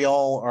 I think we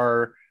all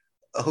are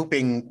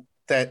hoping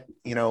that,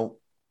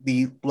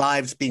 the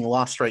lives being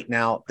lost right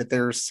now, that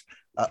there's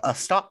a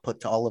stop put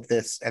to all of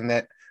this and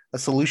that a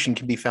solution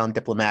can be found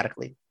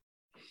diplomatically.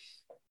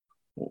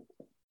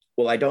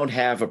 Well, I don't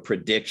have a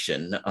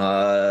prediction,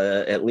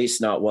 at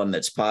least not one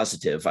that's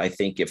positive. I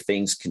think if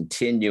things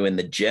continue in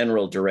the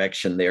general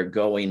direction they're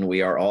going,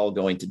 we are all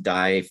going to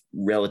die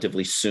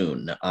relatively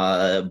soon.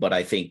 But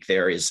I think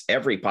there is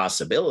every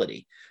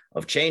possibility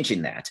of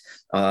changing that.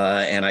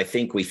 And I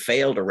think we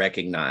fail to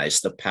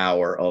recognize the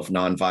power of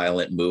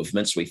nonviolent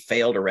movements. We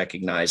fail to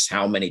recognize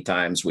how many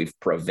times we've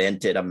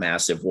prevented a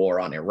massive war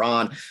on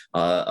Iran,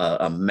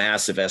 a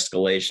massive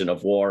escalation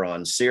of war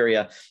on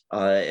Syria,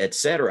 et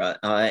cetera.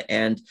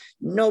 And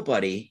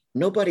nobody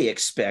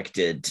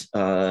expected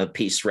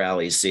peace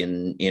rallies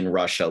in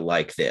Russia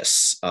like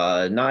this,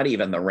 not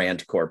even the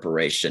Rand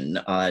Corporation.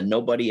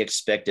 Nobody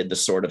expected the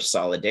sort of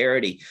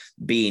solidarity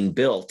being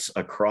built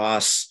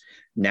across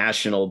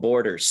national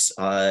borders.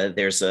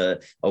 There's a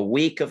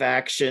week of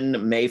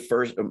action,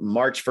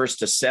 March 1st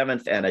to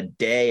 7th, and a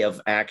day of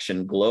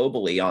action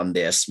globally on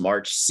this,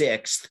 March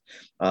 6th.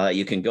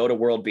 You can go to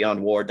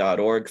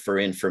worldbeyondwar.org for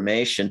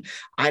information.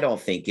 I don't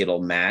think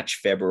it'll match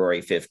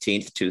February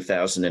 15th,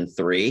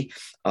 2003.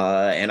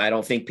 And I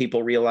don't think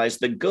people realize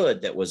the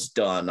good that was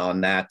done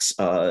on that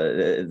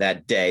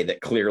day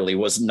that clearly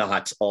was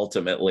not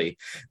ultimately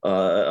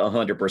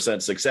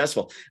 100%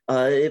 successful.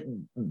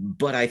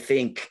 But I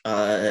think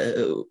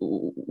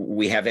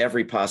we have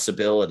every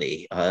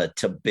possibility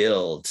to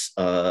build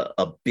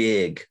a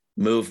big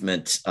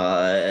movement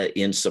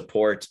in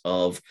support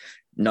of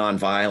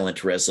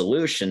nonviolent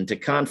resolution to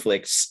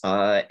conflicts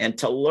and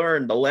to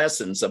learn the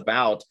lessons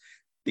about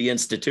the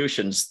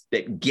institutions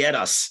that get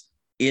us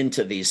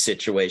into these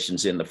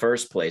situations in the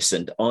first place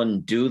and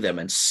undo them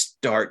and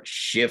start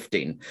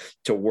shifting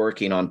to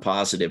working on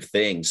positive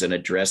things and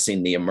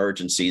addressing the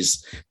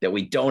emergencies that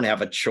we don't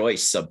have a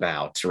choice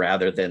about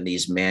rather than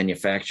these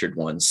manufactured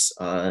ones.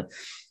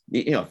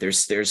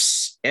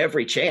 There's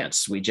every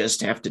chance. We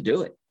just have to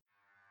do it.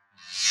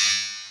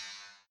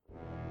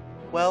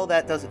 Well,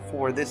 that does it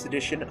for this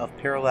edition of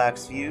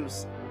Parallax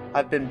Views.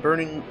 I've been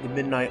burning the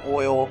midnight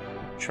oil,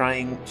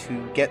 trying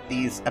to get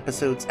these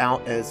episodes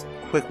out as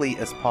quickly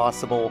as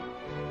possible.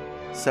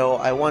 So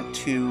I want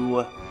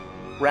to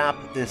wrap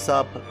this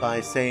up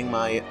by saying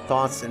my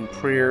thoughts and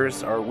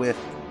prayers are with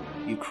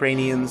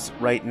Ukrainians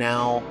right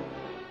now,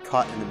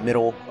 caught in the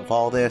middle of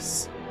all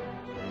this.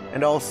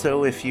 And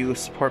also, if you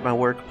support my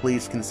work,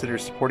 please consider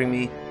supporting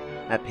me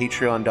at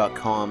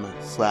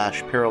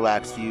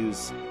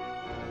patreon.com/parallaxviews.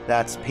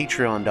 That's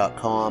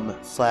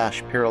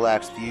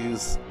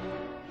patreon.com/parallaxviews.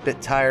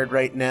 Bit tired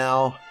right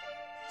now,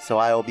 so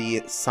I will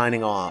be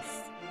signing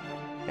off.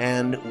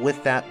 And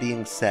with that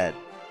being said,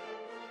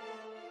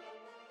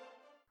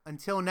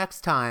 until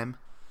next time,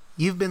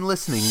 you've been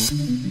listening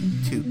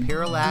to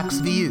Parallax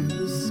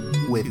Views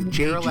with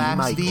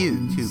Parallax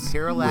Views to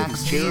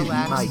Parallax Views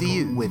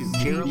with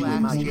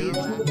Parallax Views.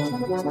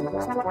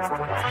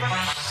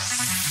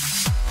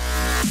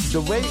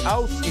 The way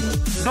out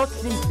is not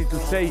simply to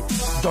say,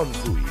 don't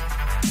do it,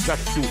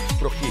 just to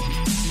prohibit.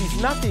 It's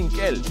nothing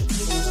else.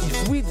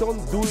 If we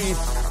don't do it,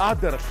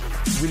 others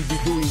will be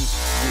doing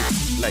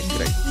it like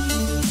crazy.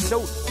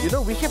 So,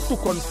 we have to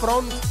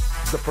confront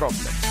the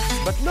problem.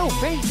 But no,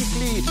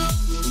 basically,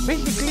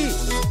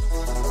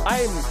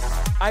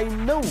 I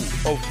know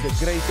of the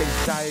great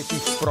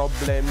anxieties,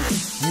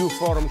 problems, new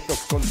forms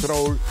of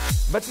control,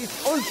 but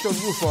it's also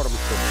new forms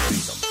of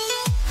freedom.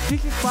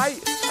 This is why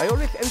I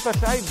always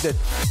emphasize that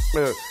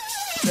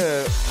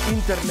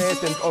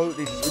internet and all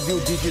this new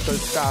digital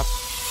stuff,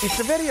 it's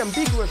a very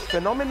ambiguous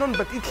phenomenon,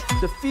 but it's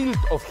the field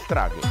of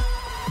struggle.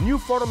 New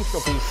forms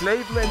of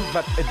enslavement,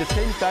 but at the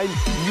same time,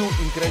 new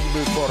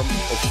incredible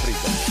forms of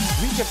freedom.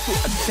 We have to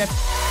accept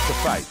the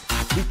fight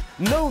with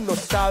no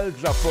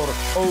nostalgia for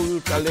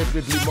old,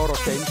 allegedly more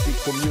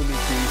authentic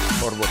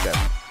communities or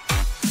whatever.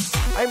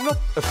 I'm not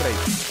afraid.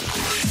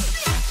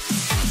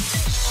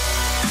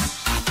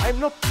 I'm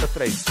not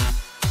afraid.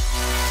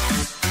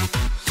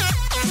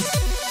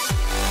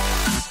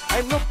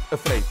 I'm not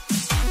afraid.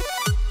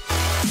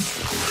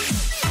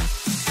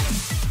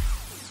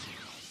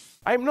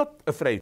 I'm not afraid.